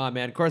 oh, come on,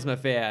 man. Of course I'm a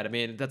fan. I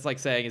mean, that's like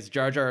saying, is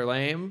Jar Jar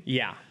lame?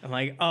 Yeah. I'm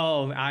like,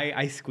 oh,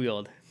 I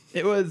squealed.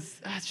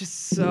 It's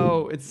just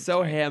so, it's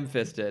so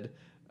ham-fisted.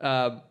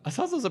 I was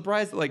also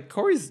surprised that, like,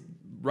 Corey's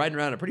riding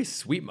around a pretty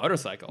sweet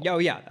motorcycle. Oh,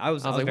 yeah. I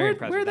was like, very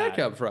impressed where'd that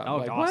come from? Oh,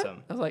 like, awesome.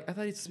 What? I was like, I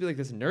thought he'd just be like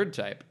this nerd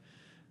type.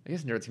 I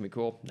guess nerds can be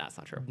cool. Nah, it's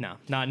not true. No,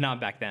 not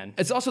back then.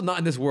 It's also not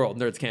in this world.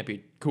 Nerds can't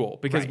be cool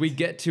because we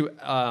get to,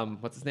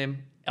 what's his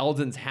name?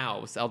 Eldon's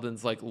house,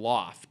 Eldon's like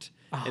loft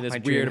in this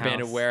weird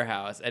abandoned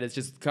warehouse, and it's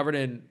just covered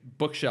in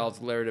bookshelves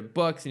loaded in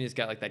books, and he's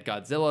got like that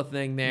Godzilla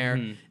thing there,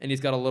 and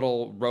he's got a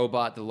little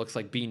robot that looks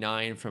like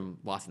B9 from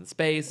Lost in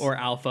Space, or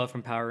Alpha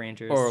from Power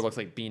Rangers, or looks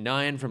like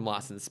B9 from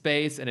Lost in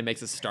Space, and it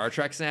makes a Star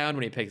Trek sound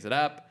when he picks it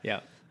up.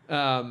 Yeah.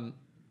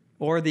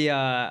 Or the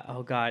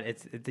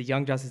it's the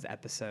Young Justice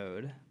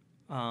episode.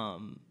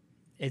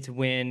 It's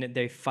when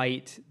they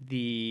fight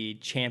the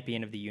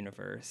champion of the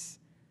universe.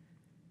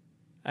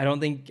 I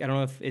don't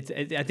know if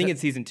I think it's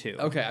season 2.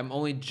 Okay, I'm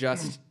only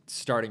just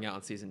starting out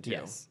in season 2.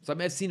 Yes. So I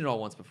mean, I've seen it all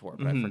once before,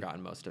 but I've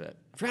forgotten most of it.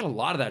 I forgot a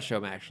lot of that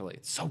show, actually.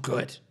 It's so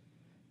good.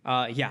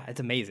 Yeah, it's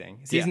amazing.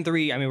 Season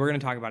 3, I mean, we're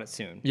going to talk about it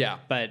soon. Yeah.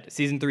 But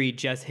season 3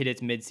 just hit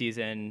its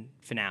mid-season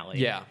finale.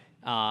 Yeah.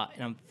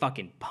 And I'm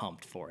fucking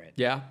pumped for it.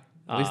 Yeah?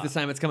 At least this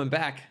time it's coming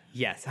back.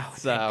 Yes. Oh,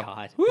 so, thank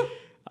God. Woo.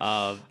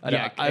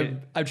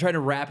 I'm trying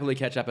to rapidly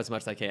catch up as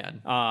much as I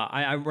can.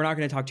 We're not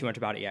going to talk too much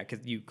about it yet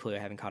because you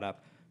clearly haven't caught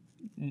up.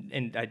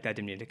 And that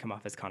didn't need to come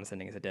off as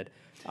condescending as it did.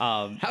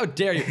 How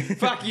dare you?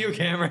 Fuck you,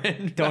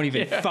 Cameron. Don't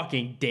even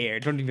fucking dare.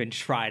 Don't even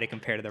try to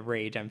compare to the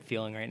rage I'm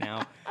feeling right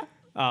now.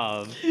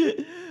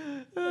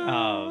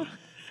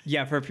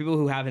 Yeah, for people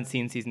who haven't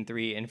seen season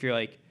 3, and if you're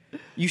like,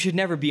 you should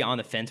never be on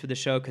the fence with the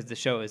show because the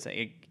show is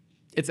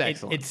it's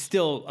excellent. It's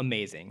still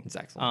amazing. It's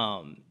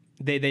excellent.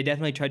 They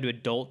definitely tried to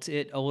adult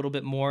it a little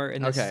bit more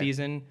in this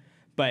season,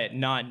 but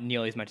not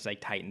nearly as much as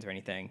like Titans or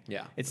anything.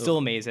 Yeah, it's still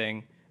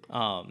amazing.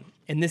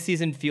 And this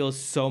season feels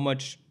so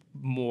much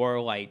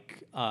more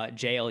like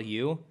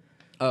JLU,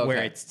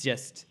 where it's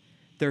just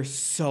there's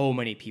so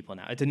many people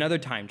now. It's another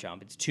time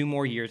jump. It's 2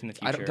 more years in the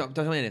future. Don't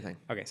tell me anything.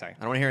 Okay, sorry. I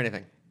don't want to hear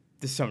anything.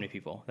 There's so many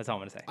people. That's all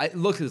I'm gonna say. It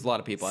looks like there's a lot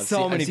of people. I've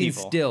seen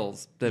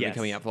stills that have been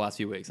coming out for the last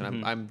few weeks,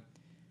 and I'm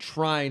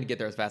trying to get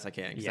there as fast as I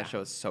can because that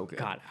show is so good.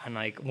 God, and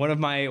like one of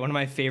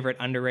my favorite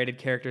underrated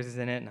characters is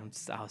in it, and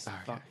I was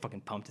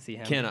fucking pumped to see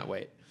him. Cannot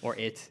wait. Or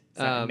it.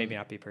 So maybe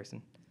not be a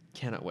person.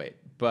 Cannot wait.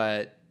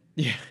 But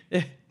yeah.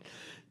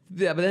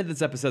 Yeah, but then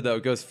this episode though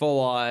goes full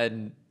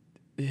on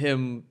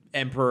him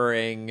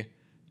emperoring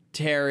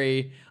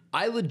Terry.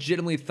 I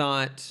legitimately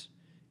thought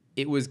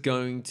it was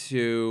going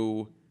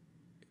to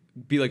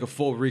be like a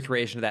full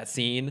recreation of that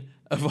scene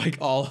of like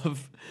all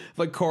of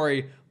like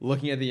Corey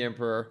looking at the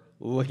Emperor,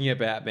 looking at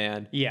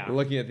Batman,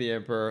 looking at the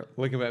Emperor,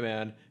 looking at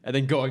Batman, and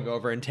then going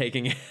over and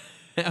taking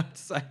out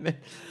Simon.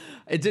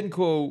 It didn't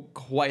go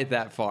quite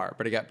that far,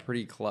 but it got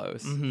pretty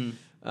close. I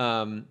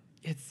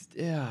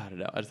don't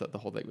know. I just thought the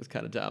whole thing was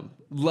kind of dumb.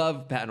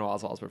 Love Patton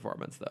Oswalt's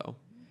performance though.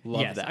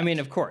 Love that. I mean,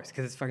 of course,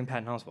 because it's fucking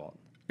Patton Oswalt.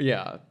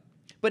 Yeah,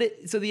 but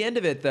so the end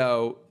of it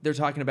though, they're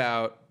talking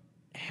about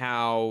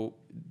how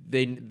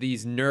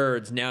these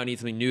nerds now need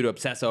something new to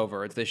obsess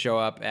over. They show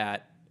up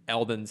at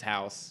Eldon's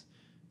house.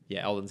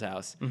 Yeah, Eldon's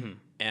house.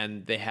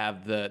 And they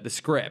have the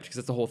script, because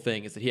that's the whole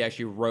thing, is that he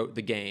actually wrote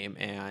the game,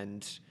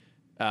 and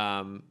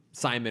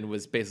Simon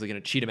was basically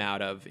going to cheat him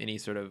out of any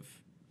sort of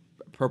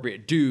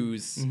appropriate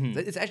dues.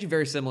 It's actually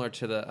very similar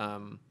to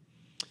the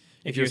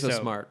if you're so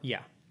smart.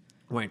 Yeah.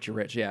 Why aren't you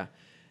rich? Yeah.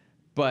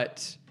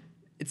 But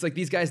it's like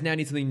these guys now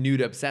need something new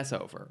to obsess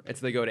over. And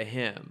so they go to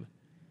him.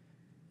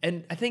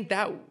 And I think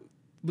that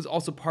was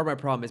also part of my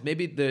problem, is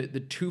maybe the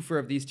twofer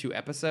of these 2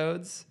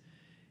 episodes,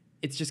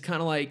 it's just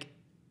kind of like,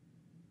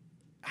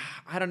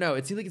 I don't know.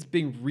 It seems like it's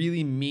being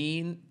really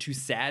mean to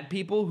sad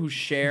people who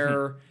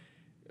share,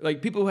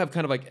 like people who have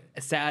kind of like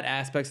sad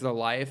aspects of their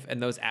life,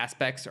 and those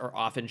aspects are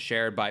often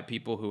shared by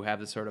people who have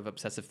this sort of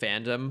obsessive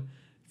fandom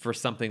for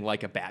something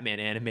like a Batman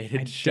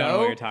animated show. I don't know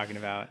what you're talking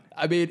about.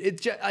 I mean,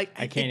 it's just like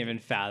I can't even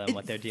fathom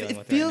what they're dealing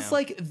with. It feels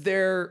like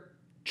they're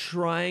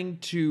trying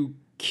to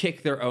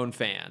kick their own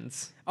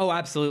fans. Oh,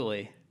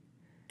 absolutely.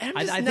 And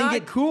I'm just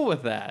not cool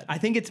with that. I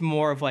think it's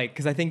more of like,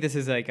 because I think this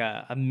is like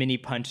a mini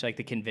punch, like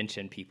the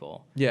convention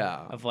people.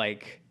 Yeah. Of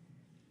like,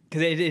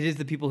 because it is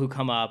the people who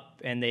come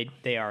up and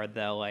they are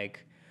the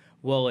like,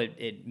 well,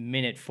 at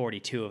minute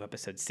 42 of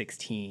episode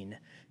 16,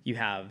 you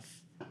have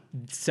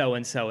so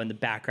and so in the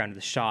background of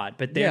the shot,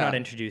 but they're not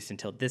introduced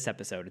until this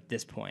episode at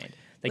this point.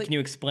 Like, can you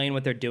explain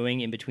what they're doing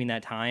in between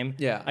that time?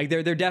 Yeah. Like,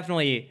 they're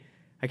definitely,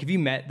 like, have you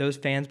met those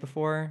fans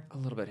before? A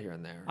little bit here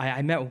and there.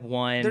 I met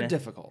one. They're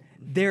difficult.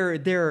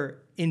 They're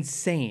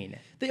insane.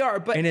 They are,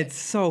 but... And it's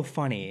so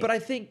funny. But I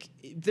think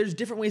there's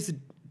different ways of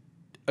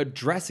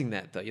addressing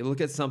that, though. You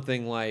look at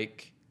something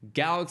like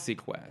Galaxy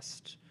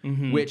Quest,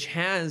 which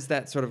has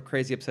that sort of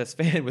crazy obsessed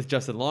fan with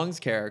Justin Long's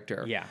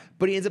character. Yeah.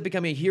 But he ends up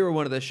becoming a hero of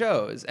one of the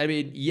shows. I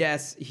mean,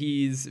 yes,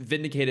 he's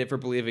vindicated for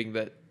believing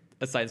that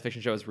a science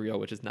fiction show is real,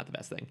 which is not the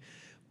best thing.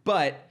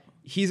 But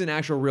he's an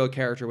actual real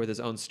character with his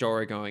own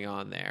story going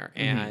on there.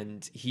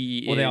 And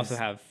they also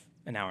have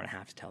an hour and a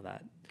half to tell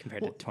that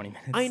compared to 20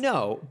 minutes. I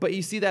know, but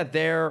you see that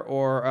there,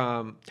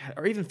 or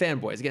even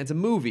Fanboys. Again, it's a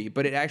movie,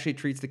 but it actually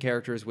treats the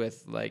characters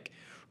with, like,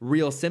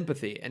 real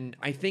sympathy. And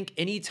I think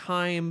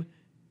anytime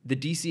the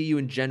DCU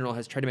in general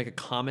has tried to make a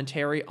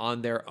commentary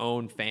on their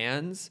own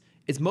fans,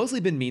 it's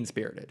mostly been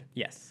mean-spirited.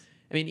 Yes.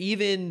 I mean,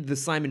 even the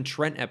Simon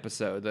Trent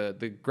episode,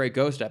 the Grey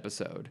Ghost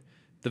episode,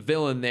 the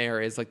villain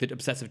there is like the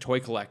obsessive toy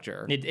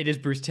collector. It is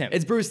Bruce Timm.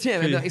 It's Bruce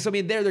Timm. And so, I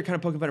mean, they're kind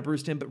of poking fun at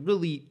Bruce Timm, but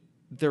really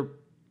they're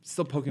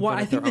still poking fun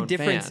at their own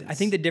fans. I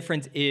think the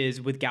difference is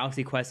with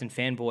Galaxy Quest and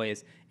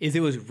Fanboys is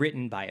it was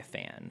written by a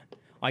fan.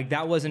 Like,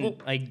 that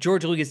wasn't, like,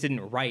 George Lucas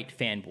didn't write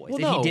Fanboys. If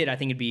he did, I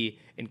think it'd be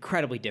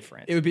incredibly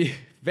different. It would be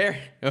very...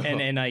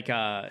 And like...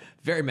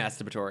 very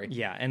masturbatory.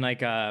 Yeah, and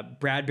like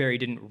Bradbury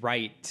didn't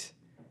write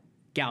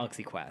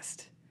Galaxy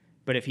Quest.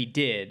 But if he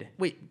did...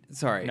 Wait,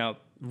 sorry. No.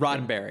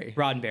 Roddenberry.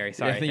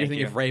 Sorry. I think you're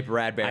thinking of Ray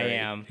Bradbury. I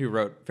am. Who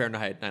wrote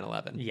Fahrenheit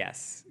 9/11.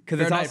 Yes. Because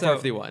Fahrenheit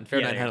 451.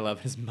 Fahrenheit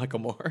 9/11 is Michael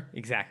Moore.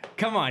 Exactly.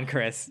 Come on,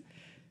 Chris.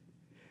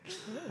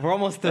 We're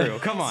almost through.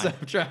 Come on. So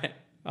try.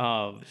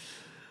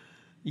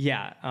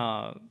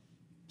 Yeah.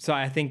 So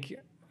I think,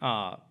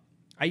 I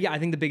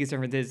think the biggest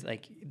difference is,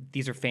 like,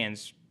 these are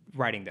fans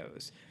writing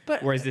those,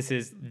 whereas this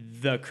is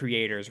the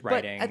creators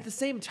writing. But at the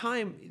same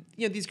time,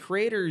 you know, these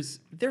creators,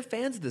 they're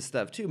fans of this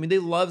stuff too. I mean, they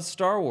love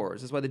Star Wars.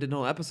 That's why they did a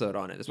whole episode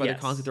on it. That's why they're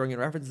constantly throwing in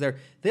references there.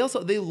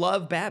 They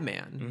love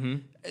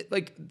Batman.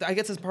 Like, I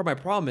guess that's part of my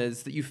problem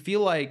is that you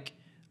feel like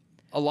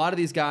a lot of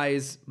these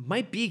guys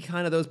might be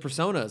kind of those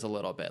personas a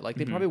little bit. Like,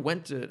 they probably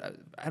went to,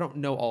 I don't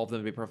know all of them,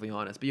 to be perfectly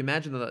honest, but you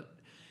imagine that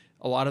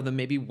a lot of them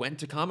maybe went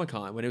to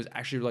Comic-Con when it was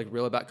actually, like,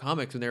 real about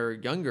comics when they were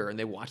younger, and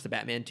they watched the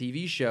Batman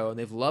TV show and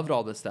they've loved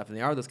all this stuff, and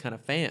they are those kind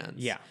of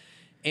fans. Yeah.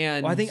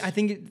 And well, I think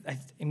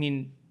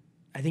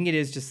it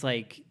is just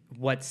like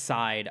what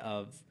side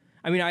of,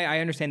 I mean, I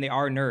understand they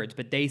are nerds,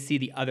 but they see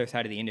the other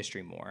side of the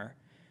industry more.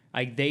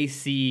 Like, they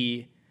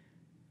see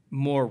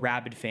more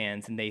rabid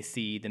fans and they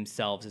see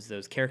themselves as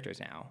those characters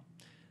now.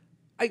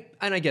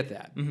 I get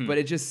that, but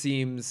it just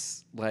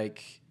seems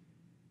like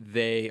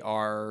they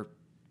are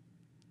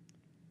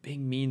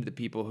being mean to the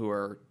people who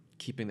are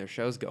keeping their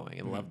shows going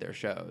and love their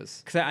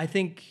shows. Because I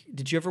think,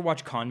 did you ever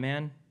watch Con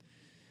Man?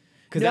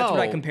 Because that's what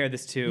I compare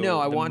this to. No,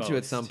 I want to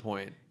at some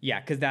point. Yeah,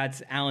 because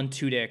that's Alan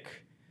Tudyk.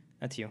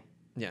 That's you.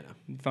 Yeah,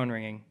 no. Phone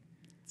ringing.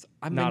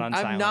 I'm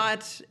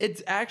not.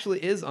 It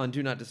actually is on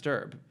Do Not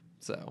Disturb.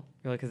 So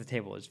really, because the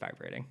table is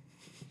vibrating.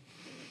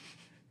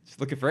 Just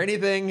looking for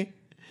anything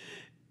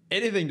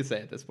to say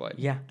at this point.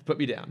 Yeah, to put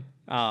me down.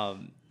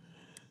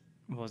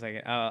 What was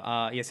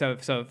I? Yeah.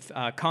 So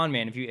Con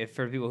Man. If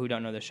for people who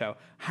don't know the show,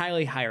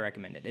 highly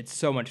recommend it. It's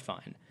so much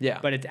fun. Yeah.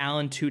 But it's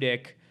Alan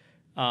Tudyk.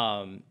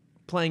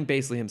 Playing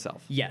basically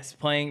himself. Yes,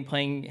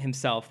 playing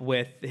himself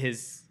with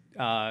his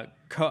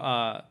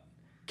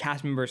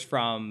cast members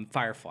from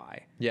Firefly.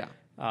 Yeah.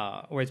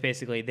 Where it's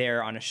basically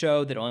they're on a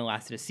show that only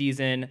lasted a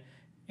season,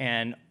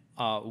 and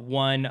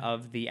one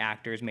of the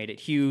actors made it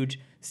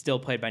huge, still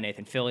played by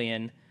Nathan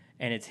Fillion,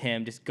 and it's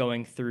him just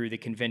going through the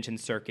convention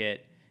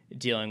circuit,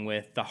 dealing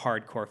with the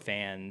hardcore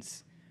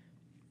fans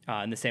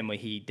in the same way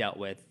he dealt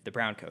with the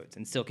Browncoats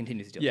and still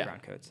continues to deal with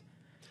the Browncoats.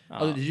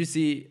 Did you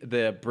see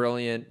the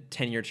brilliant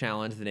 10-year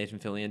challenge that Nathan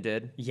Fillion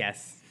did?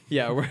 Yes.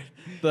 Yeah, where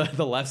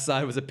the left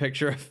side was a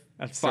picture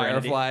of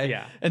Firefly,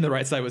 and the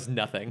right side was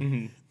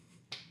nothing.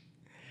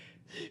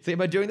 So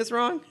am I doing this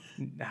wrong?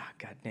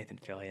 God, Nathan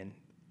Fillion.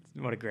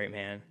 What a great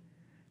man.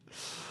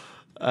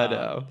 I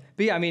know.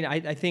 But yeah, I mean,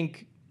 I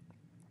think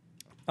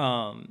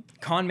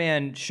Con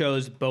Man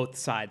shows both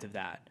sides of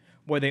that,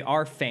 where they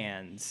are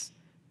fans,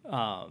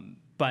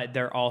 but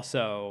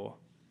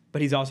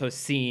he's also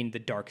seen the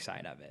dark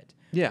side of it.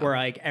 Yeah. Where,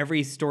 like,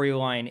 every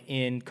storyline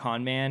in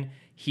Con Man,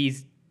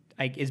 he's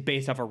like is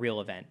based off a real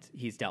event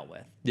he's dealt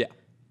with. Yeah.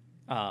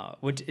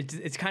 Which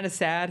it's kind of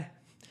sad,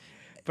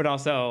 but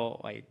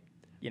also, like,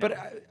 you know. But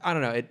I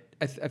don't know.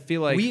 I feel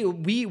like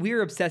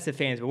we're obsessive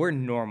fans, but we're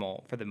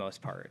normal for the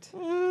most part.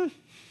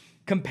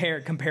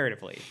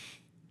 Comparatively.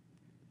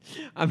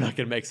 I'm not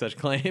going to make such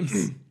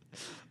claims.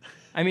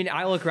 I mean,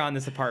 I look around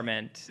this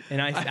apartment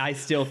and I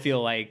still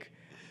feel like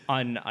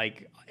I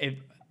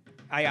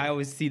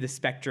always see the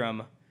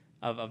spectrum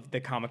of the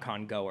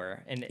Comic-Con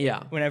goer, and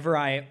whenever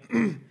I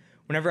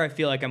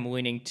feel like I'm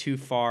leaning too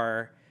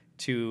far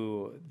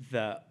to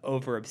the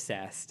over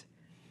obsessed,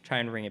 try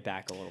and bring it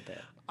back a little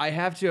bit. I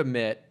have to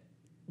admit,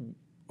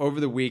 over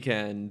the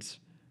weekend,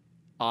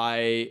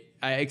 I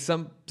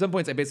some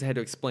points I basically had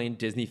to explain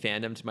Disney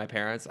fandom to my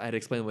parents. I had to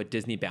explain what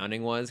Disney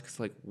bounding was, because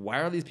like, why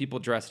are these people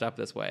dressed up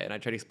this way? And I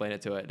tried to explain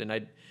it to it, and I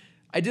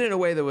did it in a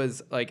way that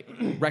was like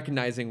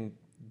recognizing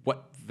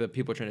what the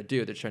people are trying to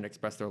do. They're trying to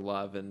express their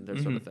love and their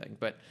sort of thing.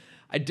 But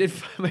I did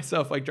find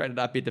myself like trying to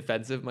not be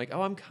defensive. I'm like,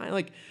 oh, I'm kind of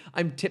like,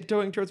 I'm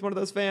tiptoeing towards one of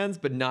those fans,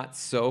 but not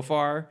so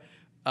far.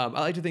 I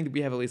like to think that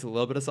we have at least a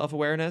little bit of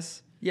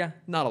self-awareness. Yeah.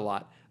 Not a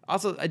lot.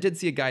 Also, I did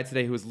see a guy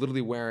today who was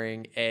literally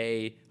wearing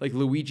a like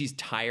Luigi's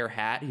tire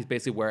hat. He's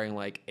basically wearing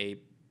like a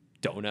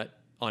donut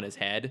on his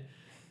head.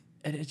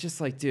 And it's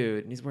just like,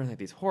 dude, and he's wearing like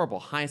these horrible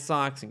high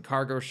socks and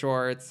cargo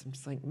shorts. I'm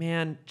just like,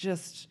 man,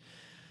 just,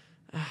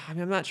 I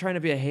mean, I'm not trying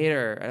to be a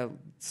hater. I'm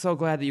so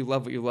glad that you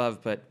love what you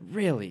love, but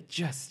really,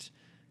 just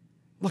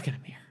look in a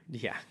mirror.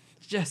 Yeah.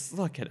 Just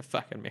look at a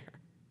fucking mirror.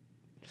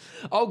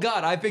 Oh,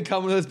 God, I've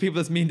become one of those people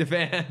that's mean to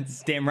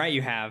fans. Damn right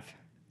you have.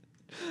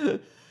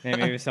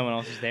 Maybe someone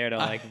else is there to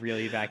like reel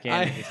you back in.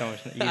 It'd be so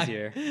much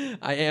easier.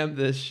 I am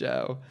this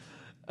show.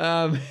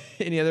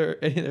 Any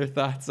other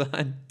thoughts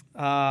on?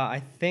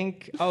 I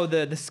think. Oh,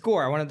 the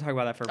score. I wanted to talk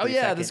about that for a brief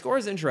second. The score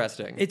is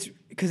interesting. It's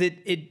because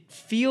it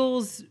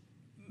feels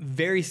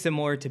very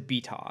similar to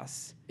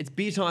BTOS. It's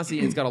BTOS-y.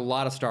 It's got a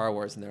lot of Star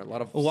Wars in there. A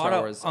lot of Star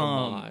Wars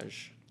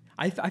homage.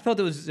 I felt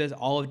it was just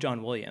all of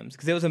John Williams,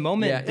 because there was a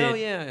moment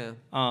that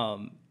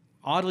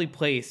oddly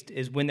placed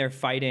is when they're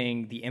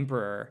fighting the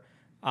Emperor.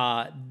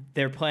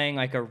 They're playing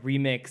like a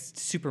remixed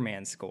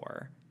Superman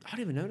score. I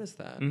didn't even notice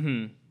that.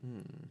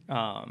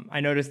 I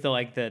noticed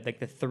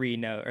the 3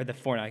 note or the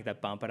 4 note, like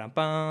that bum ba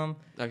bum.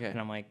 Okay. And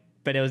I'm like,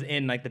 but it was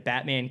in like the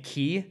Batman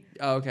key.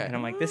 Oh, okay. And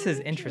I'm like, this is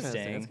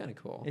interesting. That's kind of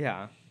cool.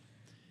 Yeah.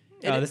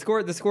 The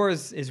score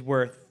is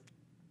worth.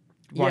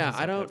 Yeah,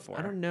 I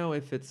don't know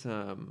if it's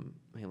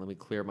let me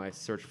clear my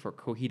search for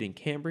Coheed and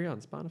Cambria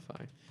on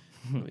Spotify.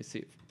 Let me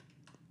see.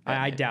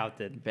 I doubt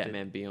that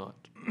Batman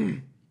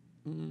Beyond.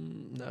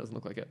 That doesn't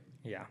look like it.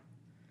 Yeah.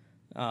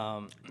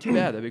 Too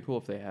bad. That'd be cool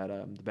if they had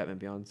the Batman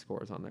Beyond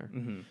scores on there.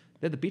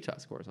 They had the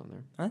BTOS scores on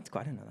there. Oh, that's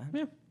cool. I didn't know that.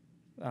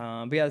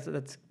 Yeah. But yeah,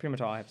 that's pretty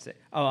much all I have to say.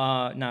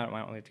 Oh, no, we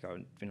don't have to go.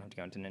 We don't have to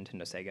go into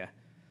Nintendo Sega.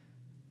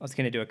 I was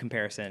going to do a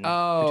comparison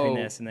between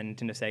this and then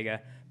Nintendo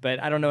Sega,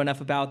 but I don't know enough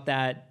about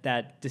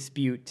that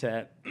dispute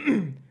to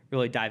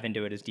really dive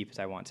into it as deep as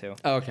I want to.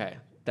 Okay,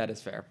 that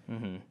is fair.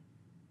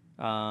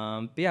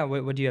 But yeah,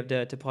 what do you have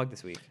to plug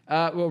this week?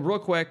 Well, real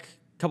quick,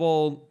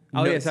 couple.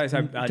 Notes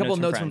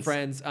from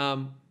friends.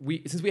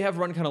 Since we have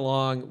run kind of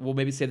long, we'll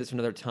maybe save this for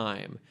another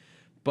time.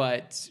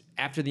 But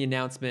after the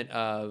announcement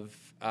of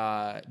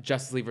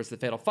Justice League versus the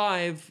Fatal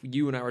Five,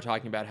 you and I were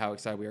talking about how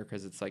excited we are,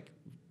 because it's like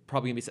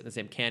probably gonna be set in the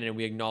same canon, and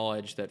we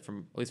acknowledge that,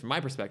 from at least from my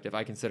perspective,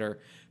 I consider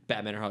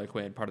Batman and Harley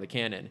Quinn part of the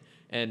canon.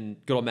 And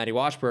good old Matty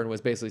Washburn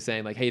was basically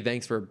saying like, "Hey,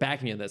 thanks for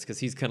backing me on this," because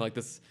he's kind of like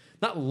this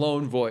not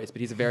lone voice, but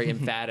he's a very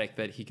emphatic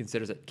that he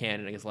considers it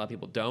canon. I guess a lot of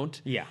people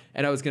don't. Yeah.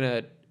 And I was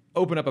gonna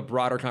open up a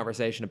broader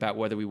conversation about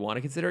whether we want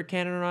to consider it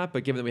canon or not,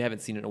 but given that we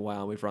haven't seen it in a while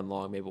and we've run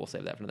long, maybe we'll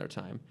save that for another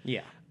time.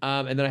 Yeah.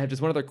 And then I have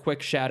just one other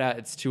quick shout out.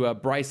 It's to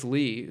Bryce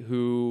Lee,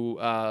 who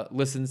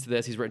listens to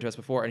this. He's written to us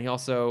before, and he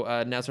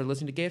also now started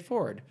listening to Gay It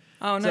Forward.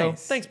 Oh, nice.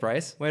 So thanks,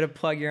 Bryce. Way to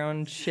plug your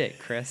own shit,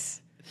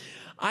 Chris.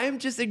 I am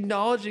just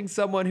acknowledging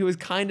someone who was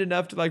kind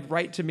enough to like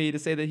write to me to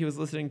say that he was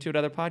listening to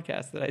another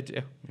podcast that I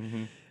do.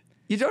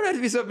 You don't have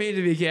to be so mean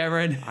to me,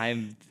 Cameron.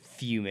 I'm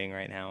fuming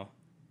right now.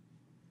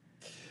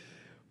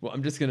 Well,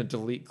 I'm just going to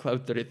delete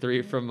Cloud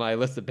 33 from my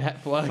list of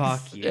bat plugs.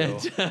 Fuck you.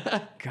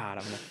 God,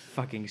 I'm going to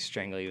fucking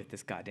strangle you with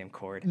this goddamn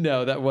cord.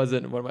 No, that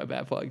wasn't one of my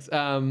bat plugs.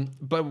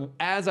 But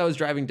as I was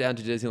driving down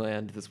to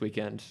Disneyland this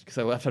weekend, because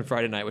I left on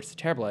Friday night, which is a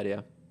terrible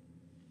idea,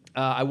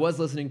 I was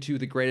listening to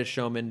The Greatest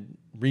Showman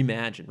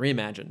reimagined,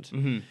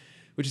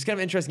 which is kind of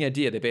an interesting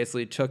idea. They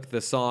basically took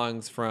the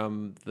songs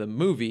from the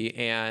movie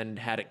and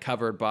had it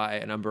covered by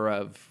a number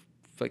of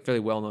like fairly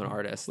well-known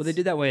artists. Well, they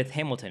did that with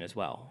Hamilton as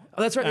well.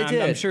 Oh, that's right, they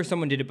did. I'm sure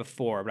someone did it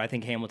before, but I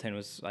think Hamilton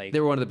was like... They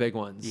were one of the big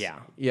ones. Yeah.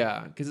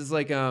 Yeah, because it's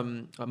like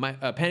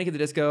Panic at the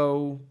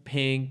Disco,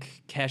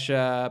 Pink,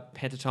 Kesha,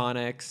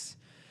 Pentatonix,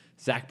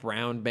 Zac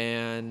Brown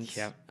Band,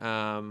 Sarah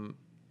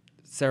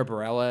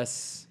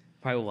Bareilles,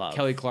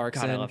 Kelly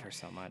Clarkson. God, I love her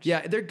so much.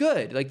 Yeah, they're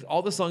good. Like,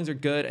 all the songs are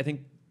good. I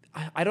think...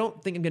 I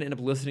don't think I'm going to end up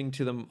listening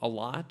to them a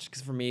lot,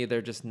 because for me,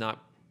 they're just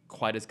not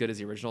quite as good as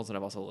the originals, and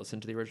I've also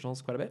listened to the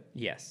originals quite a bit.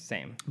 Yes,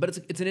 same. But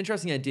it's an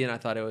interesting idea, and I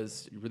thought it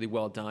was really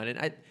well done.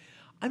 And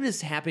I'm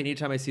just happy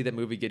anytime I see that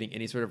movie getting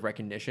any sort of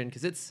recognition,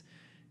 because it's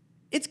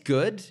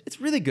good.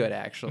 It's really good,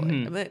 actually.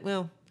 I mean,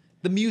 well,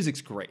 the music's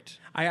great.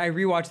 I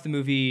rewatched the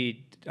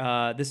movie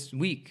this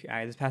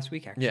past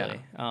week, actually.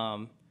 Yeah.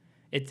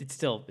 It's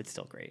still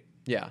great.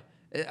 Yeah,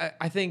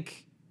 I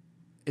think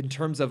in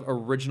terms of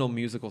original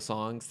musical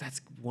songs,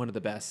 that's one of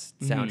the best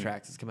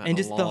soundtracks that's come out in a long time. And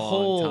just the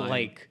whole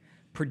like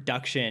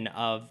production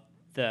of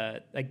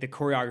the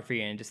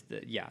choreography and just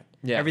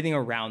everything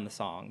around the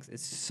songs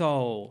is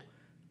so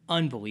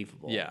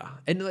unbelievable. Yeah.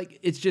 And like,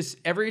 it's just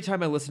every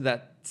time I listen to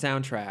that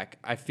soundtrack,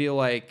 I feel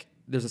like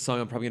there's a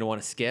song I'm probably going to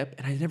want to skip,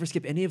 and I never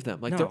skip any of them.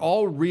 Like, they're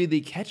all really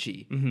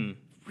catchy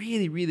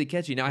really, really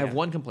catchy. Now, I have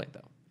one complaint,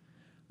 though.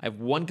 I have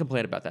one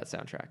complaint about that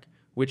soundtrack,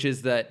 which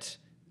is that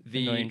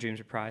the Million Dreams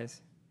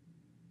Reprise.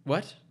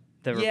 What?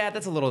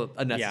 That's a little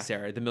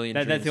unnecessary. Yeah. The Million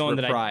Dreams that's the one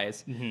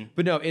Reprise.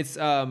 But no, it's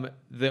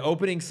the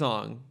opening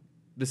song,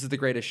 This Is the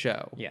Greatest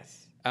Show.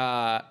 Yes.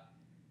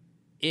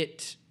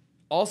 It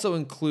also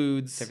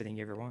includes... It's everything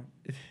you ever want.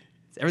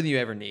 It's everything you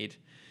ever need.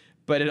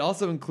 But it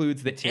also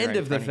includes the end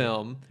of the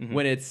film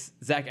when it's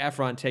Zac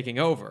Efron taking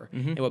over.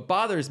 And what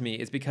bothers me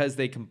is because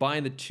they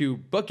combine the two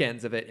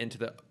bookends of it into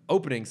the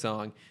opening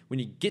song. When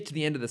you get to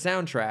the end of the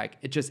soundtrack,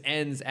 it just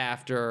ends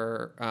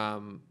after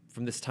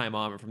from this time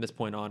on or from this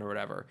point on or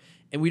whatever.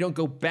 And we don't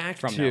go back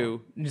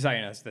to...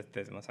 Sorry, no,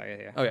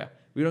 yeah. Oh, yeah.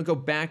 We don't go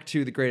back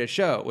to The Greatest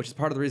Show, which is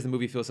part of the reason the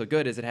movie feels so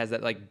good, is it has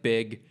that like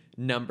big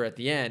number at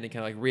the end and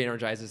kind of like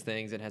re-energizes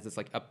things and has this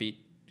like upbeat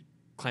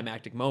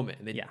climactic moment.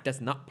 And then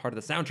that's not part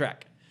of the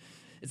soundtrack.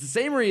 It's the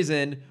same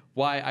reason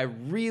why I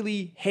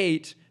really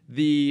hate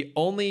the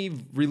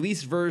only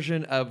released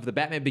version of the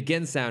Batman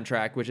Begins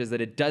soundtrack, which is that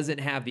it doesn't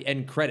have the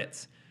end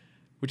credits,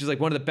 which is like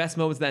one of the best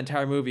moments of that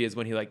entire movie is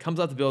when he like comes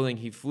out the building,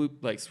 he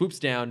swoops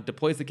down,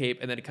 deploys the cape,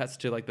 and then it cuts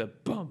to like the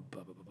bum,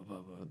 bum, bum, bum,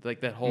 bum, bum,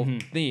 like that whole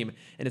theme.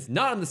 And it's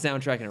not on the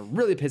soundtrack, and it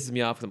really pisses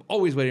me off because I'm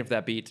always waiting for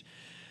that beat.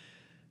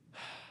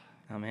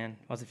 Oh man,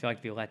 what does it feel like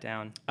to be let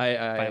down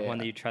by one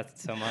that you trusted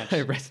so much?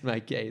 I rest my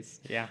case.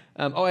 Yeah.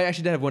 I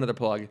actually did have one other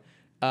plug.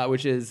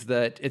 Which is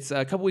that it's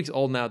a couple weeks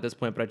old now at this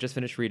point, but I just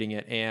finished reading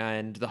it.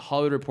 And The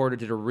Hollywood Reporter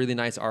did a really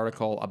nice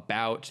article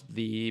about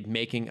the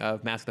making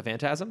of Mask the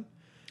Phantasm.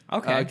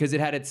 Okay. Because it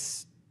had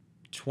its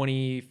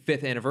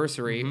 25th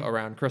anniversary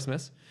around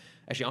Christmas,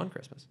 actually on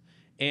Christmas.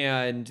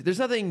 And there's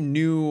nothing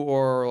new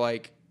or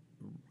like,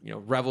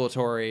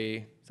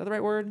 revelatory. Is that the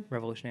right word?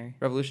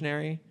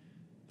 Revolutionary?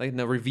 Like,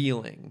 no,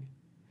 revealing.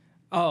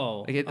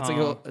 Oh. Like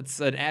it's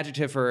an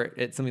adjective for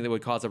it's something that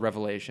would cause a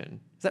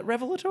revelation. Is that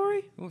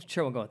revelatory? Well,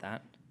 sure, we'll go with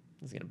that.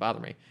 It's going to bother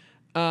me.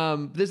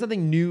 There's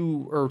nothing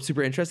new or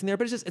super interesting there,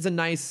 but it's a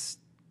nice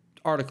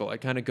article.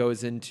 It kind of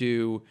goes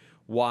into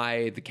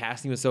why the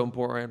casting was so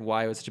important,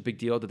 why it was such a big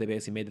deal that they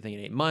basically made the thing in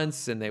 8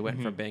 months, and they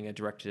went from being a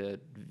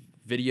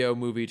direct-to-video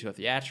movie to a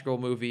theatrical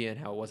movie, and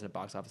how it wasn't a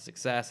box office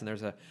success. And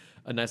there's a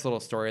nice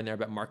little story in there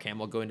about Mark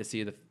Hamill going to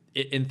see it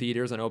in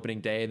theaters on opening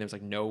day, and there's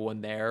like no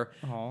one there,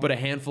 but a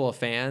handful of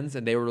fans,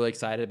 and they were really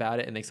excited about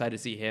it, and they excited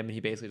to see him. And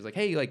he basically was like,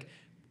 "Hey, like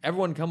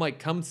everyone,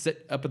 come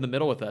sit up in the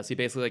middle with us." He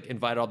basically like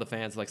invited all the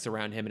fans to like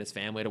surround him and his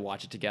family to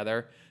watch it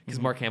together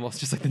because Mark Hamill's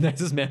just like the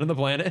nicest man on the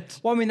planet.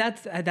 Well, I mean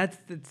that's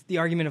the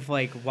argument of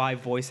like why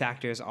voice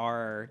actors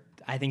are,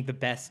 I think, the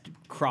best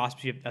cross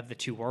of the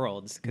two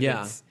worlds.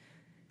 Cause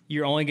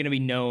you're only going to be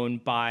known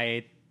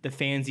by the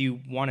fans you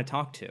want to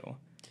talk to.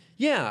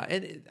 Yeah,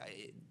 and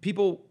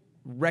people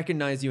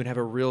recognize you and have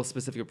a real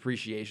specific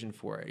appreciation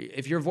for it.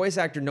 If you're a voice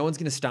actor, no one's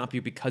going to stop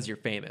you because you're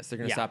famous. They're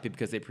going to stop you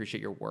because they appreciate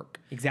your work.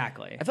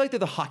 Exactly. I feel like they're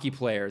the hockey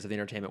players of the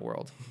entertainment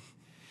world.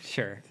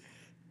 Sure.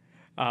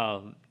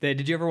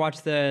 Did you ever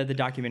watch the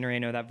documentary I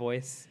Know That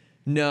Voice?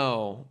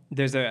 No.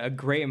 There's a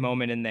great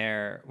moment in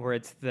there where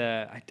it's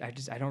I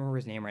don't remember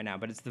his name right now,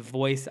 but it's the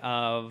voice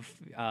of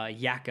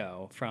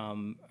Yakko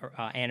from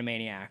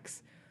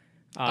Animaniacs.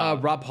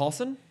 Rob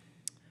Paulson?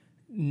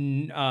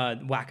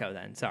 Wacko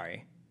then,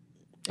 sorry.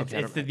 Okay.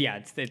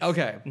 It's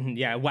okay.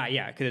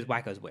 Because it's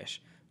Wacko's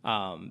Wish.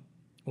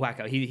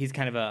 Wacko. He's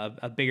kind of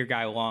a bigger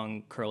guy,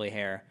 long curly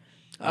hair.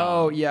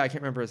 I can't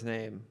remember his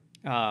name.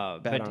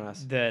 But on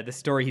us. The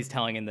story he's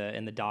telling in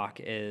the doc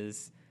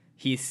is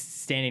he's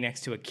standing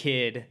next to a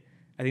kid.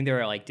 I think they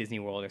were at like Disney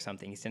World or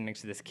something. He's standing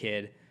next to this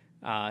kid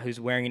who's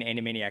wearing an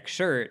Animaniac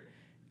shirt,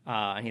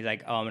 and he's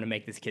like, "Oh, I'm gonna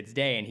make this kid's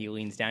day." And he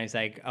leans down. He's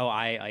like, "Oh,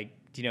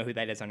 do you know who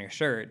that is on your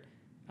shirt?"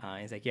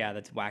 He's like, "Yeah,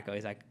 that's Wacko."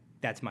 He's like,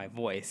 "That's my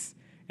voice."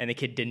 And the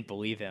kid didn't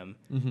believe him.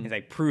 He's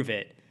like, "Prove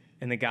it."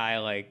 And the guy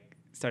like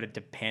started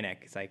to panic.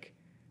 He's like,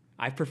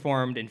 "I've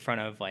performed in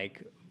front of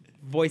like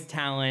voice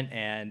talent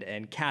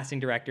and casting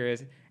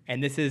directors,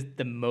 and this is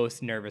the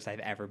most nervous I've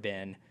ever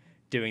been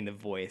doing the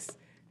voice."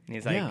 And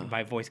he's like,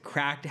 "My voice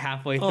cracked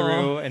halfway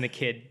through," and the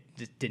kid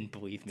just didn't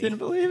believe me. Didn't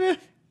believe it.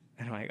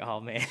 And I'm like, "Oh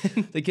man."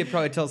 The kid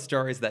probably tells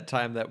stories that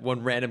time that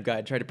one random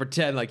guy tried to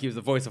pretend like he was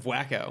the voice of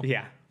Wacko.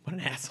 Yeah. What an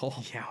asshole.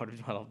 Yeah.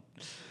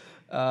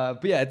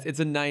 But yeah, it's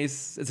a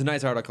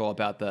nice article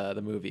about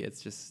the movie.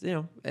 It's just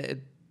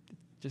it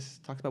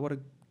just talks about what a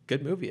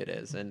good movie it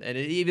is, and it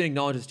even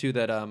acknowledges too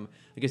that I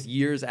guess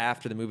years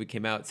after the movie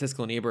came out,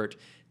 Siskel and Ebert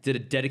did a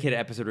dedicated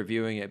episode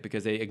reviewing it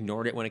because they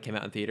ignored it when it came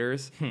out in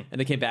theaters, and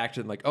they came back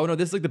to it like, "Oh no,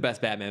 this is like the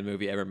best Batman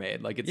movie ever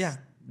made. Like it's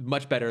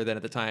much better than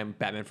at the time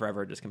Batman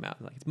Forever had just come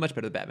out. Like it's much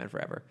better than Batman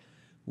Forever,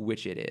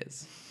 which it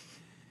is.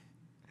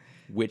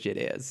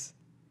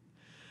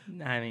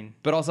 I mean,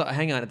 but also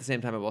hang on. At the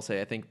same time, I will say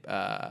I think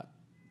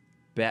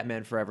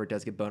Batman Forever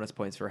does get bonus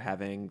points for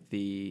having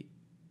the,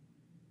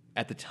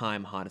 at the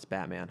time, hottest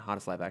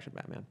live action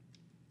Batman.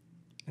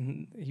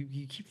 And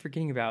you keep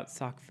forgetting about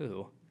Sok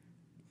Fu.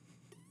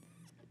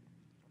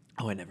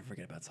 Oh, I never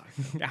forget about Sok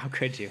Fu. How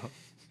could you?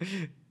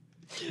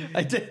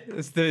 I did.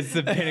 It's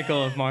the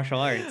pinnacle of martial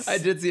arts. I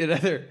did see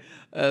another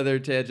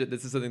tangent.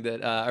 This is something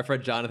that our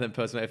friend Jonathan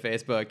posted on my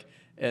Facebook,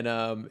 and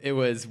it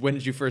was, when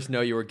did you first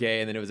know you were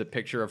gay? And then it was a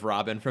picture of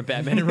Robin from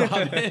Batman and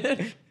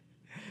Robin.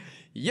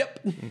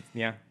 Yep.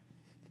 Yeah.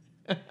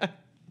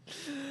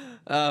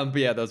 But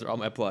yeah, those are all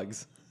my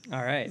plugs.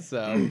 All right.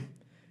 So,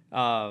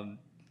 I'll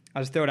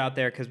just throw it out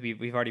there because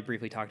we've already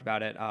briefly talked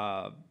about it.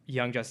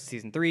 Young Justice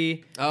season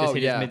 3 just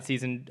hit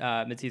its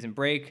mid-season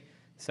break,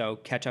 so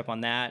catch up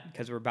on that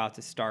because we're about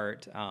to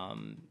start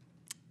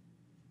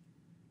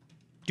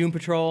Doom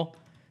Patrol.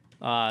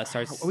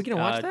 Starts. Are we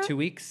gonna watch that? 2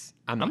 weeks.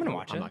 I'm gonna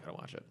watch it. I'm not gonna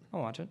watch it.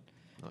 I'll watch it.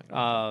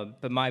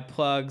 But my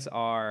plugs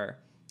are: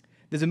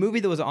 there's a movie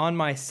that was on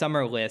my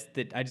summer list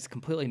that I just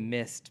completely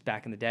missed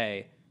back in the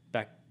day,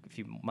 back a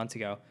few months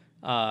ago,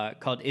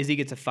 called Izzy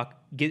Gets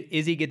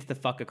the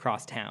Fuck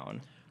Across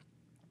Town.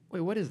 Wait,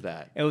 what is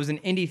that? It was an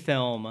indie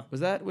film. Was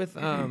that with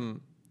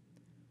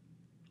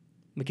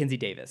Mackenzie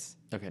Davis?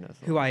 Okay, no.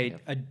 Who I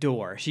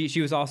adore.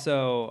 She was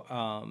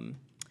also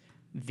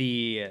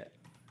the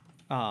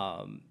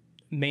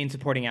main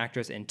supporting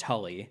actress in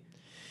Tully.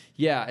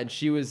 Yeah, and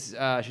she has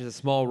a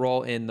small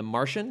role in The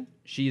Martian.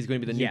 She's going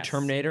to be the new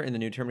Terminator in the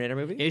new Terminator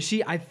movie. Is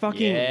she? I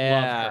fucking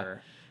love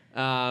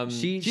her.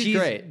 She's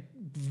great.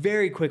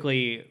 Very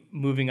quickly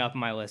moving up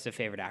my list of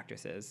favorite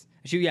actresses.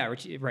 She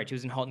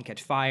was in *Halt and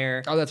Catch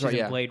Fire*. Oh, that's right. She's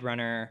Yeah. in *Blade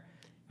Runner*.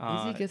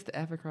 Izzy Gets the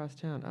F Across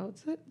Town. Oh,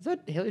 is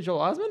that Haley Joel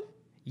Osment?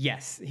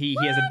 Yes, he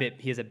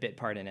has a bit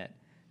part in it.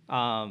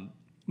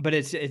 But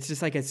it's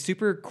just like a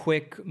super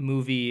quick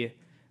movie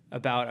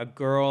about a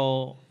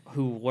girl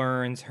who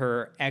learns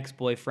her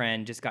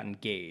ex-boyfriend just got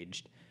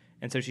engaged,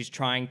 and so she's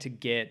trying to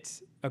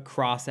get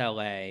across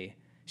LA.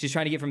 She's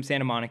trying to get from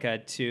Santa Monica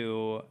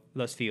to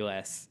Los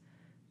Feliz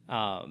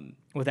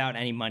without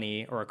any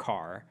money or a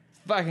car.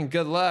 Fucking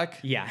good luck.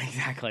 Yeah,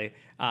 exactly.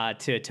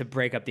 To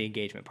break up the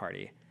engagement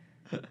party.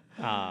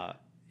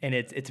 And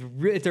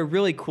it's a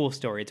really cool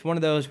story. It's one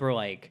of those where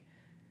like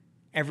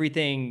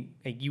everything,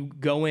 like, you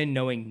go in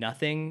knowing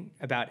nothing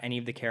about any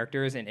of the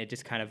characters, and it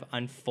just kind of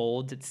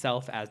unfolds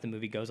itself as the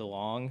movie goes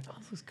along. Oh,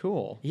 this is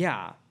cool.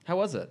 Yeah. How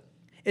was it?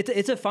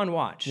 It's a fun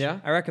watch. Yeah,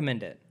 I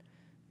recommend it.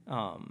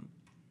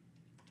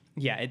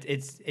 Yeah,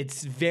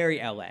 it's very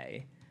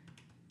LA.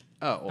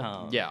 Oh,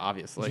 well, yeah,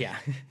 obviously. Yeah.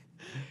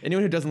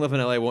 Anyone who doesn't live in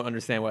LA won't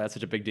understand why that's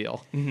such a big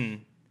deal.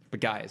 Mm-hmm.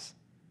 But guys,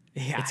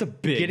 yeah, it's a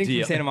big Getting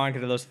deal. from Santa Monica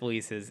to Los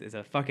Feliz is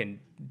a fucking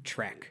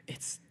trek.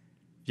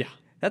 Yeah.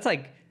 That's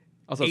like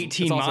also,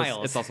 18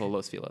 miles. It's also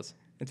Los Feliz.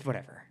 It's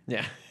whatever.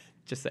 Yeah,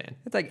 just saying.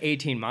 It's like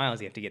 18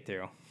 miles you have to get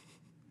through.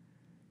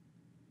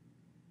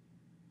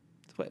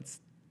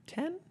 It's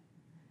 10?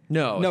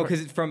 No,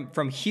 because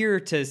from here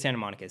to Santa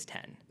Monica is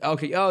 10.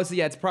 Okay. Oh, so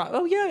yeah,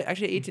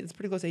 actually 18. It's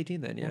pretty close to 18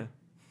 then. Yeah.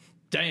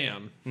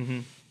 Damn. Mm-hmm.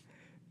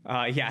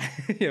 Yeah,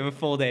 you have a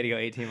full day to go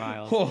 18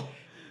 miles.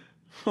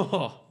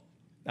 But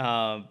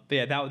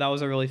yeah, that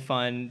was a really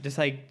fun, just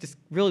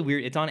really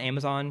weird. It's on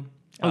Amazon.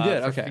 Oh,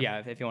 good. Okay.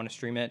 Yeah, if you want to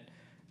stream it.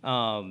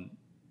 And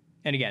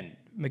again,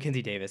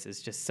 Mackenzie Davis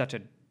is just such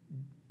a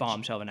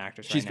bombshell of an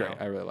actress. She's right great.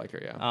 now. I really like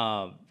her.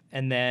 Yeah.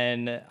 And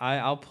then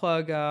I'll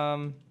plug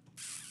the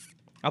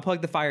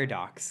Fire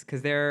Docs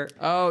because they're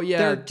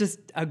just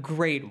a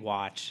great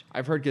watch.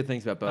 I've heard good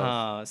things about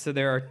both. So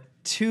there are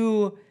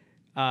 2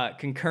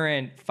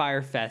 concurrent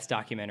Fyre Fest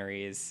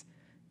documentaries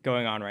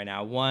going on right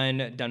now.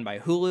 One done by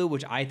Hulu,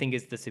 which I think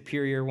is the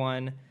superior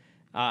one,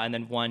 and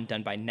then one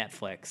done by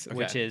Netflix,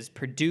 which is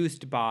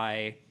produced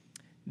by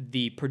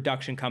the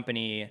production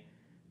company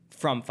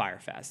from Fyre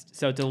Fest.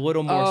 So it's a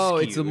little more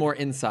skewed. It's a more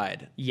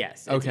inside.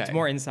 Yes. It's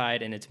more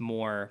inside, and it's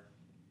more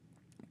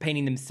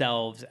painting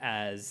themselves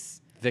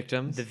as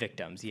victims. The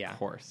victims, yeah. Of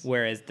course.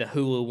 Whereas the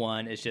Hulu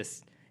one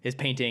is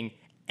painting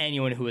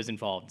anyone who is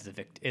involved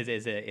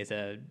is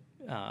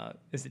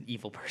an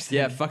evil person.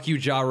 Yeah, fuck you,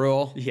 Ja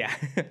Rule. Yeah.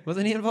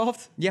 Wasn't he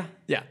involved? Yeah.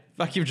 Yeah.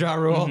 Fuck you, Ja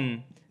Rule.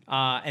 Mm-hmm.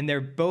 And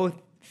they're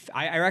both,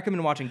 I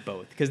recommend watching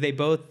both because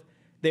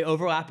they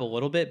overlap a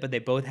little bit, but they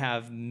both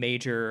have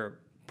major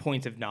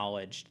points of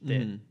knowledge,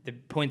 the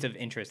points of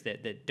interest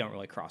that don't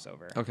really cross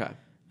over. Okay.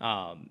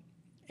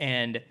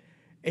 And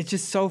it's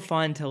just so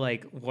fun to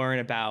like learn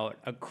about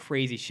a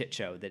crazy shit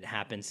show that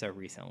happened so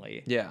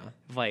recently. Yeah.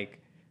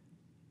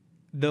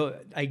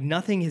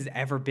 Nothing has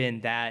ever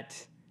been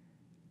that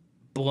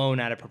blown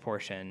out of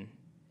proportion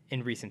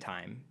in recent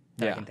time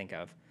that I can think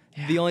of.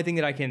 Yeah. The only thing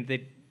that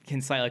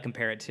can slightly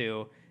compare it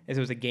to is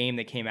there was a game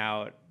that came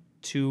out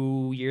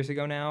 2 years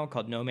ago now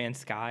called No Man's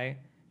Sky.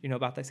 You know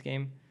about this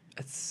game?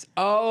 Yes.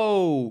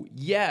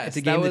 It's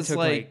a game that was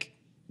like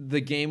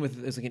the game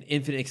it was like an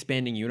infinite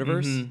expanding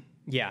universe. Mm-hmm.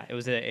 Yeah, it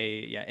was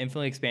a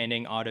infinitely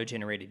expanding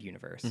auto-generated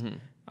universe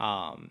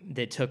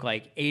that took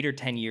like 8 or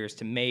 10 years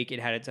to make. It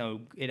had its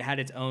own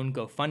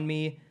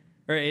GoFundMe,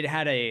 or it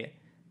had a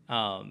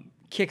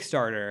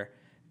Kickstarter,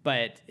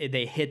 but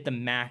they hit the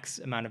max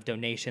amount of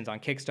donations on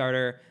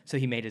Kickstarter, so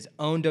he made his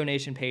own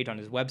donation page on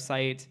his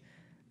website.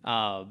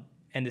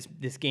 And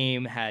this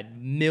game had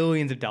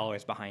millions of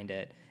dollars behind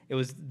it. It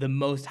was the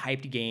most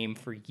hyped game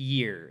for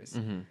years.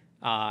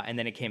 And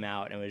then it came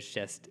out and it was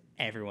just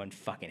everyone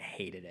fucking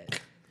hated it.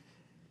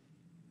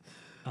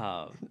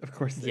 Of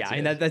course. Yeah, I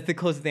mean that's the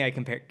closest thing I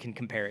can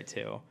compare it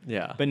to.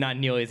 Yeah. But not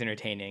nearly as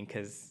entertaining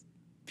because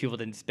people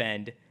didn't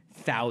spend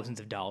thousands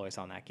of dollars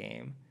on that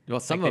game. Well,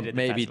 some of them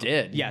maybe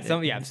did. Yeah,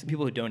 some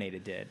people who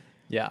donated did.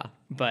 Yeah.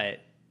 But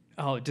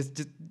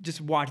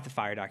just watch the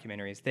Fire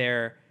documentaries.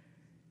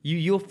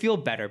 You'll feel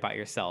better about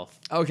yourself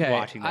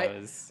watching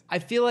those. I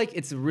feel like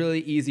it's a really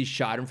easy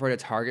Schadenfreude to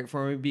target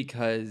for me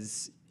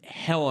because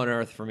hell on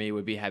earth for me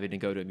would be having to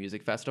go to a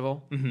music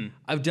festival. Mm-hmm.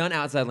 I've done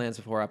Outside Lands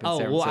before up in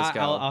San Francisco.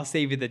 I'll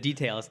save you the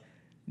details.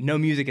 No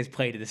music is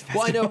played at this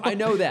festival. Well, I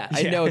know that.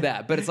 I know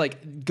that. But it's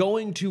like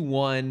going to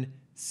one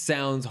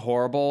sounds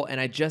horrible, and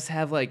I just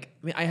have I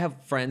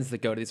have friends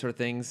that go to these sort of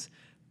things,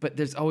 but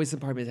there's always some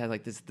part of me that has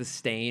like this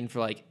disdain for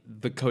like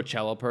the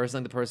Coachella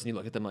person, the person you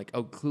look at them like,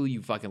 oh, clearly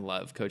you fucking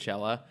love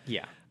Coachella.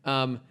 Yeah.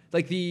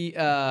 Like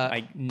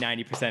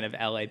 90% of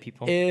LA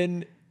people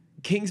in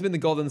Kingsman: The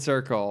Golden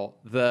Circle,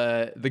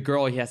 the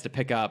girl he has to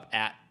pick up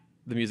at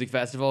the music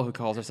festival who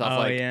calls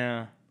herself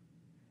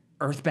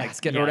Earth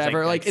Basket or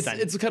whatever.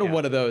 It's kind of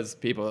one of those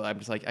people. I'm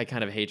just like, I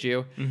kind of hate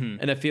you,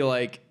 and I feel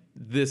like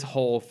this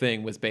whole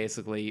thing was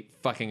basically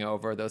fucking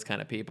over those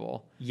kind of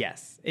people.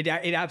 Yes, it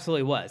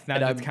absolutely was.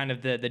 That's kind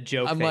of the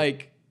joke.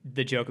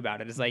 The joke about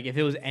it is like if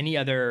it was any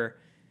other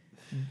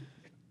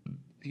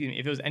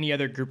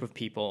group of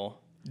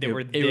people it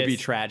would be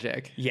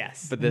tragic.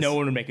 Yes, but no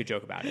one would make a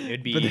joke about it. It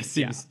would be. But this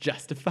seems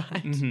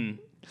justified. Mm-hmm.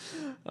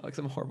 Like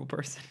some horrible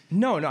person.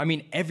 No. I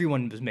mean,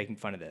 everyone was making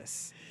fun of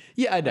this.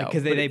 Yeah, I know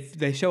because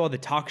they show all the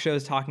talk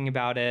shows talking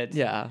about it.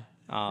 Yeah.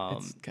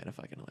 It's kind of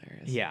fucking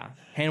hilarious. Yeah,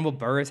 Hannibal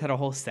Buress had a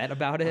whole set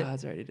about it. Oh,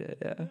 that's right, he did.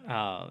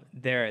 Yeah.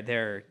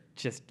 They're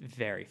just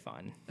very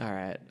fun. All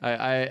right,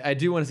 I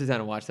do want to sit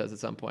down and watch those at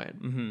some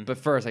point. Mm-hmm. But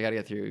first, I got to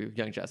get through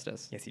Young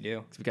Justice. Yes, you do.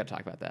 Because we got to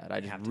talk about that.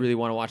 I just really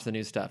want to watch the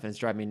new stuff, and it's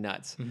driving me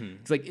nuts.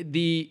 It's like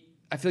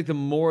I feel like the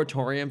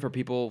moratorium for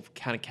people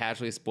kind of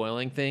casually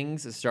spoiling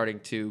things is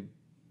starting to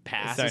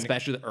pass,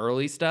 especially the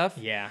early stuff.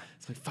 Yeah.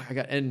 It's like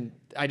fuck, and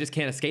I just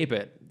can't escape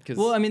it.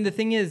 Well, I mean, the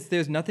thing is,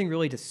 there's nothing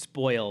really to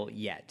spoil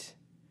yet.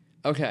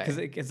 Okay.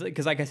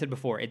 Because like I said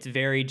before, it's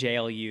very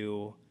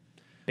JLU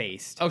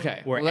based. Okay.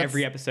 Where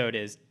every episode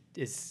is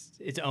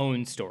its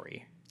own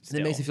story. And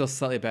it makes me feel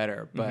slightly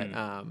better, but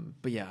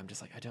yeah, I'm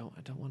just like I don't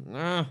want.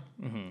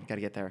 Got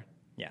to get there.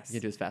 Yes.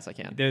 You can do as fast as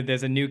I can.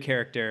 There's a new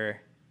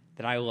character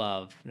that I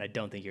love, and I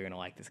don't think you're gonna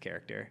like this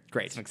character.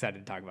 Great. So I'm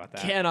excited to talk about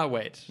that. Cannot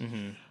wait.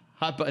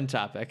 Hot button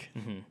topic.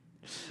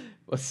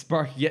 Let's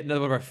spark yet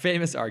another one of our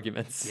famous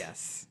arguments.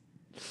 Yes.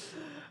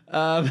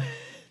 I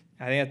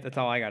think that's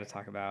all I got to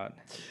talk about.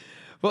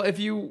 Well, if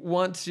you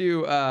want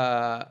to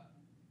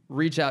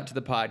reach out to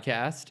the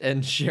podcast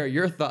and share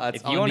your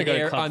thoughts on the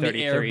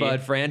Air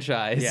Bud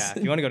franchise. Yeah,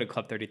 if you want to go to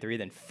Club 33,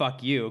 then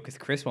fuck you, because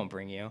Chris won't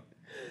bring you.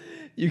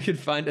 You can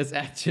find us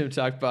at Gym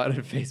Talk Pod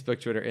on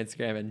Facebook, Twitter,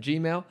 Instagram, and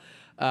Gmail.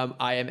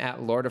 I am at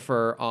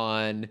Lordifer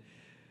on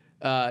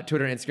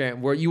Twitter and Instagram,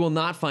 where you will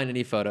not find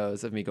any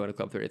photos of me going to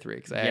Club 33,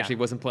 because I actually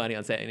wasn't planning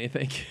on saying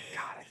anything.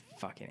 God, I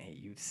fucking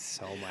hate you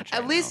so much.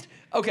 At least,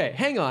 okay,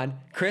 hang on.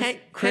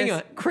 Hang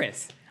on.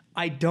 Chris,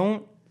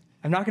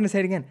 I'm not going to say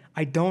it again.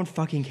 I don't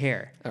fucking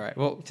care. All right,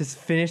 well. Just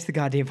finish the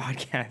goddamn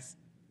podcast.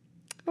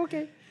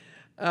 Okay.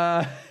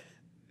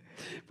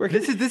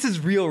 This is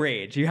real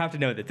rage. You have to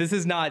know that. This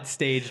is not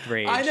staged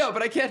rage. I know,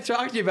 but I can't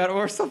talk to you about it.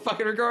 We're still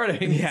fucking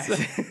recording.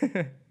 Yes.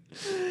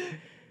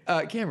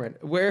 Cameron,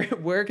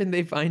 where can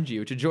they find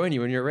you to join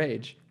you in your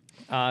rage?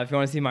 If you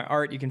want to see my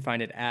art, you can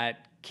find it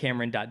at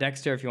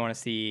Cameron.Dexter. If you want to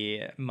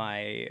see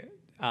my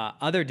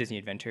other Disney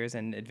adventures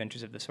and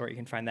adventures of the sort, you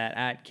can find that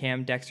at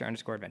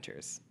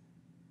CamDexter_adventures.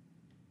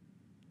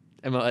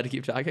 Am I allowed to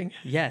keep talking?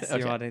 Yes, okay.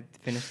 You're allowed to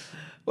finish.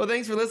 Well,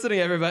 thanks for listening,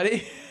 everybody.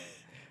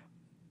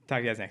 Talk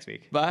to you guys next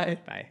week. Bye.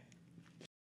 Bye.